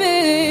save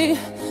me.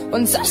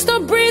 Once I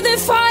start breathing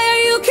fire,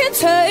 you can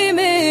tame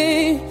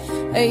me.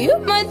 And you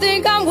might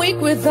think I'm weak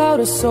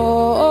without a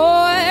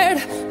sword,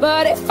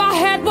 but if I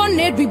had one,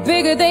 it'd be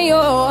bigger than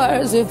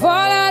yours. If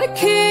all of the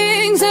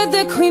kings had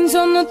their queens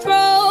on the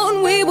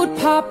throne, we would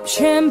pop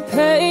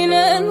champagne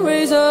and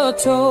raise a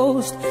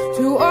toast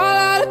to all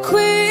of the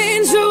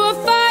queens who are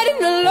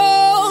fighting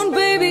alone.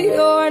 Baby,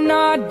 you're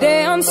not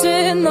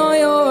dancing on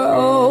your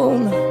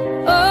own.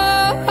 Oh,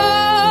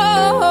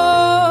 oh,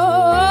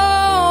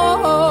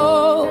 oh,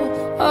 oh,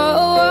 oh,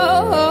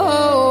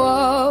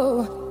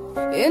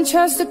 oh. In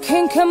chess, the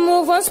king can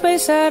move one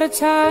space at a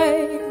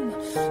time,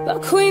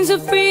 but queens are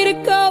free to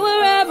go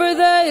wherever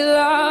they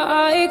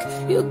like.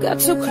 You got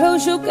too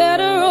close, you'll get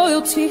a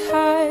royalty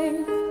high.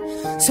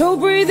 So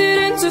breathe it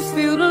in to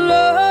feel the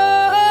love.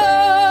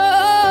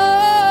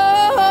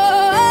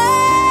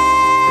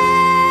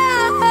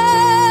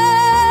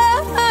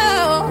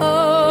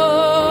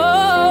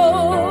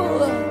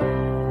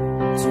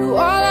 To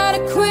all of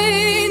the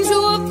queens who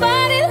are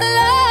fighting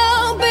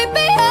alone,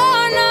 baby,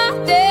 you're not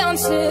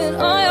dancing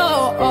on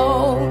your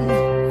own.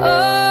 Oh,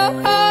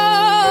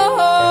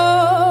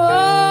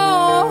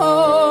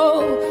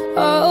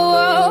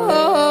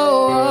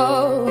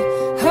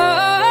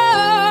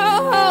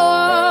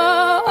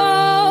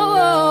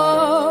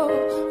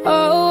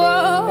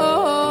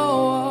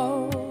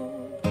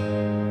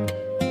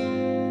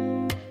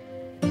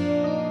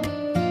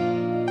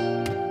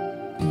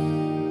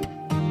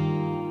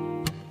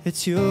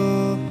 it's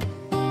you,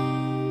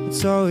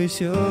 it's always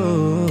you.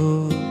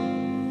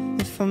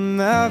 If I'm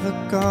ever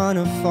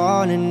gonna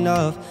fall in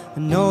love, I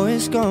know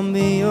it's gonna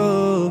be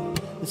you.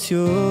 It's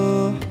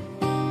you,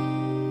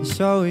 it's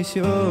always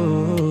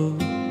you.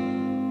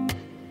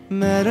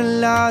 Met a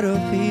lot of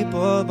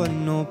people, but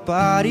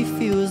nobody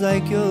feels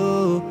like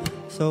you.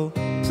 So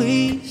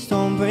please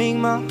don't break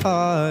my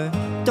heart,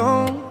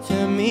 don't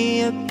tear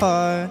me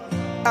apart.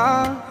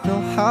 I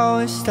know how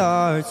it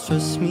starts,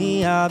 trust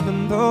me, I've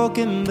been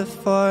broken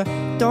before.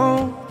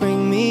 Don't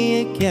bring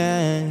me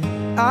again,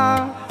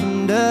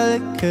 I'm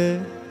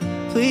delicate.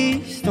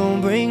 Please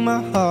don't break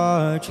my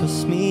heart,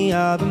 trust me,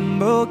 I've been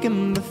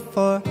broken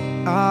before.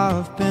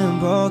 I've been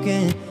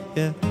broken,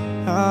 yeah.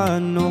 I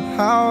know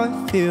how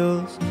it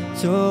feels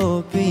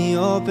to be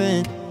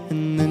open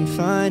and then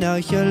find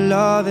out your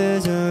love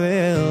isn't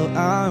real.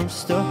 I'm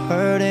still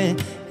hurting,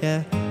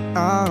 yeah,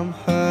 I'm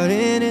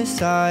hurting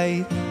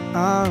inside.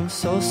 I'm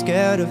so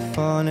scared of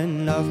falling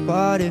in love,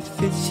 but if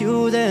it's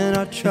you, then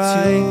I'll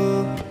try.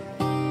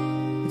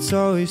 it's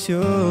always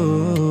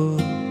you.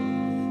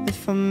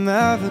 If I'm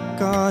ever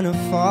gonna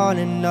fall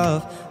in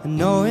love, I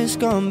know it's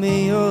gonna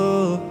be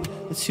you.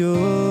 It's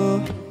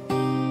you,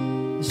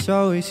 it's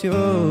always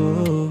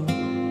you.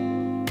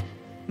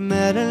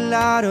 Met a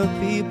lot of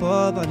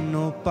people, but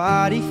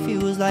nobody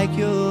feels like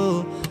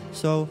you.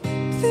 So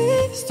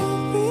please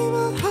don't break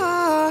my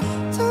heart,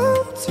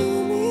 don't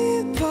tear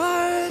me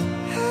apart.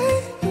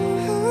 I know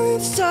how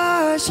it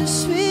starts,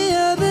 just me,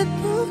 I've been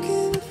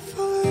broken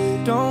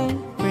before.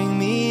 Don't bring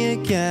me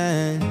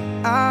again,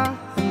 I'm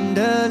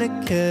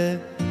delicate.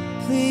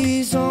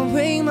 Please don't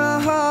break my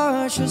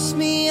heart, trust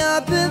me,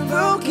 I've been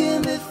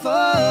broken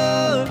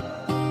before.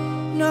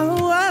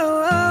 No,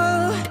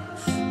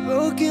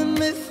 broken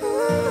before.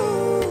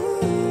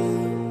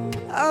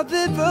 I've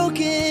been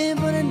broken,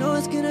 but I know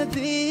it's gonna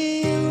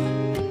be you.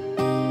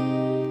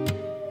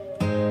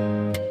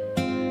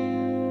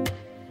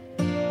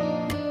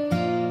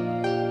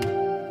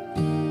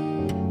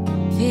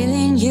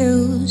 Feeling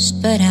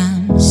used, but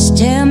I'm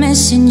still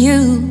missing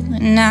you.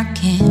 And I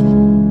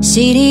can't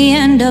see the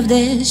end of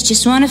this.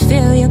 Just wanna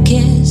feel your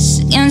kiss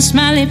against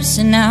my lips.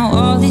 And now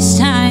all this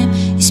time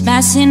is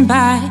passing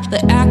by,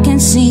 but I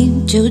can't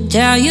seem to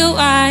tell you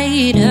why.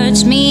 It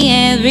hurts me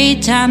every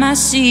time I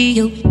see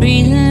you.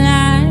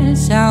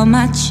 Realize how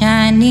much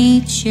I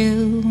need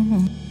you.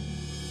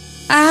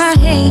 I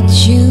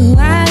hate you,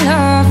 I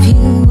love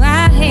you.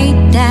 I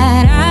hate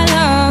that I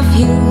love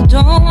you.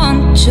 Don't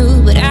want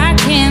to, but I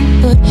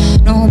can't put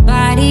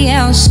nobody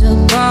else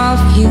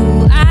above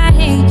you. I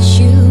hate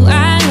you,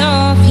 I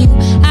love you.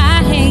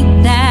 I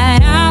hate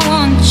that I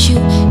want you.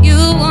 You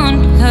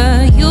want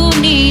her, you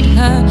need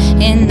her,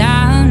 and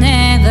I'll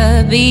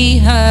never be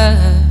her.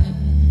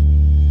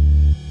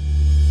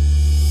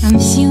 I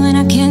miss you when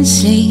I can't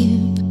sleep,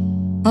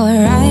 or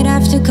right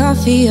after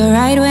coffee, or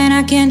right when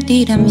I can't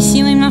eat. I miss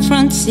you in my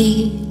front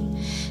seat.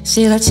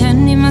 Still I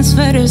turn in my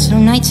sweaters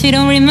from nights we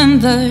don't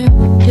remember.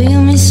 Do you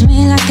miss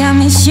me like I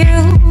miss you?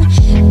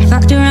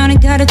 Fucked around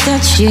and got a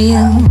touch of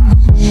you.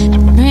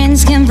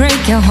 Friends can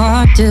break your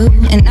heart too,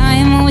 and I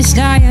am always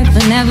tired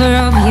but never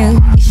of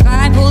you. If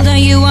I pulled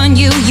on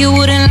you, you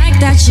wouldn't like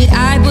that shit.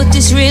 I put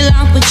this real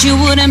out but you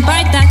wouldn't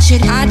bite that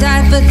shit. I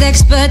die for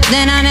text but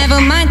then I never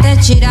mind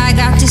that shit. I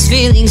got these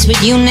feelings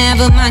but you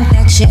never mind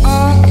that shit.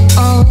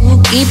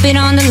 Oh, keep it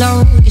on the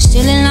low. You're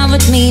still in love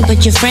with me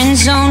but your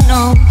friends don't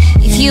know.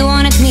 If you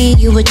wanted me,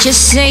 you would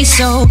just say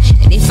so.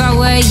 And if I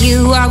were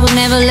you, I would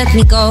never let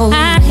me go.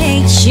 I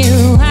hate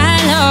you, I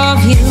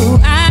love you.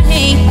 I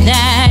hate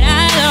that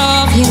I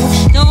love you.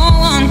 Don't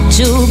want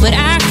to, but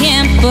I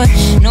can't put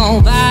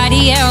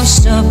nobody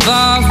else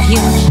above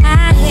you.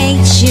 I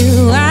hate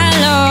you, I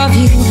love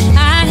you.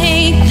 I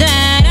hate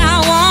that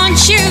I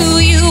want you.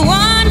 You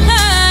want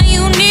her,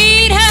 you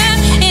need her,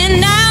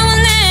 and I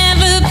will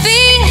never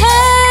be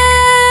her.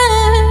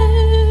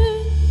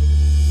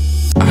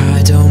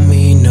 I don't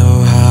mean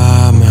no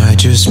harm, I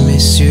just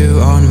miss you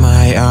on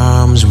my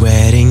arms.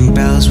 Wedding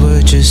bells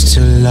were just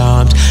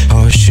alarms,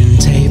 ocean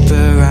tape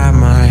around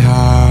my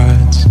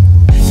heart.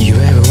 You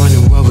ever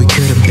wonder what we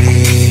could have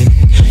been?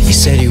 You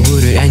said you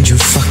would've and you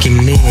fucking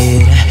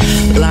did.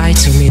 Lie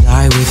to me,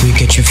 lie with me,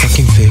 get your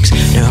fucking fix.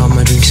 Now all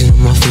my drinks and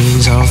all my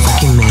feelings all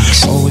fucking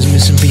mix. Always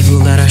missing people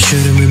that I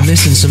shouldn't be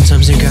missing.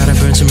 Sometimes you gotta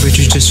burn some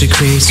bridges just to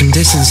create some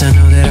distance. I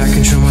know that I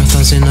control my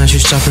thoughts and I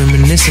should stop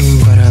reminiscing,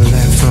 but I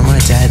learned from my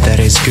dad that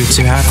it's good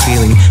to have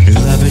feeling. New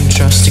love and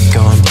trust are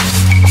gone.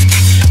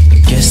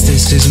 I guess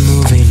this is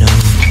moving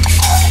on.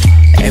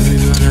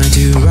 Everyone I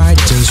do right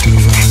does me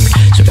wrong,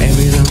 so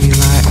every lonely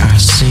night I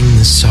sing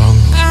the song.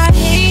 I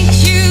hate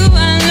you,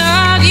 I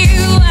love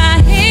you.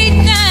 I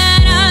hate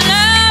that I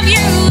love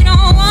you.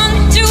 Don't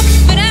want to,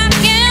 but I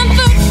can't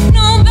put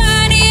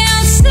nobody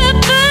else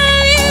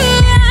above you.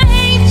 I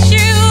hate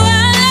you,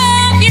 I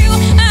love you.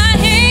 I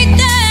hate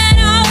that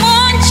I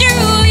want you.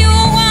 You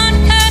want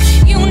her,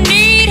 you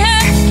need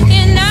her,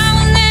 and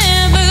I'll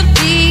never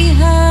be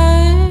her.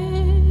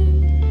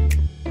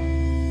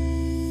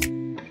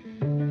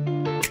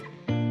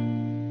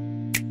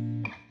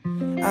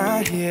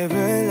 I hear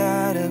a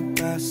lot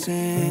about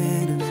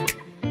sinners.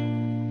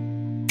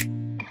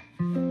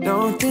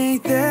 Don't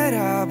think that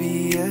I'll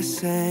be a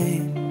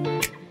saint,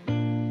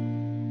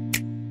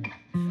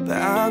 but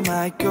I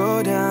might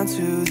go down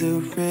to the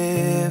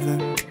river.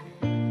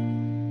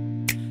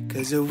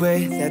 Cause the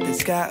way that the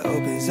sky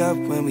opens up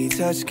when we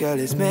touch, girl,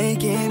 is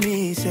making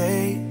me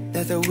say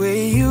that the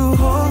way you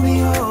hold me,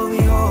 hold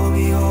me, hold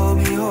me, hold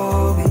me,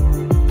 hold me,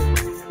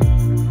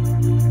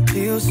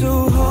 feels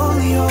so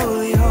holy,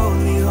 holy,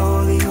 holy,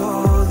 holy,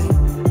 holy.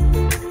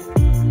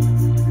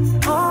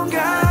 Oh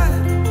God,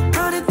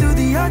 running through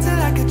the yard till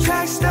like a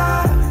track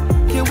star.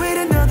 Can't wait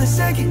another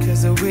second,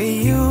 cause the way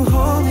you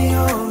hold me,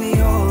 hold me,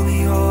 hold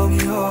me, hold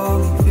me,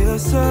 hold me,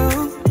 feels so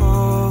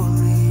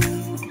holy.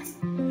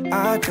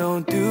 I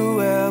don't do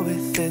well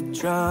with the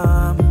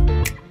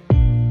drama.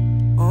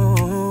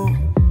 Oh,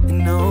 and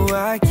no,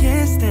 I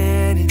can't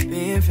stand it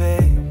being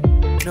fake.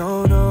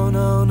 No, no,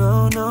 no,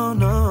 no, no,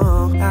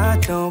 no. I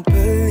don't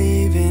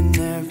believe in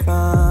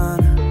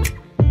Nirvana,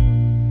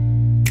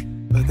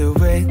 but the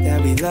way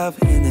that we love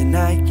in the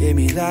night, gave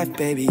me life,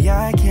 baby,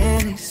 I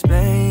can't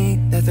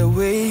explain that the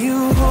way you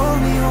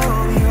hold me,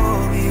 hold me,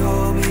 hold me,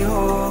 hold me,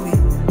 hold me,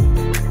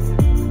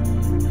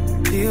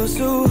 feels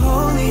so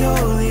holy,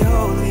 holy,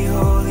 holy,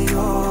 holy,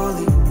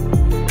 holy.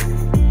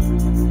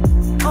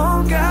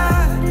 Oh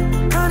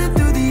God, running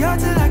through the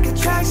altar like a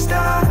track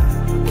star.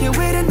 Can't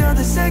wait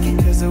another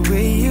second, cause the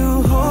way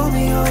you hold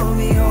me, hold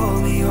me,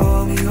 hold me,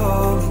 hold me,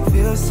 hold me,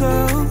 feels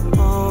so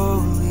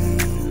holy.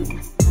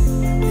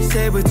 They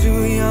say we're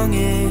too young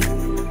and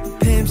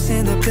the pimps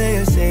and the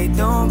players say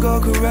don't go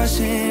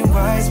crushing.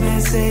 Wise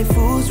men say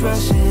fools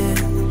rushing,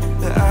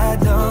 but I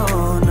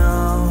don't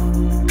know.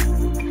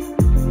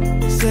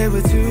 They say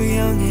we're too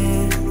young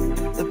and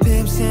the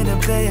pimps and the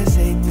players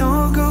say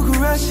don't go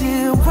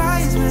crushing.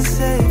 Wise men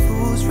say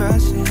fools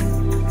rushing,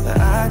 but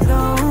I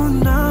don't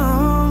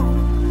know.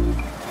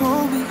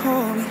 Hold me,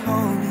 hold me,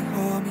 hold me,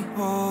 hold me,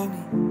 hold me.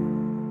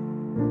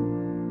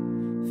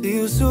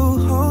 Feel so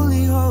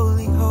holy,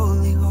 holy,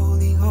 holy,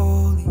 holy,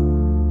 holy.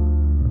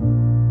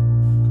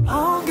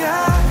 Oh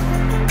God,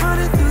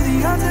 running through the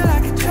altar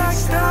like a track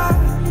star.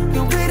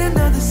 Can't wait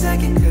another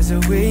second, cause the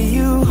way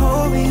you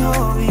hold me,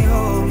 hold me,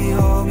 hold me,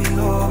 hold me,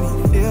 hold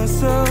me, feel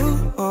so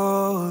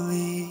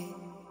holy.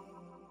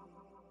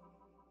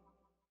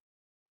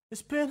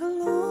 It's been a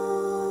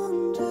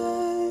long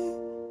day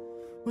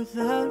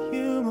without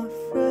you, my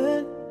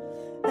friend,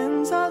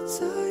 and I'll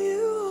tell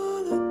you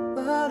all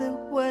about it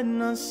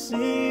when I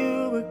see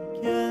you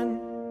again.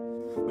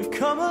 We've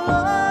come a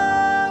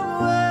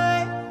long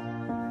way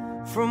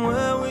from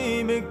where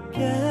we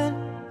began,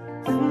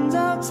 and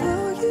I'll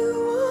tell you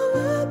all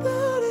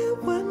about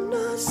it when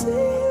I see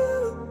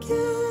you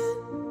again.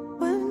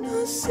 When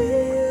I see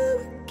you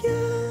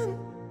again.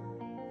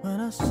 When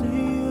I see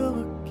you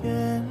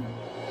again.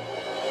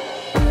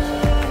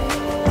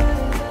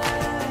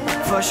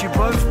 First you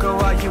both go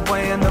out your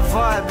way and the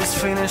vibe is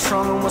feeling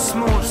strong and we're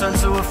smooth. Turn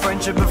to a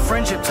friendship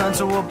turn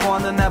to a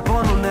bond, and that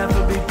bond will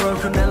never be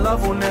broken, that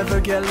love will never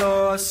get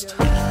lost.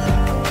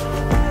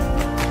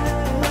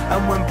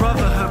 And when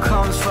brotherhood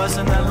comes first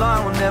and that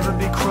line will never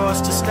be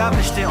crossed,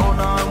 established it on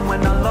our own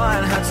when a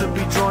line had to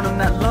be drawn, and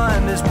that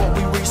line is what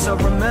we reach, so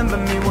remember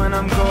me when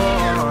I'm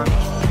gone.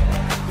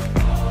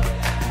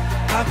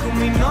 How can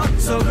we not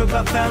talk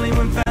about family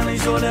when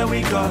family's all that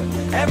we got?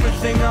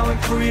 Everything I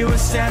went through, you were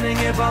standing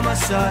here by my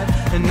side,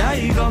 and now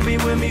you gon' be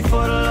with me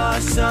for the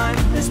last time.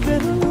 It's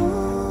been a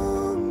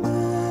long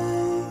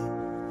day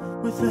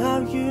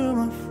without you,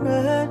 my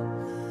friend,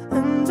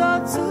 and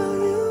I'll tell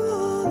you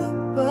all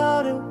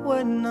about it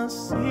when I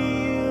see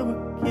you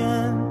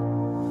again.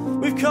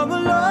 We've come a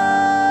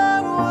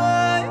long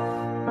way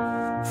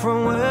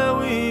from where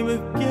we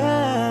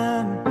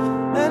began,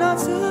 and I'll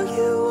tell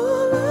you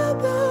all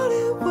about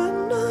it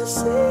when I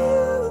see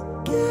you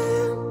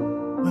again.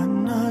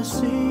 When I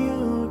see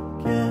you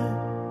again.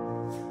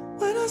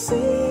 When I see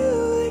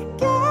you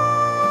again.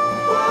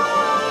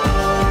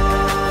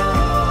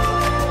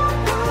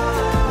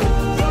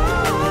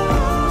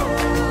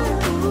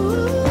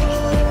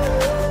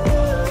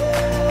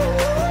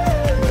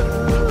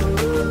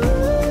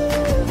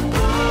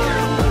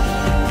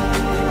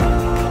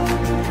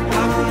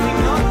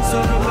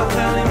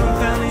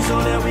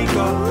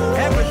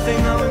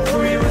 Everything I went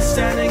through, you were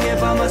standing here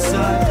by my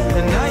side,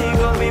 and now you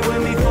gon' be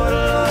with me for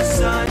the last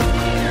time.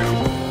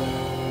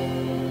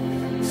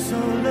 So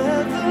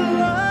let the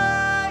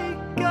light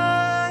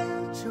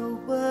guide your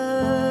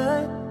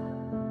way.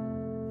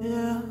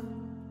 Yeah.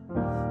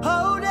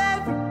 Hold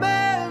every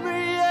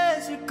memory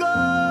as you go,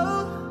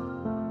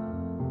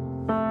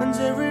 and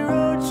every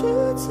road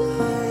you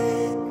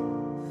take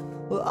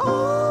will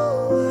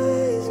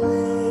always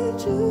lead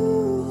you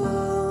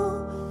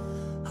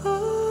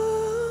home.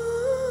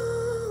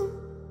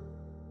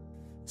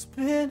 It's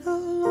been a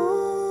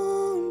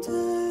long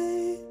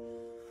day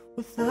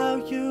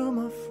without you,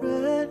 my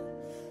friend,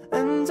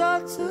 and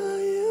I'll tell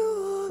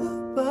you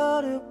all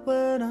about it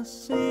when I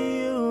see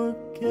you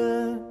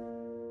again.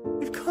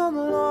 We've come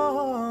a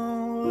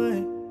long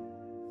way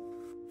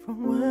from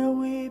where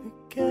we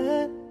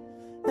began,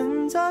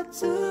 and I'll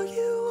tell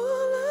you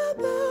all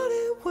about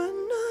it when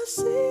I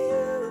see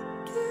you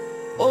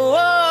again. Oh,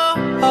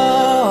 oh,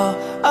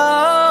 oh, oh,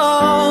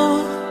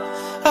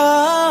 oh.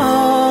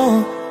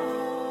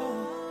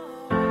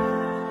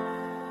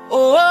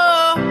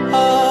 Oh,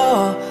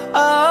 oh,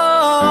 oh,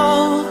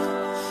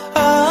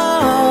 oh.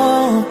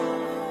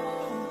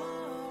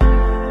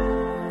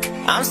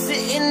 I'm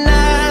sitting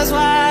eyes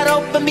wide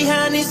open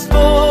behind these four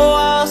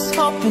walls,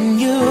 hoping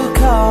you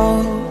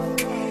call.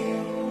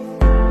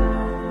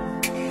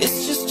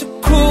 It's just a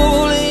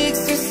cruel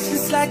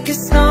existence, like a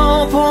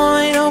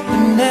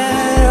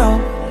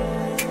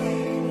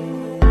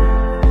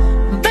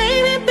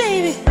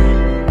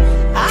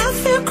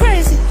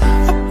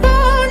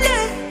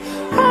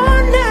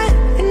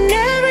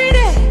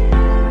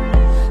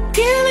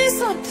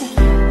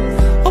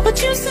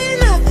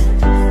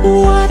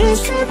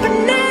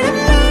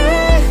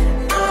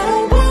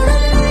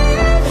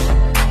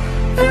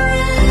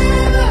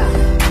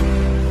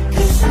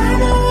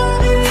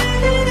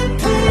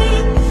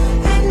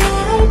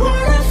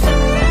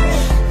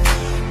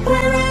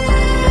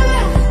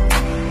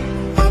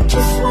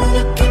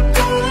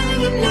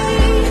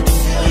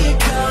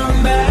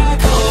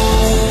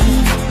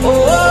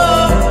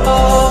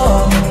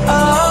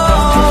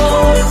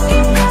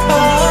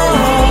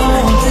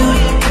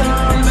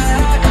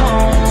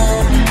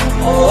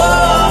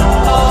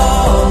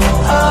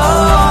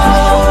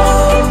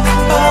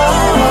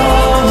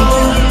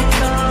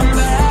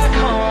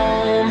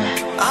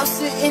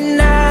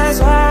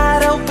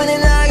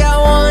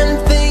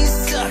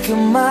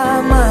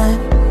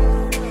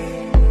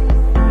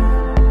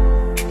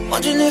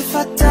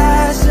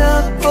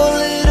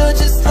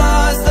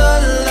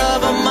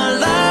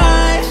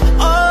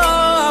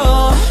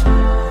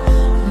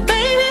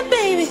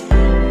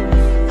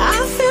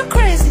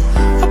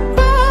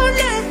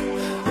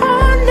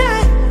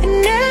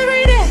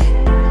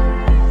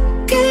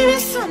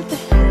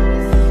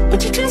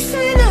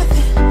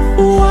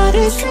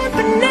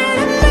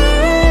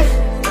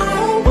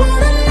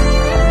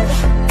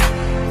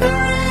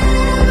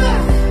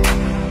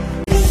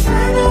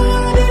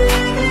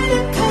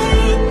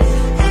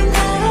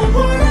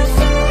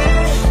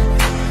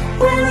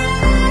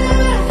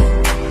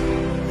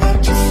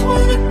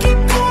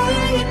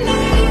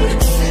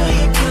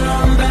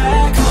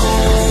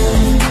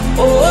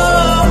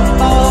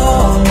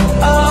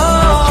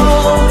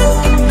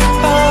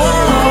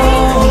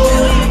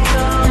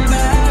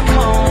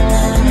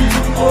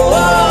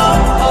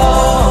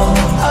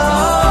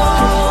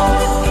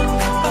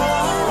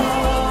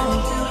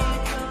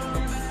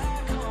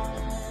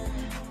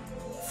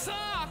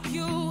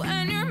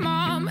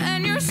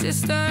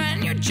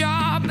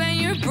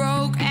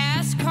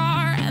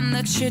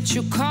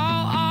shit you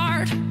call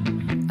art.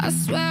 I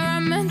swear I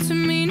meant to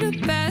mean the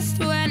best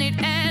when it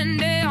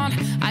ended.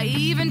 I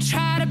even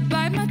tried to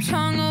bite my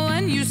tongue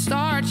when you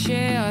start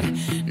shit.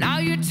 Now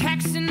you're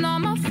texting all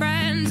my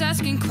friends,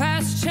 asking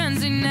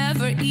questions. They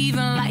never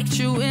even liked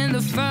you in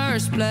the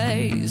first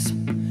place.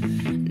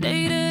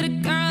 Dated a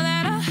girl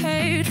that I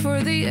hate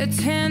for the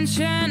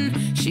attention.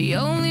 She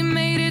only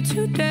made it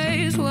 2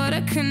 days, what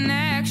a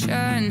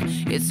connection.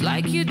 It's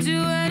like you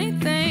do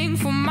anything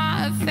for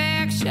my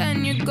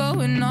affection. You're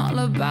going all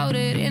about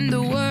it in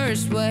the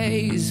worst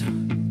ways.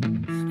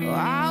 Well,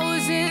 I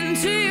was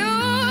into you,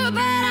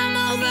 but I'm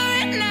over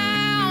it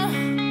now.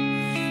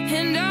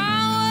 And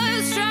I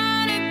was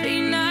trying to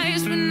be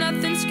nice, but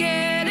nothing's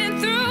getting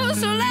through.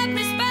 So let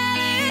me spell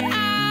it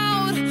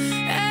out.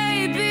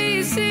 A,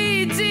 B,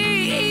 C, D,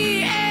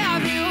 E,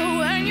 F,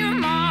 you and your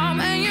mom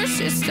and your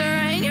sister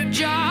and your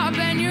job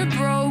and your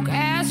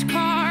broke-ass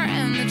car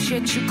and the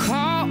shit you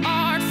call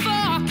art.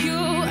 Fuck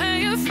you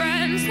and your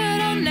friends that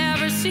I'll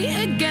never see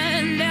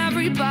again.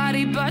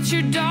 Everybody but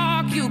your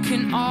dog, you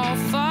can all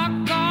fuck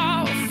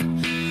off.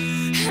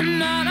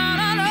 No, no,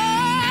 no, no,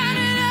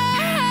 no.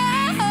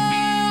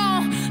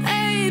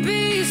 A,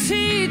 B,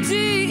 C, D,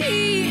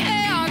 E,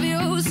 F.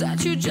 You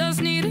said you just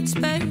needed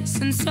space,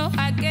 and so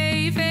I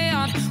gave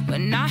it.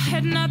 When I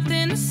had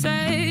nothing to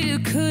say, you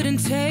couldn't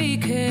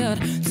take it.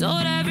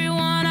 Told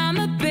everyone I'm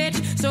a bitch,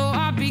 so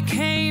I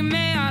became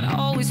mad.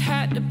 Always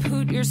had to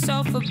put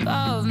yourself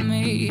above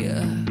me.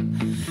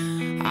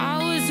 I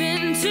was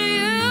into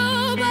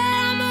you, but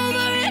I'm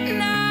over it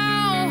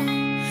now.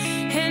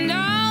 And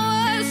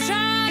I was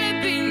trying to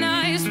be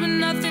nice, but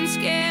nothing's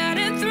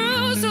getting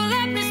through. So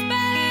let me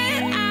spell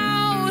it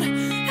out.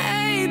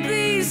 A,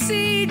 B,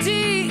 C, D,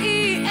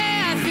 E,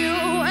 F. You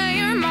and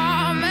your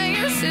mom and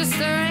your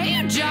sister and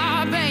your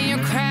job and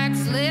your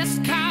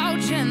Craigslist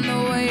couch and the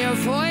way your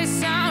voice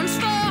sounds.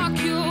 Fuck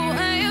you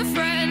and your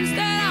friends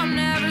that I'll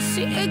never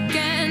see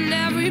again.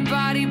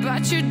 Everybody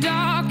but your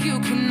dog, you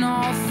can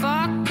all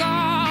fuck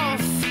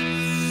off.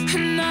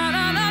 No,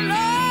 no, no,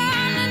 no,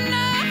 no,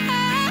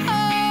 no.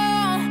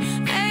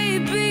 A,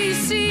 B,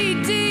 C,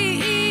 D,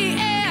 E,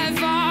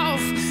 F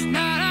off.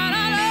 No, no,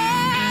 no,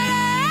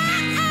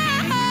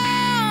 no.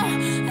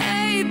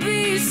 A,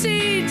 B, C,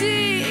 D,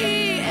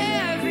 E,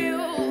 F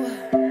you.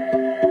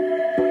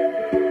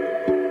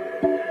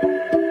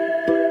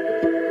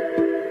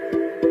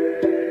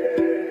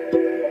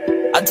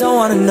 I don't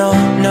wanna know,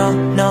 no,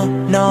 no,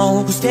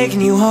 no, who's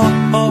taking you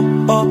home, oh,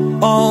 oh,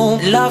 oh.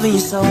 Loving you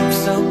so,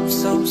 so,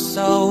 so,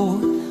 so,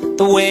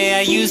 the way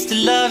I used to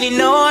love you.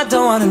 No, I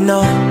don't wanna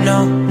know,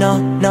 no, no,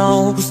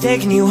 no, who's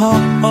taking you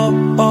home, oh,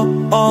 oh,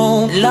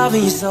 oh.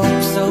 Loving you so,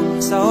 so,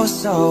 so,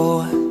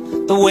 so,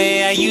 the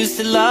way I used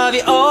to love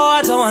you. Oh,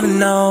 I don't wanna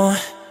know.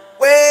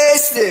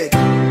 Wasted.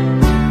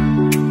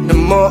 The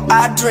more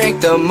I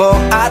drink, the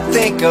more I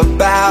think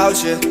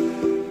about you.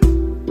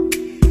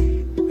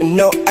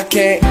 No, I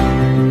can't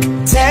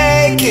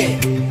take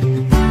it.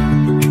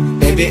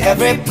 Maybe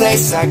every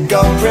place I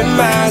go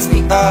reminds me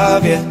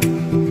of you.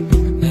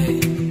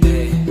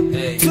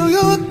 Do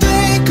you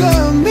think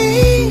of me,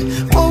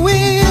 what we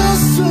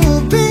used to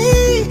be?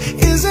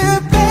 Is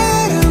it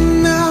better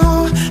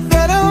now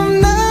that I'm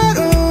not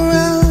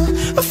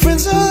around? My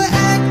friends are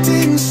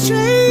acting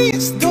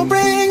strange, don't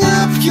bring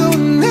up your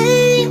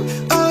name.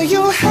 Are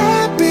you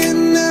happy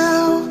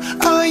now?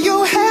 Are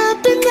you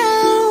happy now?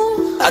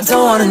 I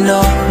don't wanna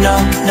know, no,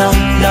 no,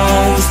 no,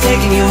 who's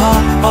taking you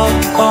home, oh,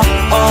 oh,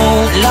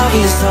 oh.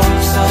 Loving you so,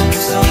 so,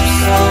 so,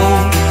 so,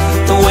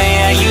 the way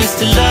I used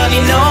to love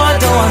you. No, I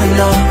don't wanna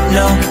know,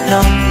 no, no,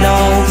 no,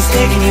 who's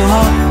taking you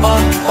home, oh,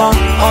 oh,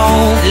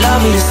 oh.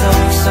 Loving you so,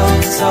 so,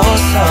 so,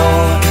 so,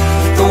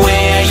 the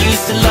way I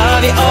used to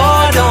love you.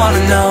 Oh, I don't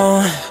wanna know.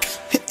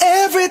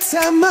 Every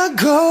time I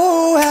go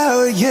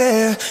out,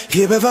 yeah,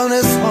 hear it from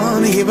this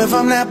one, hear it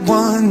from that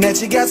one,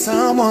 that you got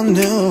someone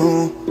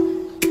new.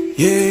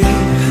 Yeah,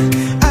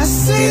 I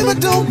see but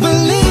don't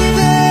believe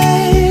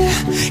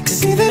it,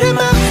 cause even in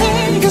my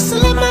head, you're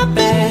still in my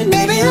bed.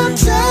 Maybe I'm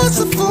just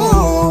a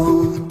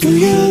fool. Do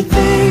you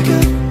think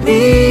of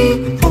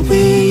me, what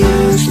we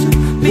used to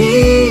be?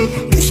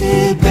 Is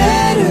it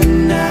better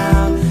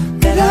now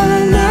that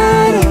I'm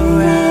not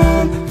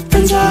around?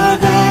 Friends are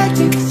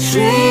acting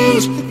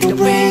strange, they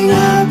bring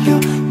up your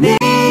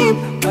name.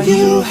 Are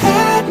you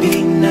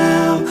happy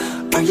now?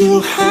 Are you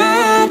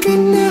happy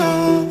now?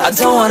 I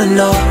don't wanna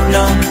know,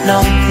 no, no,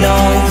 no,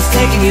 who's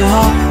taking you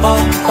home, oh,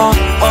 oh,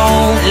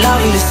 oh.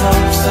 Loving you so,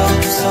 so,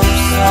 so,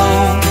 so,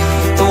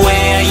 the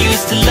way I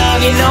used to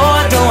love you. No,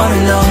 I don't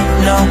wanna know,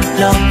 no,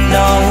 no,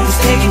 no, who's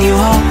taking you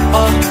home,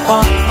 oh,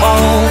 oh,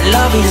 oh.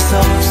 Loving you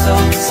so, so,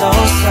 so,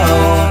 so,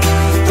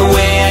 the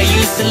way I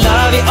used used to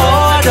love you,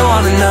 oh, I don't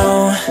wanna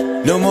know.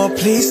 No more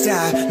please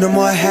stop, no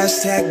more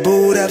hashtag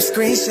booed up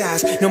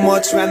screenshots. No more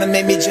trying to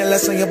make me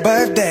jealous on your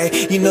birthday.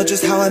 You know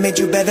just how I made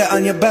you better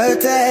on your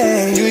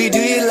birthday. Do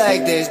you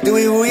like this? Do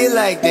we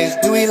like this?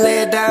 Do we lay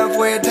it down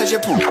for you, touch your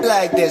poop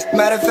like this?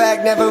 Matter of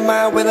fact, never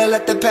mind, will I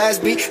let the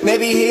past be?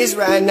 Maybe he's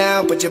right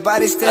now, but your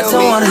body's still me. I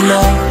don't wanna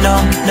know,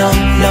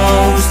 no,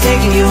 who's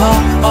taking you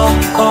home,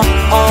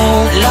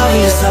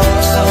 loving you so.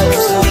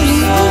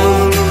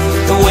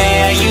 The way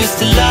I used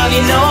to love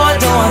you, no, I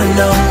don't wanna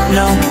know,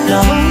 no,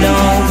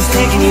 who's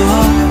taking you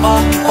home,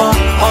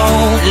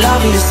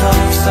 loving you so.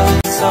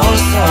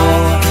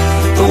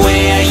 The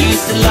way I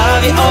used to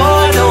love you,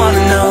 oh, I don't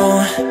wanna know.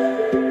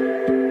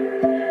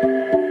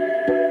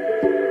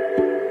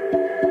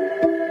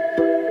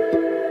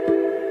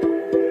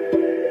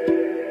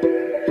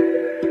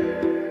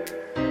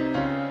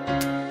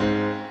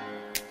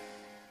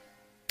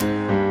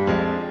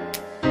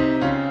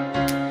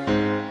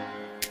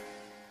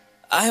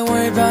 I ain't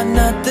worried about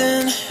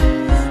nothing,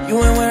 you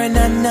ain't wearing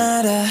that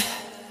nada.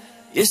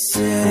 You're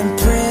sitting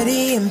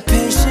pretty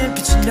impatient,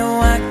 but you know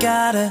I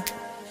gotta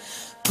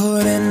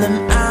put in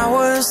them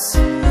hours,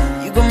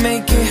 you gon'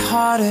 make it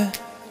harder.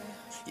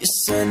 You're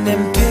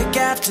sending pic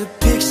after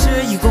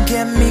picture, you gon'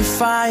 get me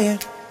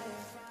fired.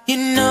 You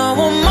know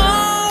I'm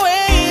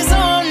always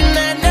on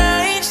that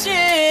night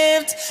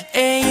shift,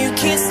 and you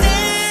can't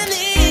stand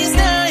these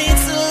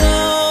nights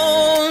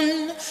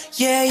alone.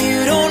 Yeah,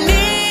 you don't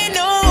need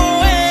no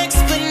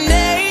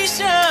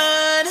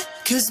explanation,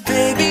 'cause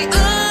baby,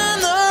 I'm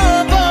the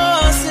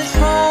boss at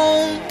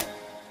home.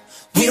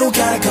 We don't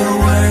gotta go to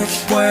work,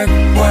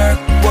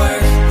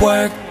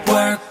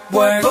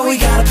 but we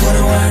gotta put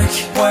in work.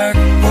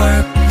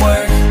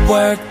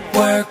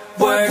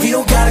 We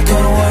don't gotta go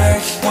to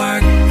work,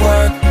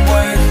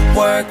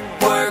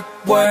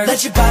 let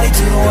your body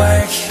do the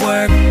work.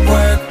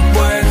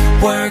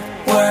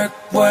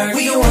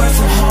 We can work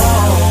from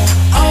home,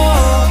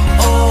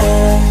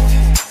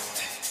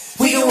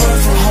 we can work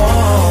from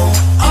home,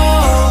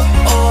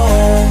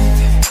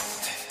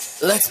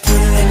 let's put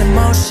it into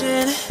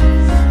motion,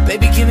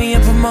 baby, give me a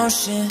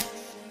promotion.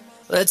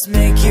 Let's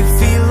make you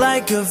feel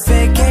like a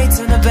vacate,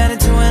 turn the bed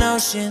into an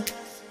ocean.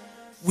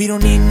 We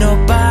don't need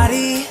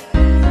nobody,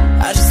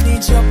 I just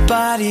need your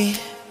body.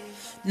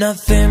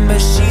 Nothing but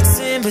sheets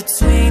in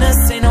between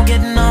us, ain't no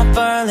getting off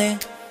early.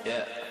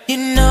 You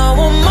know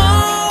I'm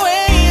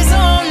always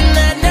on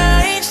that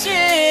night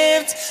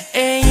shift,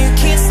 and you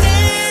can't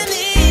stand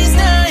these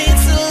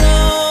nights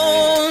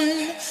alone.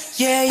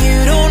 Yeah, you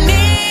don't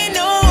need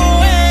no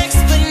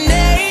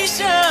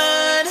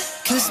explanation,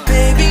 'cause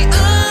baby,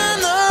 I'm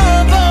the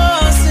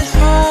boss at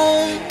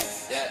home.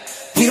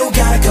 We don't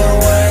gotta go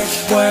work,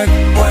 but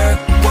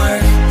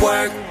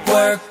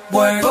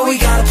we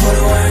gotta put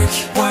in work.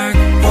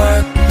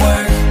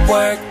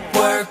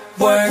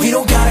 We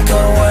don't gotta go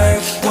to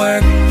work,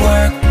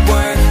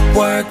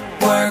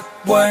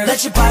 let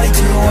your body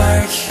do the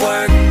work.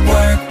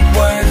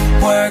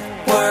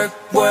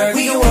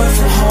 We can work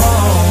from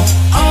home,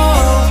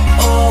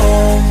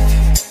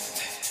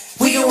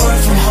 we can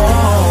work from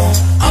home,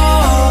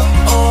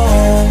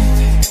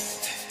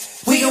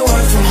 we can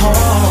work from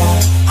home,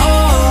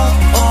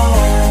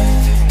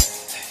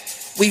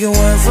 we can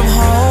work from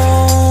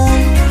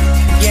home,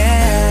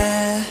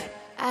 yeah.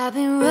 I've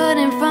been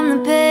running from the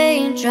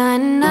pain,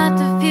 trying not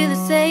to feel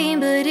the same,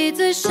 but it's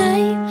a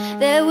shame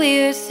that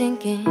we're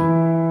sinking.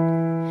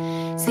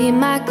 See,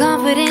 my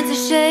confidence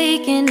is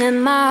shaking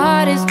and my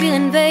heart is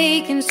feeling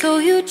vacant, so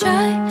you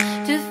try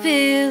to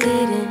fill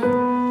it in.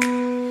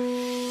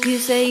 You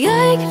say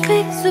I can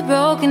fix the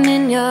broken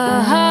in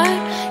your heart,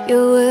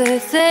 you're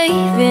worth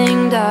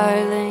saving,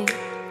 darling.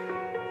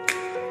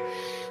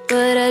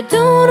 But I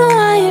don't know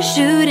why you're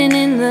shooting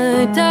in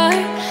the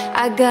dark.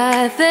 I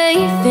got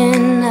faith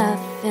in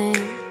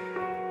nothing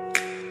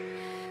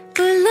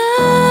but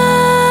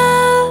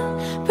love.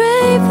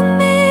 Pray for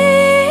me,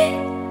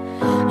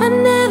 I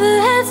never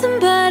had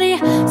somebody,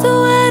 so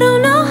I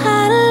don't know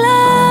how to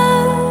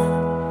love.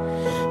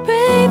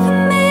 Pray for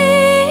me,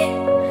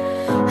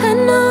 I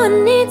know I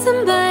need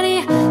somebody,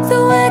 so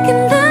I can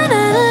learn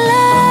how to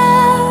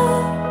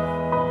love.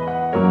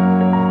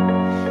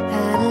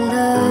 How to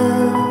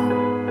love,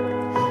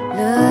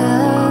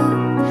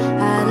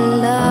 how to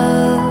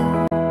love,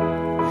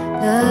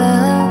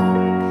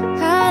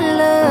 how to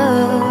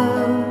love.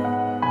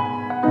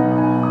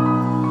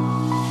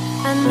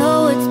 I know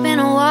it's been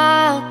a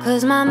while,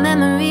 'cause my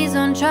memory's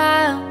on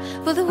trial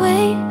for the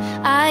way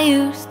I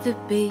used to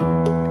be.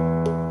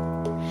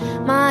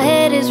 My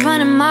head is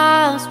running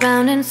miles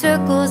round in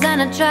circles, and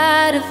I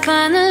try to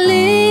find a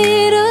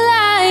little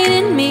light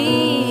in me.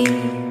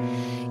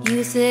 You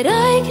said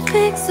I could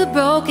fix the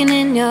broken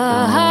in your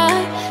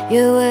heart,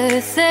 you're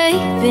worth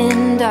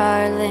saving,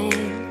 darling.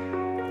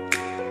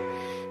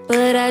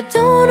 But I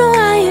don't know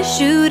why you're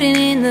shooting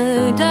in the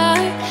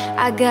dark.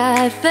 I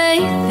got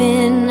faith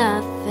in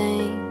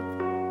nothing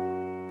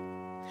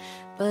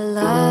but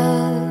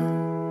love.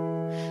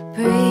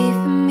 Pray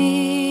for me,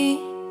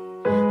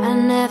 I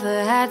never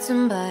had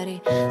somebody,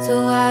 so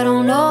I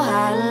don't know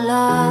how to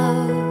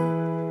love.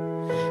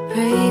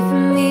 Pray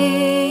for me,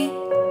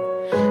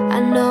 I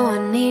know I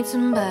need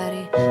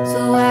somebody, so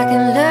I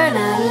can learn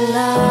how to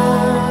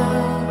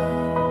love.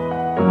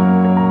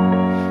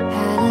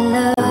 How to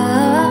love,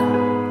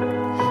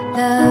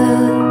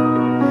 love,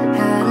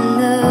 how to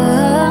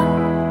love,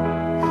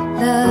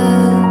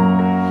 love,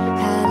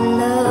 how to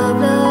love,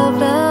 love,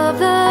 love,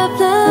 love,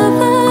 love,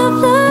 love,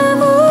 love.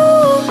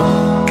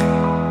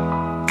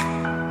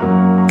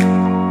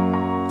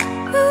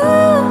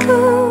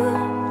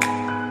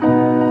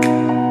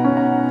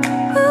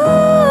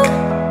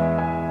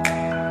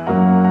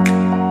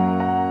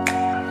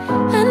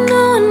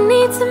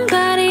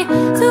 Somebody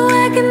so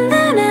I can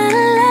learn how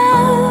to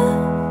love.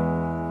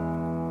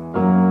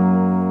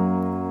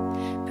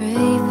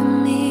 Pray for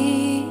me,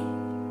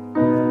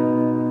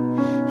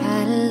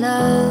 how to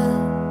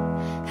love,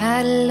 how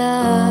to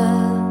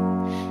love,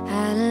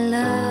 how to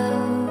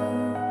love.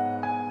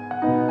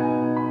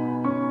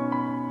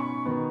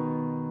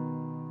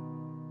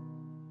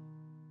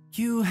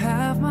 You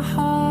have my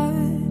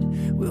heart,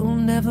 we'll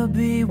never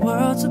be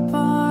worlds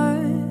apart.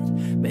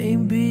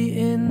 Maybe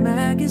in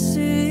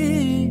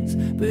magazines,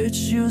 but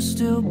you'll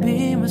still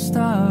be my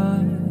star,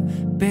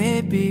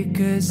 baby.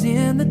 'Cause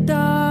in the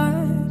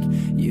dark,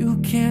 you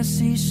can't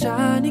see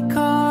shiny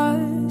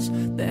cars.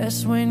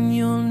 That's when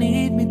you'll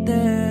need me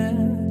there.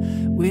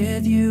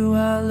 With you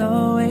I'll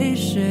always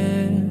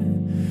share.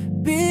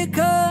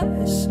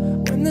 Because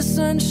when the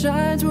sun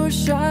shines, we'll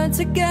shine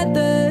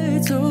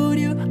together. Told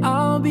you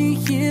I'll be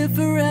here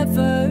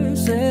forever.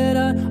 Said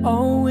I'd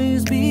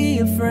always be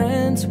a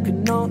friend. So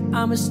could know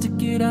I'ma stick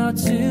it out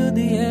till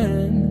the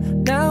end.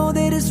 Now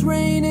that it's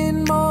raining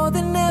more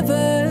than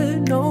ever,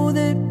 know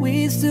that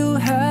we still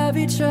have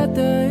each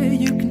other.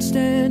 You can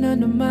stand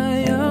under my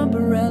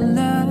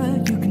umbrella.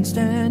 You can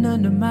stand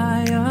under my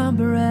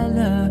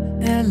umbrella.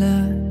 Ella,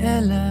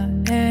 Ella,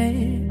 ay,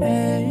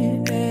 ay,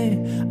 ay.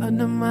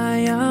 Under my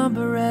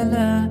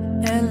umbrella,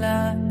 Ella,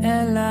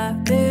 Ella,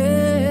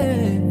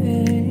 ay,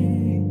 ay.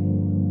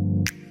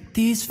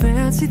 These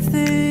fancy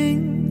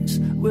things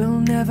will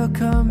never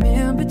come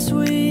in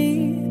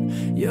between.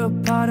 You're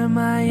part of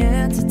my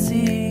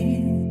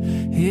entity,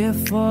 here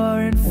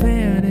for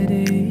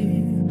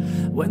infinity.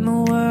 When the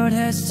world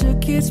has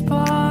took its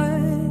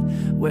part,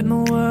 when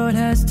the world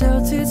has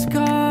dealt its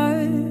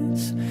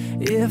cards,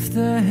 if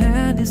the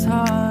hand is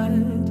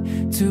hard,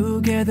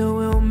 together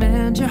we'll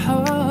mend your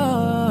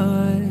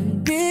heart.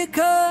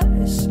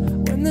 Because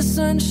when the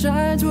sun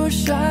shines, we'll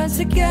shine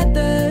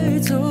together.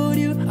 Told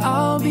you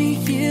I'll be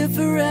here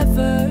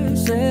forever.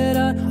 Said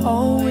I'd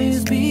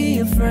always be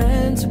a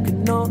friend. So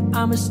could know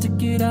I'ma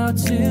stick it out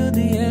till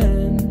the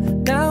end.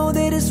 Now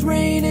that it's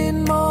raining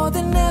more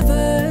than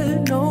ever,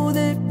 know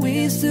that we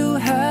still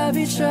have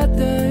each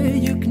other.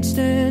 You can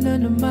stand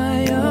under my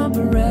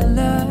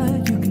umbrella.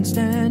 You can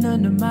stand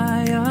under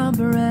my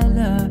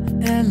umbrella.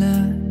 Ella,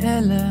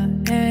 Ella,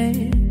 ay,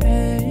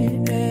 ay,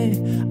 ay.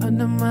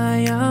 Under my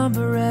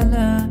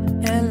umbrella.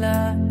 Ella,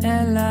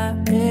 Ella,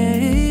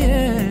 ay,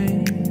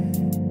 ay.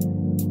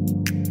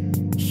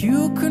 You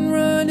can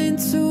run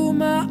into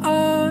my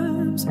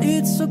arms.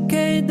 It's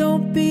okay,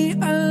 don't be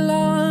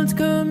alarmed.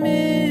 Come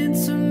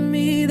into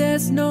me,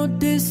 there's no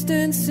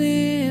distance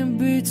in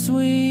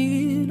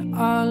between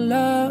our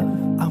love.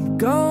 I'm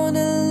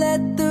gonna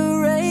let the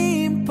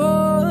rain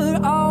pour.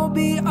 I'll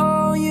be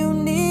all you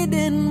need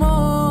and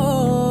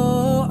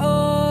more.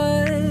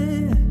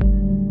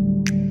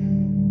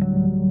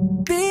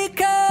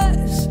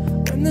 Because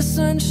when the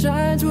sun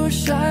shines, we'll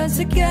shine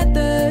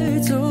together.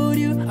 Told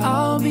you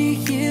I'll be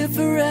here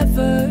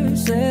forever.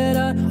 Said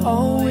I'd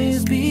always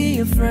be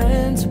a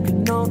friend. So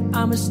could know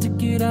I'ma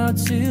stick it out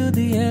till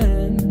the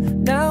end.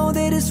 Now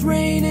that it's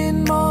raining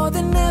more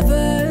than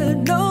ever,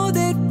 know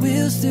that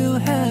we'll still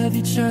have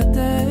each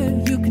other.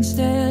 You can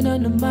stand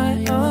under my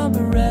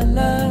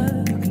umbrella.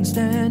 You can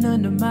stand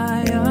under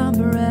my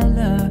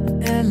umbrella.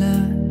 Ella,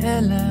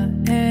 Ella,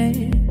 ay,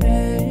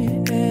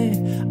 ay, ay.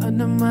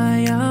 Under my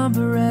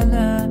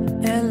umbrella.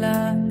 Ella,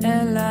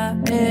 Ella,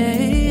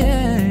 ay,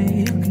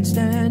 ay. You can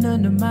stand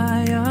under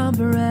my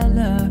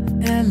umbrella.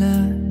 Ella,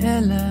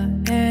 Ella,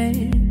 ay,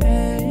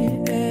 ay,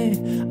 ay.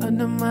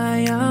 Under my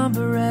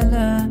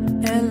umbrella.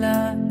 Ella,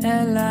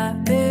 Ella,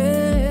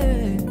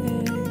 ay.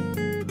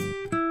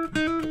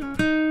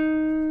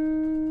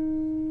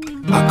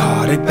 I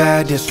caught it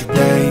bad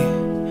yesterday.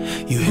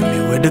 You hit me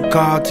with a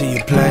call to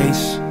your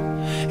place.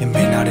 Ain't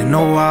been out in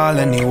a while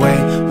anyway.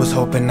 Was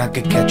hoping I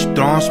could catch you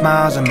throwing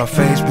smiles in my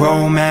face.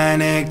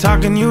 Romantic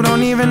talking, you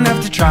don't even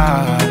have to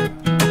try.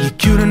 You're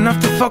cute enough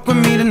to fuck with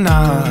me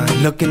tonight.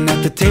 Looking at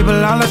the table,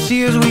 all I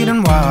see is weed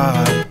and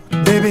wine.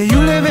 Baby, you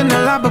living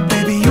a lot, but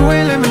baby, you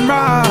ain't living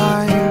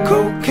right.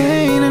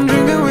 Cocaine and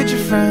drinking with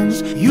your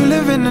friends. You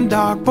live in the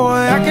dark,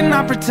 boy, I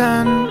cannot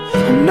pretend.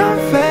 I'm not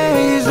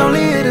fazed,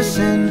 only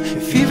innocent.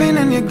 If even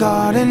in your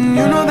garden,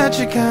 you know that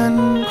you can.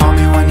 Call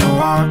me when you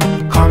want,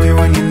 call me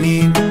when you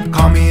need.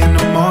 Call me in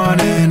the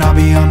morning, I'll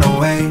be on the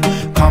way.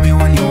 Call me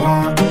when you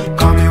want,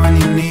 call me when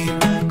you need.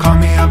 Call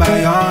me out by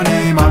your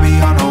name, I'll be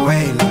on the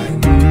way like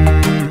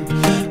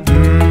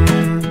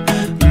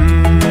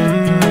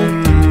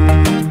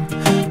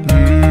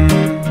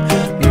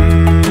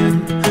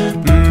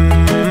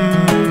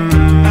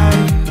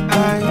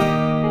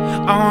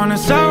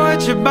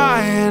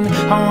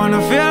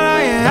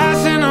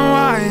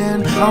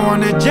I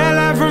want a jet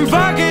lag from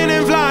fucking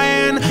and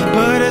flying.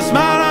 Put a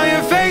smile on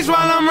your face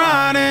while I'm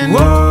riding.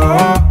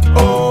 Whoa,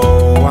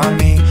 oh, I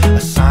mean a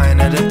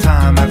sign at a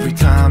time. Every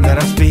time that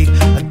I speak,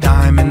 a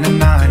dime and a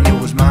nine. It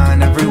was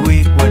mine every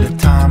week with a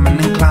time and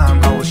a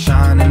climb. God was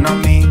shining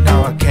on me,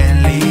 now I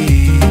can't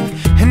leave.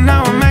 And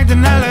now I'm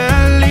acting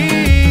hella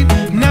elite.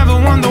 Never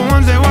won the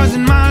ones that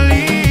wasn't my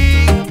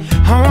league.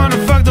 I wanna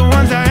fuck the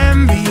ones I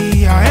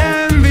envy, I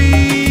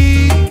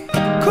envy.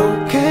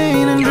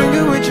 Cocaine and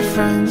drinking with your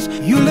friends.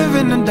 You live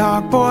in the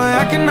dark, boy,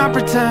 I cannot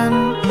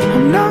pretend.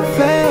 I'm not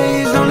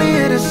fazed, only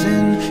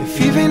innocent.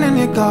 If even in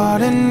your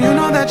garden, you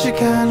know that you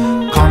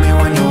can. Call me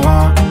when you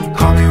want,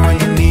 call me when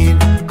you need.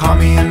 Call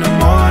me in the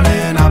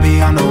morning, I'll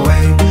be on the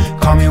way.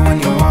 Call me when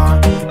you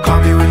want, call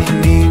me when you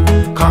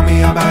need. Call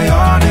me out by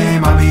your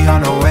name, I'll be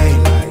on the way.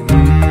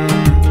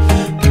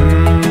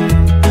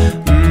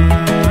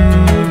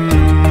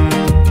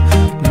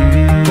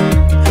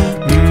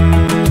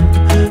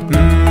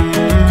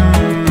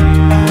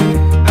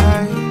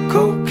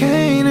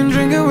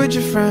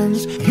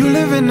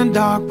 In the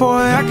dark,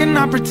 boy, I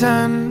cannot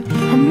pretend.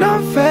 I'm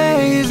not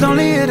fazed,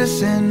 only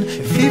innocent.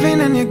 If even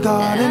in your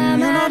garden,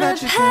 you know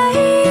that you can.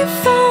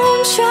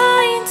 Payphone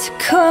trying to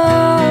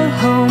call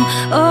home.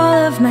 All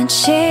of my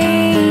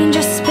change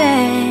I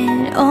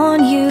spent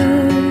on you.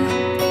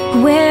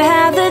 Where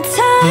have the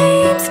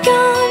times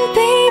gone,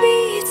 baby?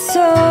 It's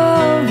so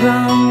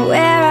wrong.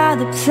 Where are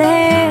the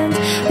plans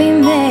we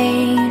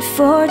made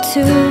for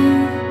two?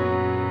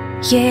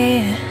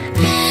 Yeah,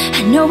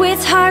 I know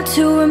it's hard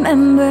to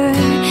remember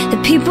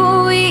the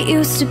people we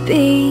used to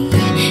be.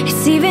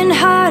 It's even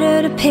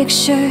harder to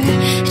picture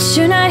that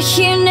you're not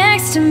here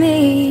next to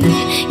me.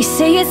 You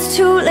say it's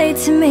too late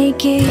to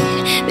make it,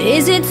 but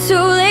is it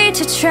too late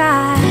to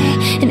try?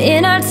 And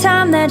in our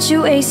time that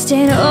you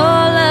wasted,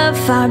 all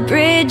of our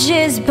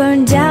bridges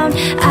burned down.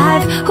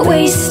 I've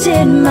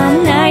wasted my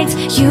nights,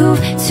 you've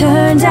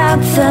turned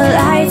out the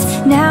lights.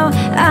 Now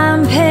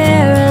I'm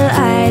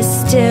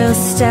paralyzed, still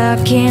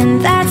stuck in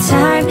that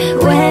time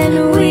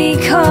when we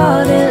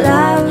called it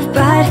love.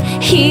 But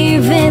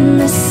even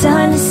the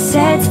sun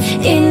sets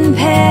in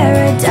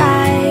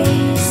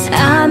paradise.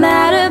 I'm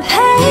at a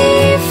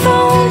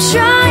payphone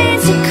trying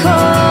to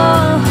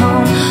call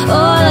home.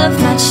 All of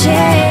my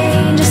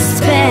change I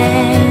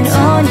spent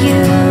on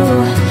you.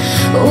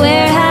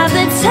 Where have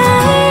the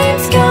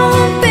times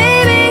gone,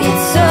 baby?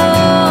 It's so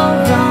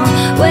wrong.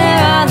 Where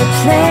are the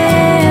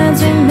plans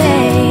we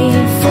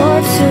made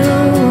for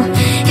two?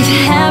 If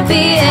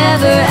happy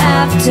ever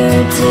after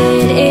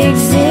did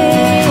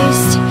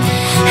exist,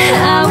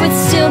 I would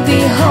still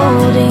be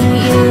holding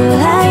you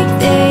like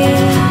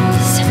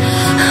this.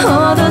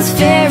 All those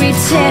fairy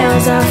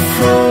tales are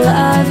full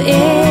of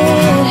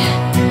it.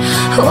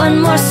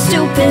 One more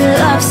stupid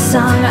love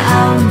song,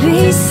 I'll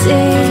be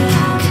sick.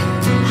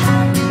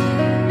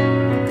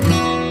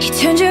 You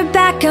turned your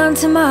back on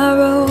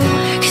tomorrow,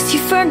 cause you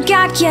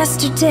forgot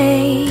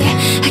yesterday.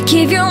 I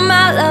gave you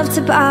my love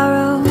to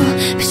borrow,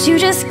 but you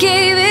just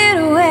gave it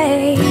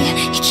away.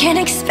 You can't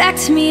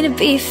expect me to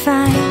be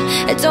fine,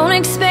 I don't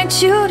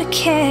expect you to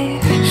care.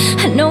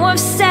 I know I've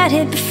said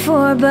it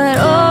before, but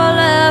all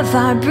of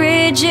our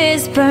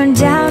bridges burned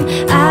down.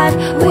 I've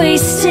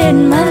wasted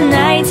my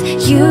nights,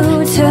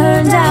 you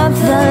turned out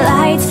the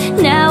lights.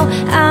 Now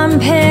I'm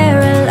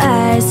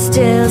paralyzed,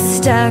 still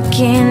stuck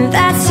in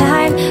that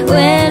time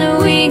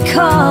when we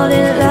called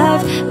it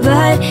love.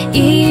 But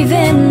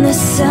even the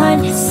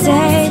sun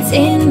sets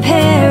in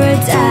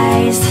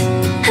paradise.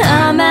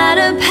 I'm at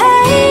a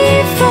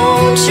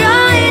payphone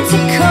trying to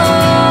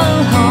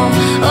call home.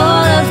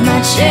 All of my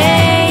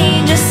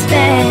change I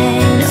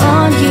spent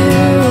on you.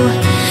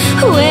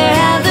 Where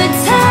have the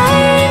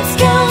times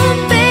gone,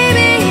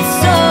 baby? It's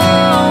so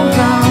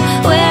wrong.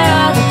 Where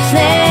are the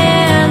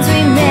plans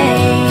we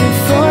made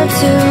for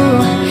two?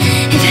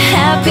 If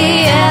happy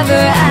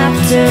ever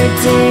after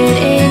did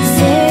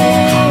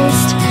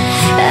exist,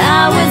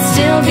 I would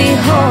still be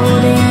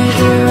holding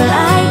you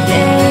like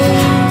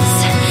this.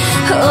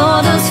 All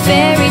those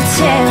fairy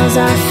tales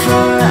are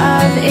full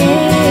of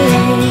it.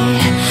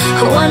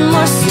 One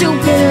more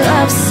stupid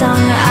love song,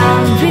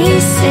 I'll be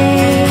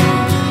sick.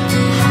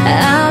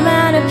 I'm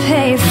at a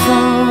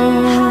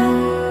payphone.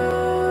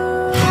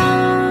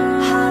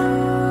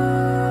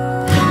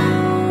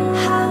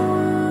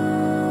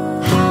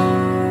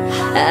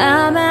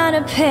 I'm at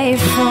a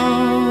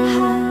payphone.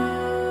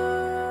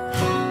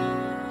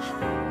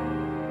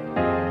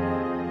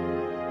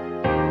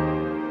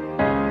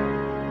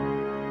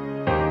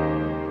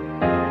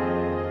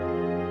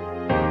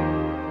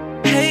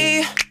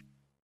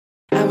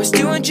 was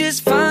doing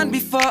just fine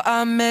before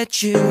I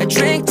met you. I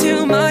drank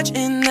too much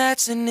and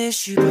that's an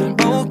issue,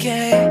 but I'm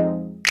okay.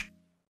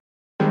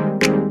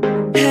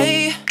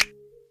 Hey,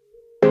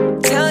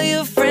 tell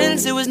your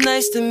friends it was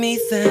nice to meet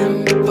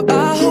them, but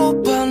I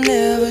hope I'll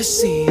never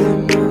see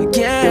them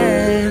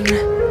again.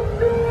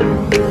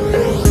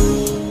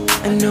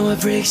 I know it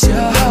breaks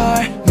your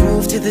heart.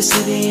 Moved to the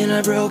city and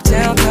I broke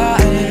down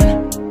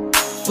crying.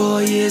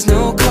 4 years,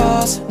 no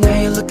calls. Now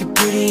you're looking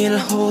pretty in a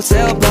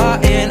hotel bar,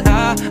 and I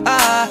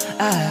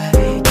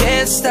can't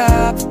can't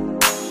stop.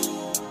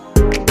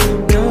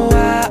 No,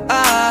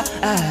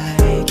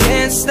 I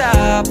can't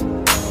stop.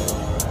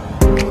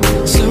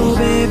 So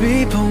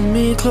baby, pull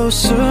me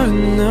closer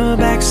in the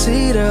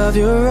backseat of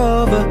your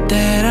Rover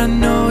that I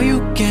know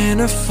you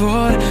can't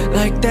afford,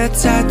 like that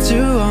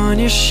tattoo on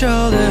your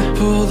shoulder.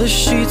 Pull the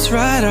sheets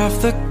right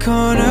off the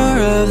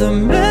corner of the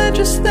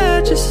mattress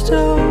that you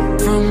stole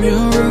from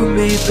your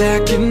roommate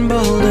back in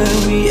Boulder.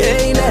 We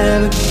ain't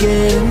ever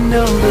getting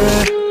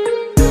older.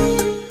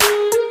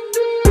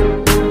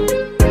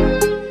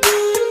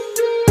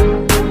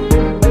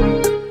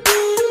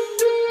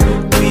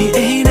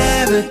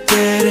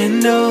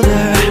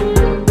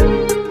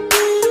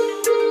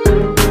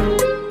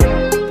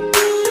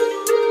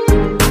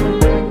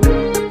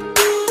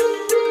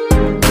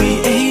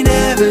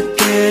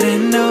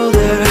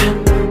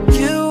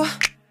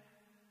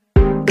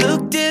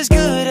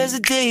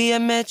 I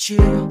met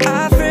you,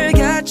 I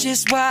forgot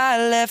just why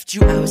I left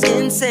you. I was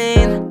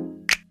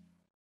insane.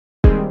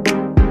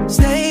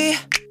 Stay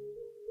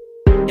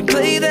and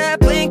play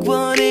that Blink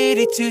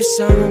 182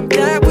 song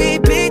that we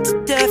beat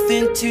to death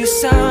in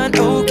Tucson.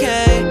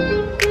 Okay,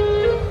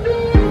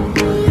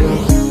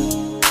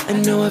 I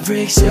know it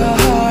breaks your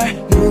heart.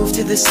 Moved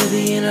to the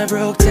city and I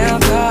broke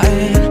down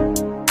crying.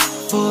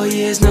 4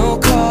 years, no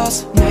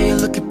calls. Now you're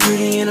looking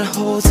pretty in a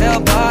hotel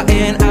bar,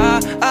 and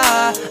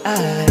I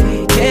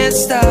can't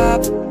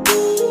stop.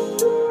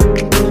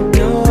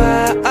 No,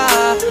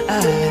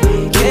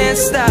 I can't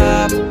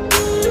stop.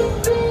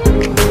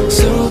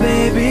 So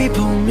baby,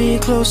 pull me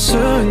closer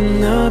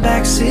in the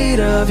backseat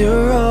of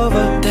your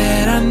Rover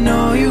that I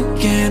know you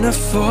can't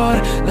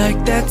afford,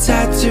 like that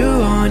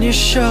tattoo on your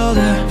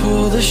shoulder.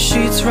 Pull the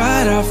sheets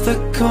right off the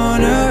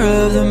corner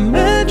of the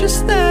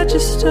mattress that you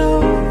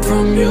stole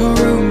from your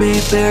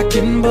roommate back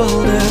in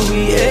Boulder.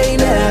 We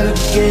ain't ever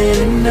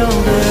getting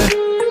older.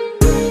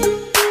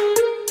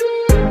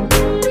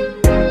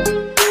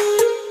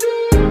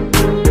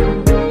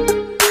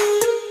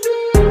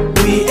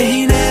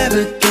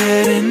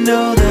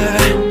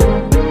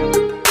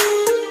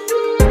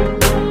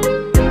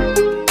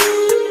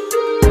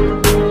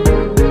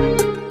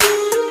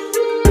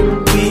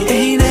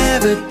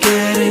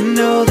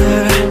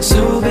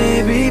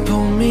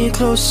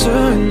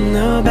 Closer in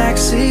the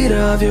backseat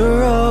of your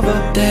Rover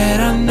that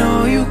I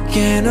know you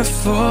can't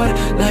afford,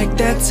 like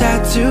that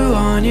tattoo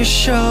on your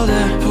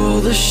shoulder. Pull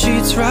the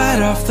sheets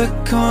right off the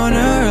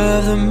corner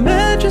of the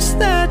mattress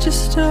that you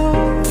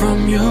stole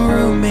from your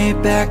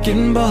roommate back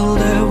in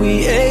Boulder.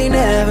 We ain't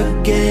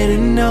ever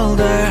getting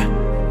older.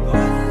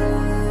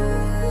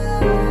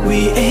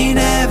 We ain't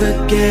ever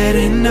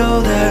getting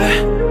older.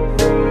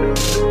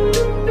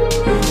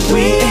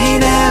 We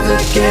ain't ever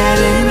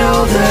getting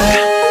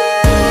older.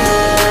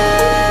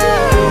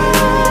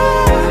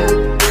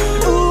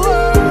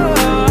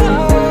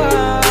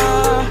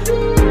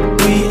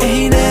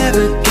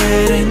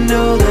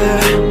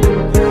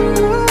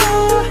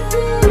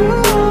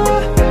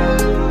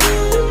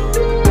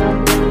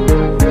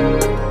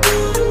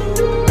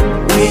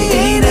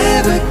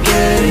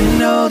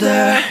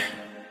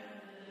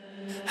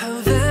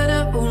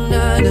 Havana, ooh,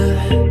 nana.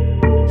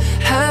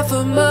 Half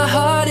of my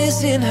heart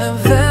is in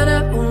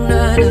Havana, ooh,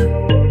 nana.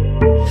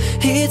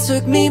 He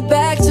took me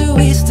back to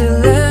East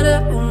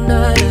Atlanta, ooh,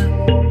 nana.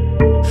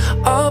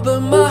 Oh,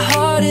 but my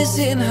heart is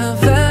in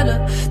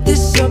Havana.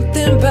 There's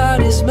something about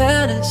his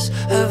manners,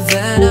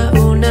 Havana,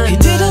 ooh, nana. He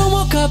didn't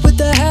walk up with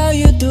the how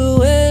you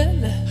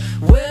doing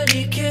when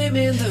he came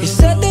in the room. He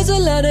said there's a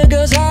lot of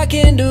girls I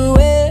can do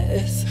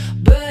with,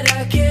 but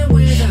I can't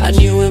without I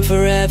knew him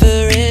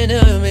forever in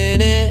a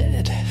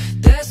minute.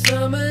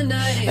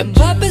 And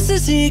Papa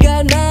says he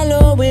got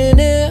Nalo in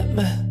him.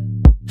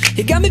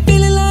 He got me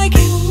feeling like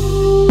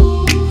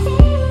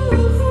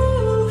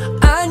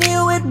I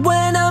knew it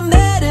when I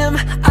met him.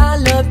 I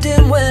loved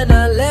him when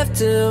I left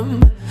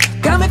him.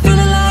 Got me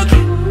feeling like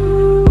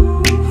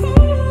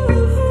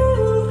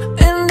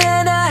and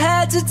then I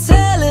had to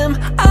tell him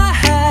I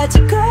had to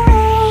go.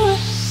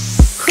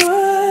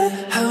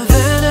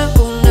 Havana,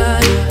 ooh,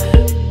 nana.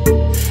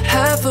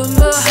 Half of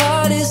my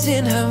heart is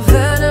in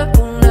Havana,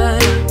 ooh,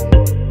 nana.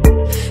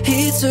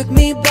 He took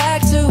me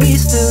back to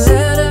East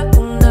Atlanta,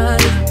 ooh,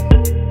 nana.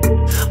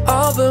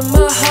 Oh, but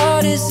my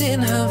heart is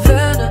in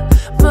Havana.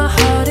 My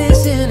heart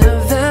is in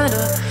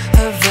Havana,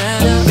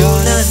 Havana. I'm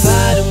gonna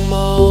fight them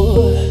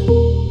all.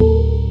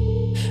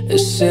 The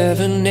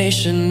Seven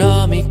Nation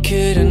Army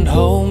couldn't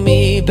hold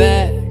me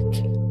back.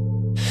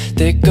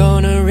 They're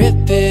gonna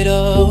rip it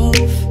off,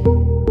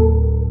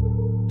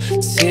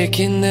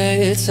 taking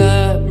their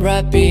time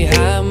right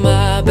behind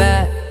my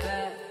back.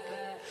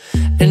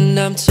 And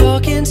I'm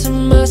talking to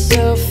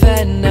myself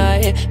at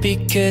night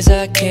because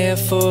I can't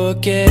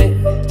forget.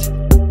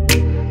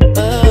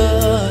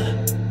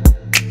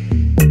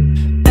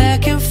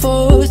 Back and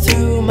forth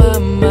through my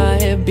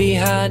mind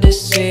behind a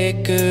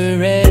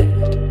cigarette.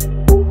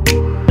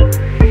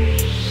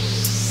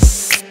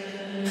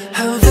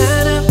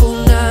 Havana,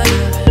 ooh, nana.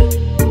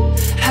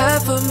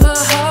 Half of my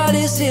heart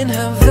is in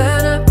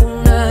Havana,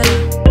 ooh, nana.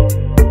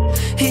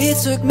 He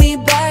took me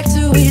back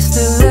to East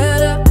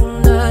Atlanta,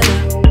 ooh, nana.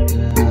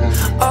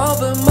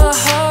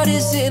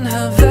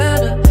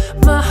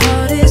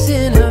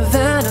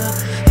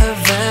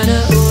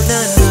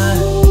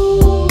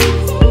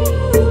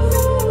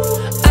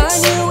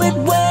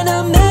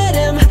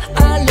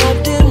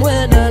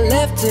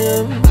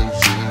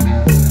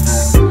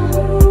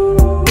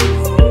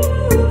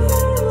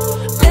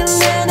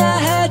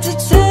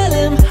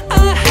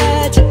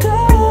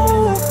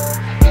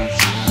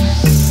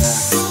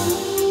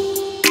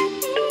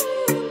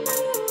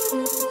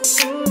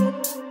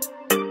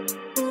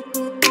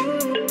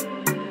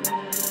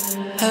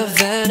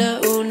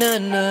 Havana, ooh na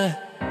na.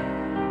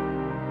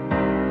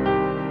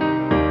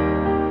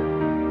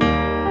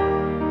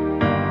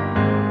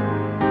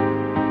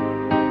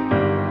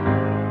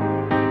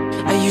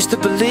 I used to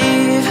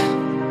believe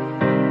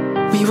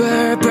we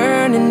were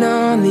burning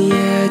on the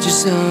edge of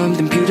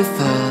something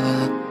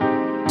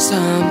beautiful,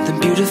 something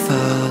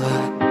beautiful.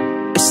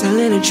 It's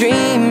selling a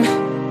dream.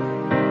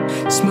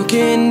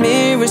 Smoking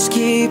mirrors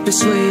keep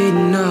us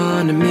waiting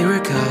on a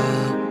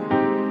miracle,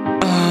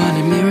 on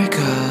a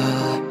miracle.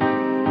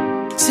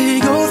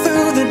 See, go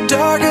through the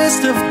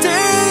darkest of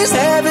days.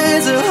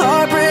 Heaven's a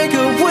heartbreak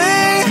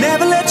away.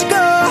 Never let you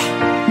go,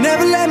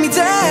 never let me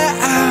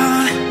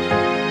down.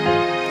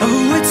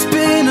 Oh, it's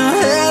been a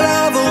hell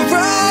of a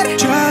ride,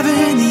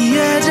 driving the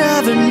edge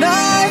of a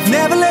knife.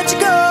 Never let you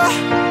go,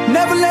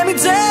 never let me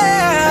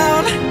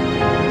down.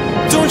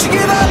 Don't you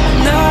give up,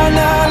 nah,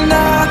 nah,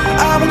 nah.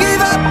 I won't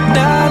give up,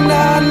 nah,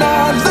 nah,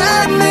 nah.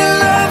 Let me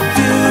love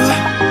you,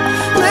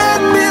 let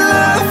me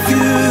love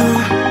you.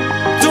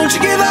 Don't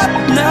you give up,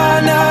 nah,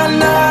 nah,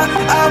 nah.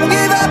 I won't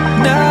give up,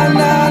 nah,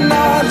 nah,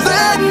 nah.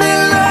 Let me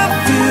love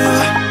you,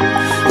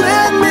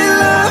 let me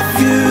love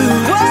you.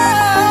 Whoa.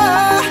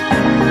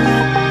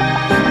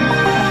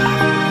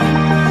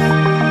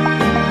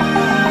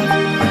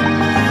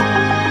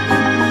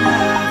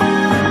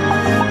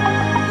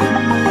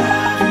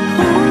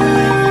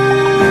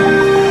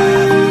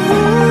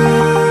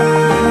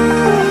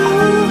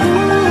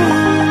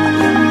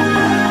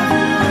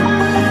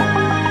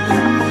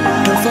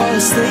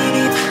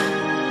 Sleep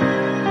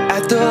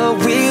at the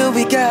wheel,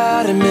 we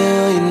got a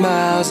million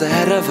miles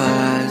ahead of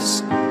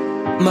us,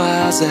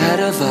 miles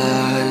ahead of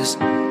us.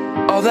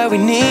 All that we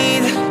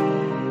need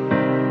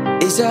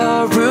is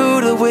a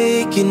rude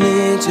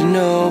awakening to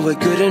know we're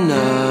good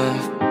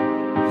enough,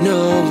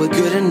 know we're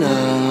good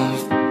enough.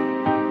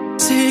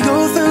 See,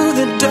 go through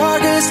the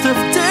darkest of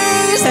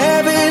days.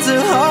 Heaven's a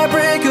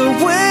heartbreak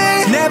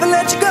away. Never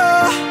let you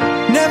go,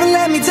 never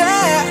let me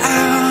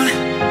down.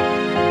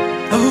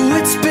 Oh,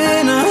 it's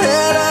been a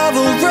hell of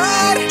a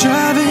ride,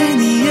 driving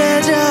the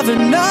edge of a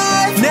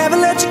knife. Never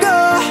let you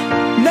go,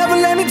 never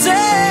let me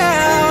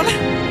down.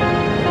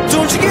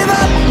 Don't you give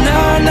up,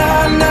 nah,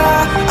 nah,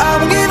 nah. I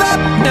won't give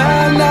up,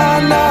 nah, nah,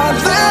 nah.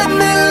 Let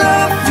me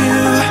love you,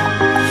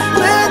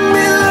 let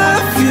me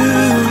love you.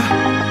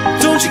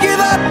 Don't you give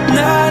up,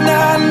 nah,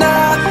 nah,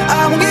 nah.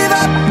 I won't give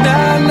up,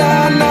 nah,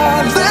 nah,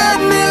 nah. Let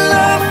me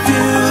love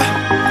you,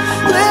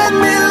 let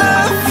me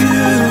love you.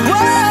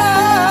 Whoa.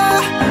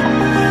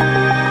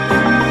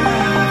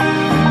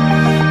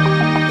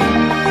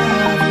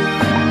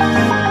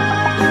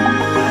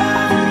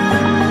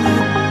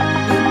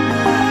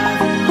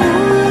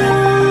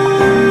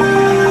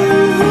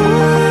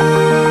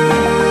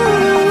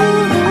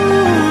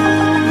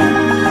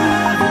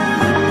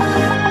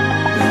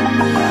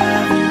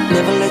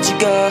 Never let you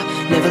go,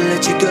 never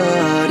let you go,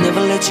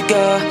 never let you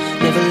go,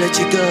 never let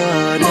you go,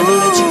 never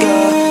let you go,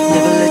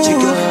 never let you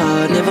go,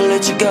 never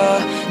let you go,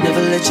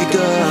 never let you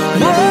go,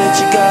 never let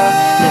you go,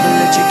 never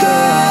let you go,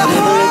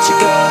 never let you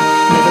go,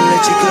 never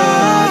let you go,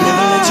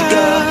 never let you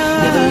go,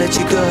 never let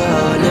you go,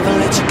 never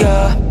let you go.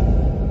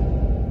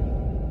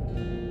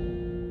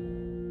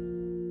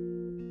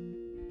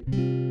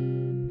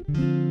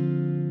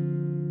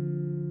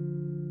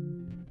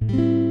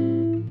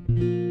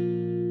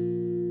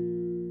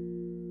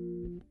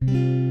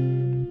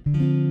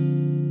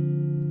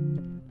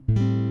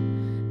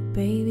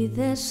 Baby,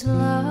 this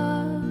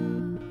love,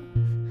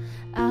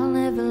 I'll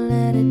never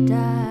let it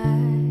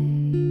die.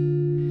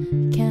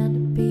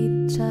 Can't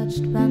be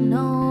touched by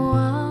no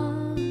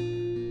one.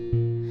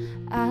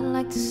 I'd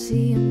like to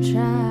see him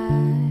try.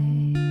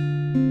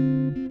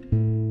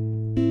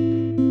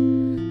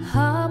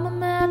 I'm a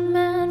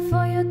madman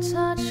for your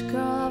touch,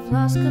 girl, I've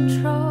lost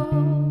control.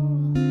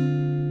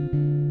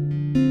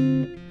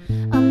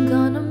 I'm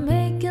gonna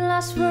make it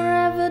last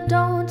forever,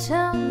 don't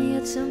tell me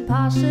it's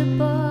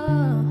impossible.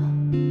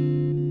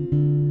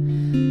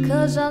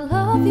 'Cause I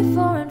love you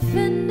for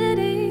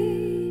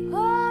infinity.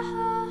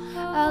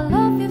 I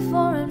love you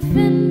for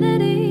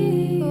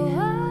infinity.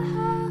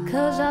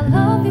 'Cause I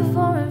love you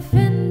for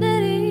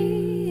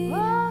infinity.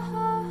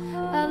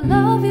 I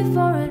love you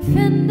for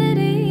infinity.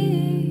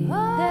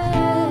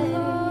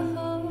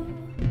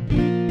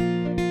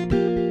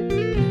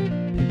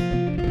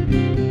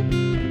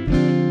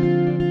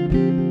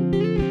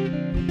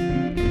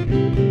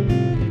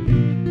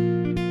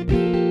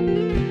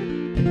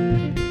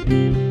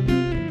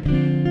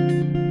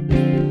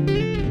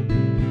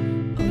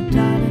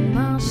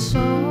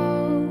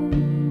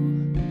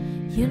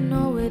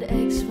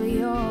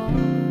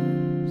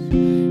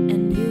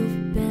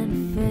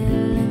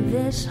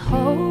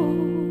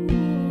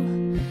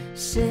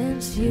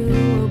 Since you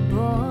were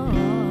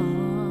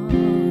born,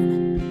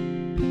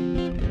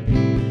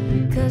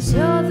 'cause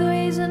you're the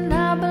reason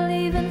I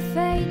believe in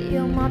fate.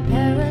 You're my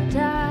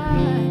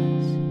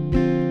paradise,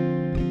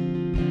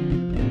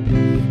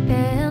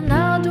 and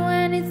I'll do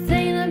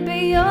anything to be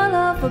your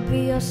love or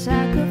be your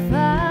sacrifice.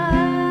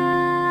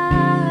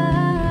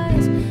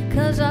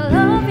 'Cause I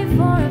love you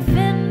for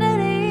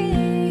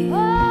infinity.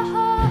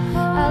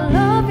 I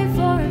love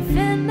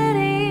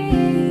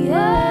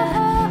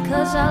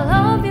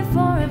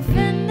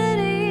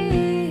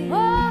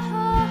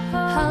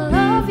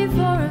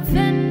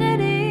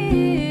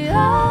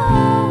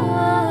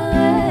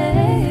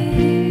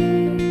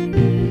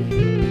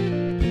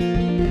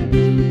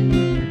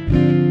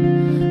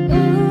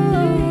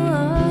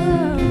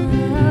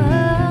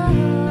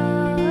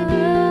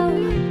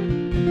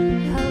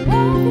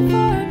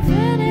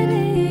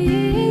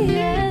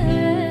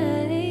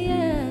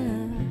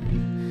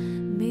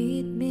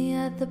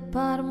the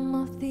bottom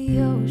of the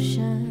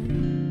ocean,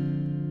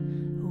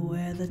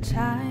 where the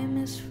time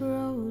is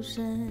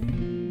frozen,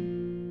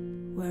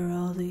 where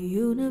all the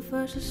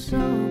universe is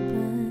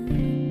open.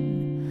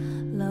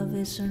 Love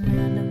isn't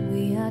random,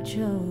 we are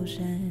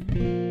chosen,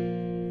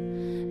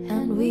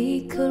 and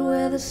we could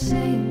wear the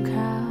same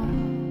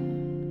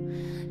crown.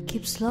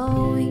 Keep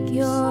slowing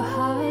your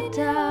heart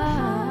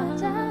down.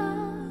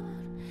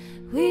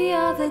 We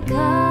are the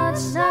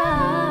gods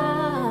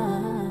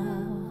now,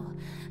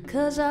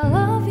 'cause I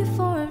love you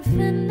for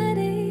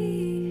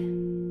infinity.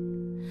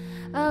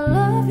 I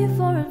love you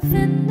for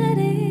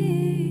infinity,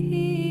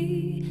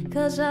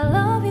 'cause I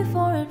love you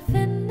for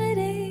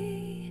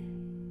infinity.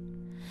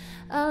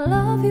 I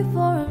love you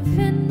for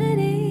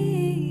infinity,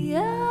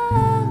 yeah.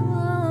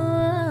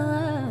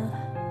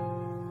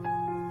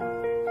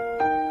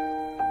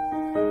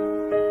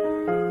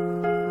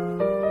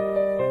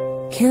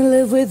 Can't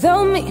live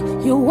without me,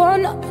 you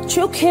wanna, but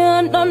you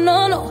can't, no,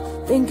 no, no.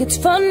 Think it's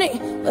funny,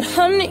 but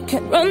honey,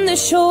 can't run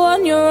this show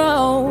on your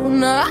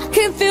own. I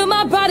can feel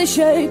my body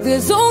shake,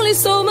 there's only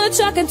so much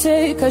I can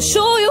take. I'll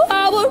show you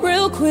how a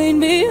real queen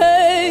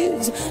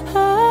behaves.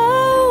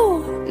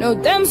 Oh, no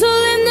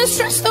damsel in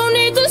distress, don't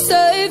need to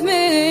save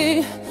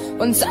me.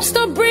 Once I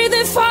start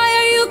breathing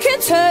fire, you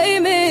can't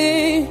tame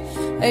me.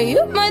 And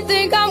you might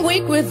think I'm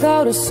weak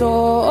without a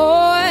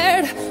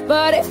sword,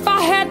 but if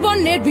I had one,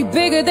 it'd be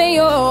bigger than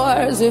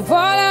yours. If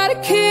all of the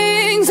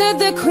kings had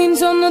the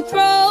queens on the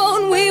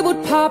throne, we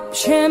would pop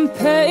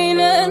champagne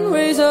and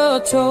raise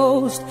a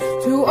toast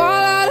to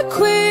all of the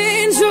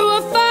queens who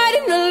are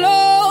fighting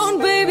alone.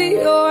 Baby,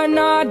 you're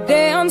not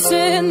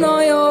dancing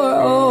on your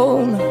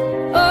own.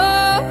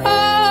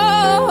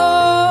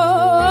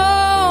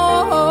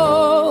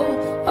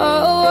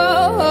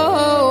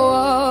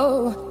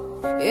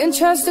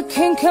 Just a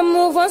king can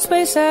move one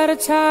space at a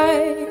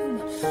time,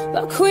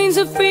 but queens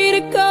are free to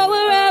go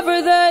wherever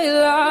they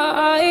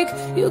like.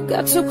 You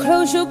got too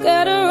close, you'll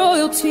get a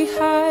royalty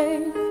high.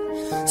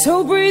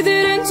 So breathe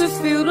it in to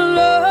feel the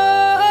love.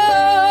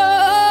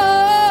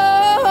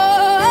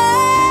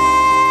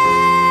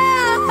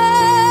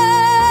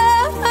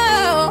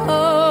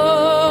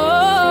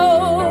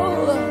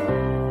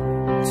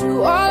 To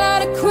all of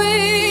the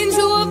queens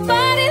who are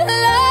fighting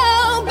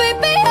alone,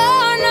 baby,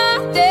 you're not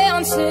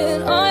dancing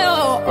on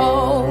your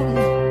own.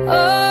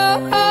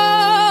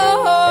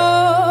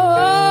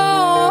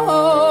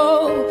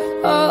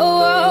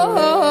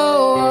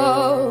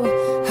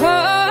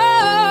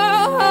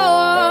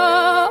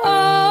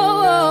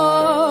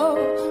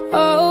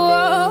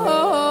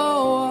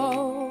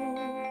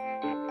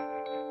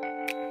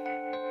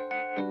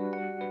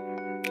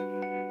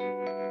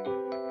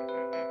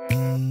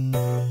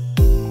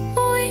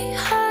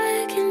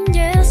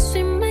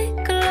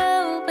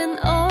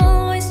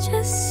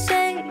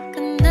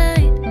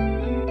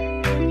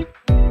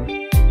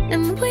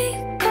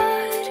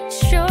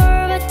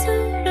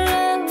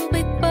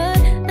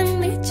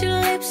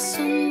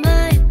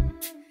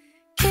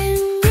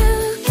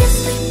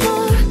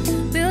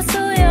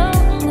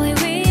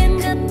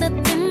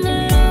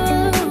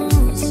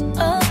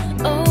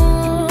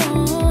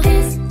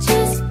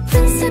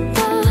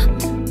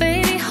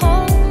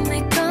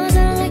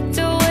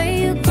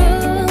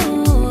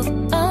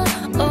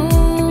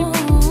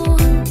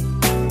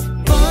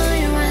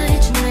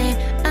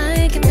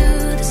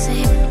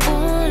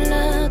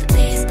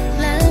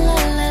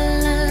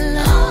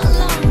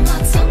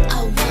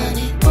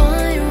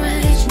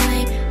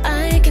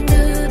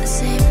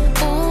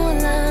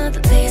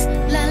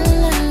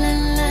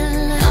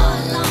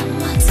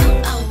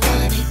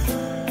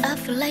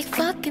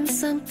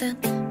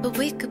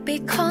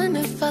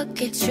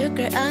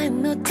 Sugar, I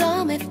know,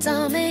 dummy.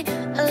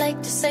 I like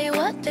to say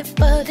what if,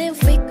 but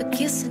if we could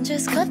kiss and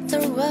just cut the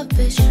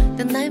rubbish,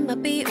 then I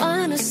might be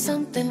on to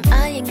something.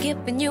 I ain't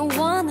giving you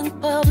one in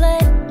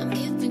public, I'm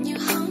giving you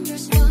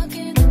hundreds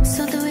fucking.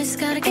 So the ways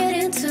gotta get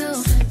into.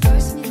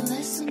 First need a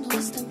lesson,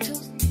 wisdom too.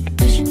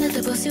 Wishing that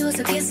the pussy was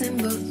a kissing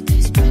booth.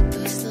 Days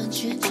breakfast,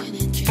 lunch, and gin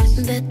and juice.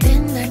 That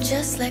dinner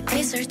just like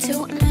this or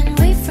two. And when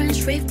we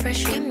French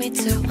refresh, give me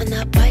two. When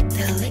I bite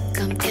the lick,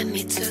 come get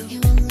me two. You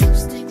want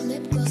lipstick,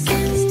 lip gloss,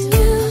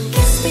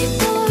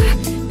 before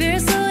we're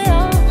so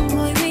young,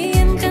 boy, we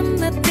ain't got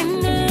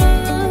nothing to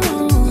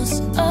lose.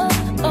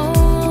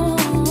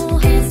 Oh,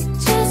 it's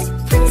just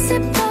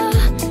principle.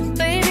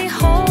 Baby,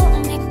 hold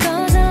me,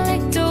 'cause I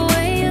like the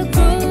way you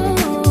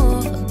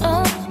groove.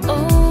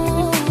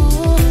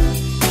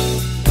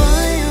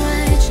 Boy,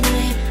 right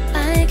tonight,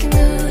 I can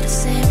do the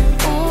same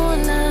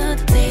all of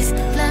the days.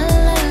 La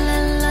la la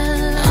la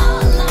la,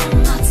 all on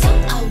my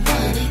tongue, I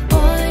want it.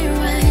 Boy,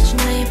 right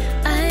tonight,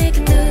 I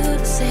can do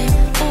the same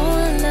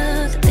all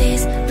of the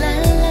days. La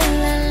la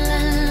la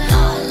la la,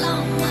 all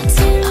on my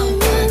tongue, I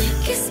want it.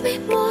 Kiss me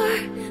more,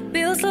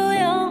 feel so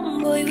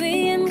young, boy, we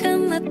ain't got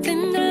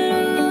nothing to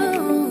lose.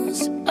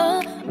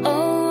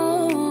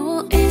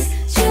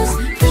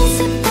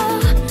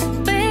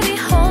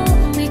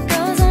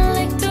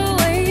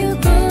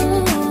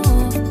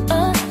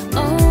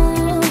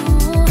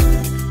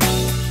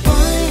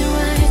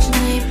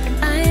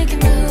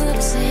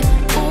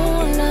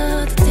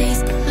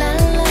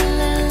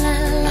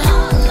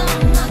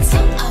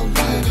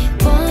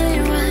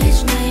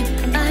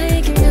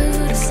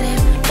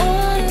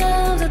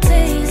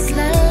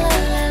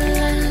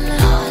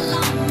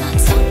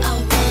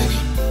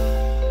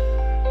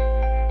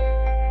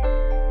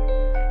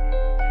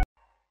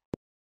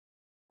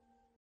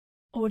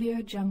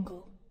 Audio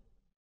Jungle.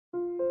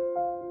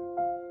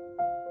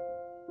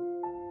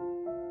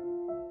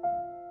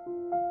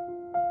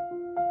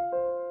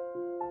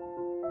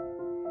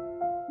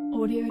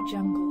 Audio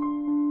Jungle.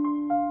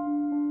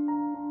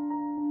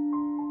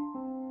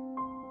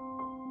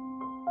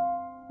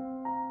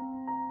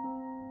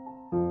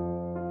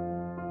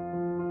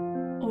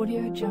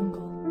 Audio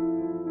Jungle.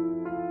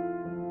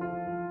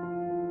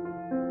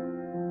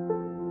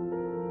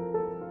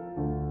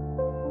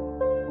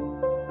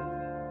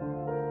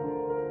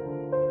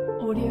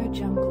 Audio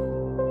Jungle.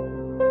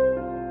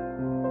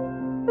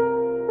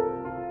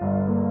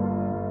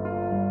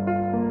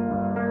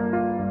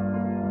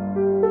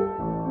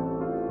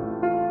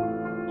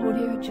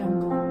 Audio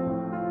Jungle.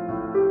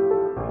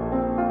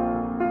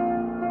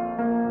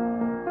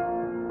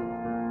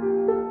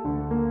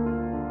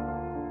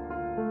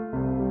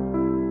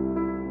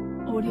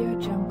 Audio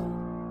Jungle.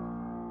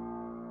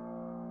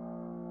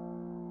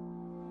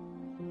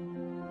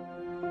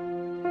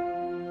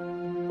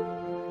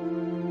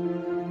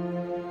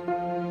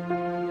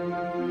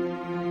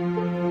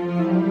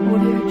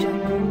 Audio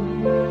Jungle.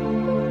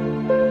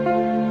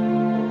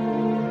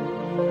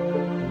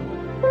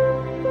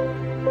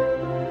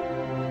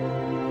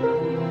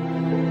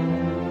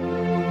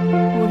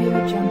 Audio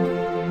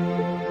Jungle.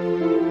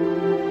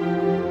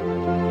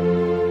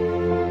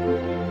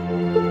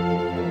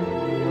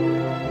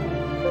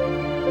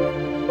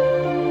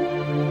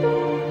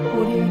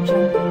 Audio Jungle. Audio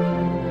Jungle.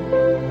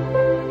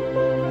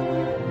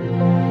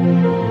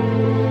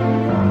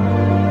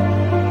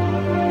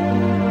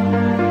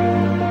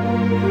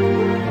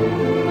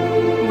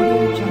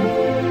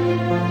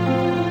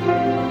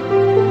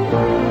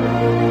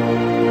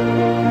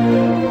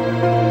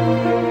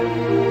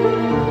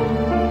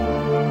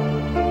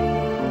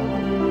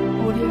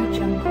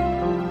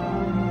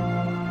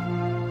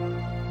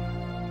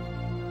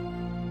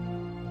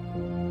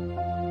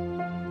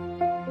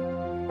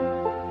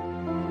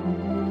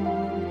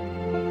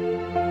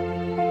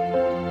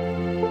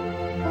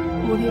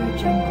 Audio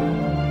Jungle.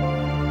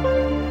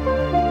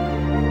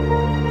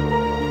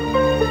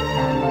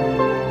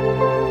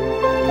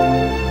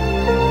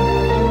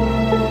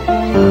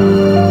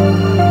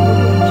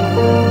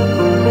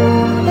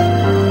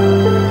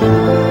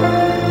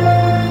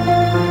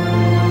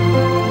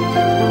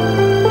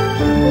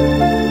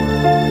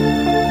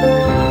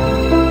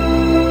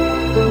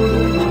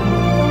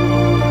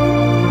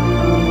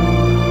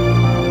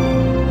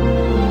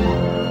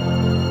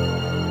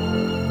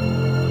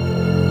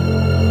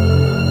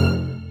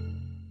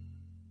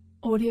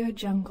 Audio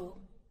Jungle.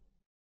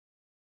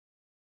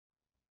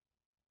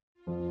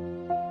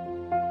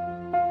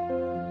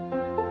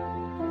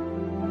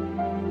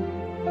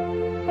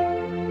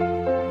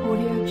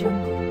 Audio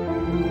Jungle.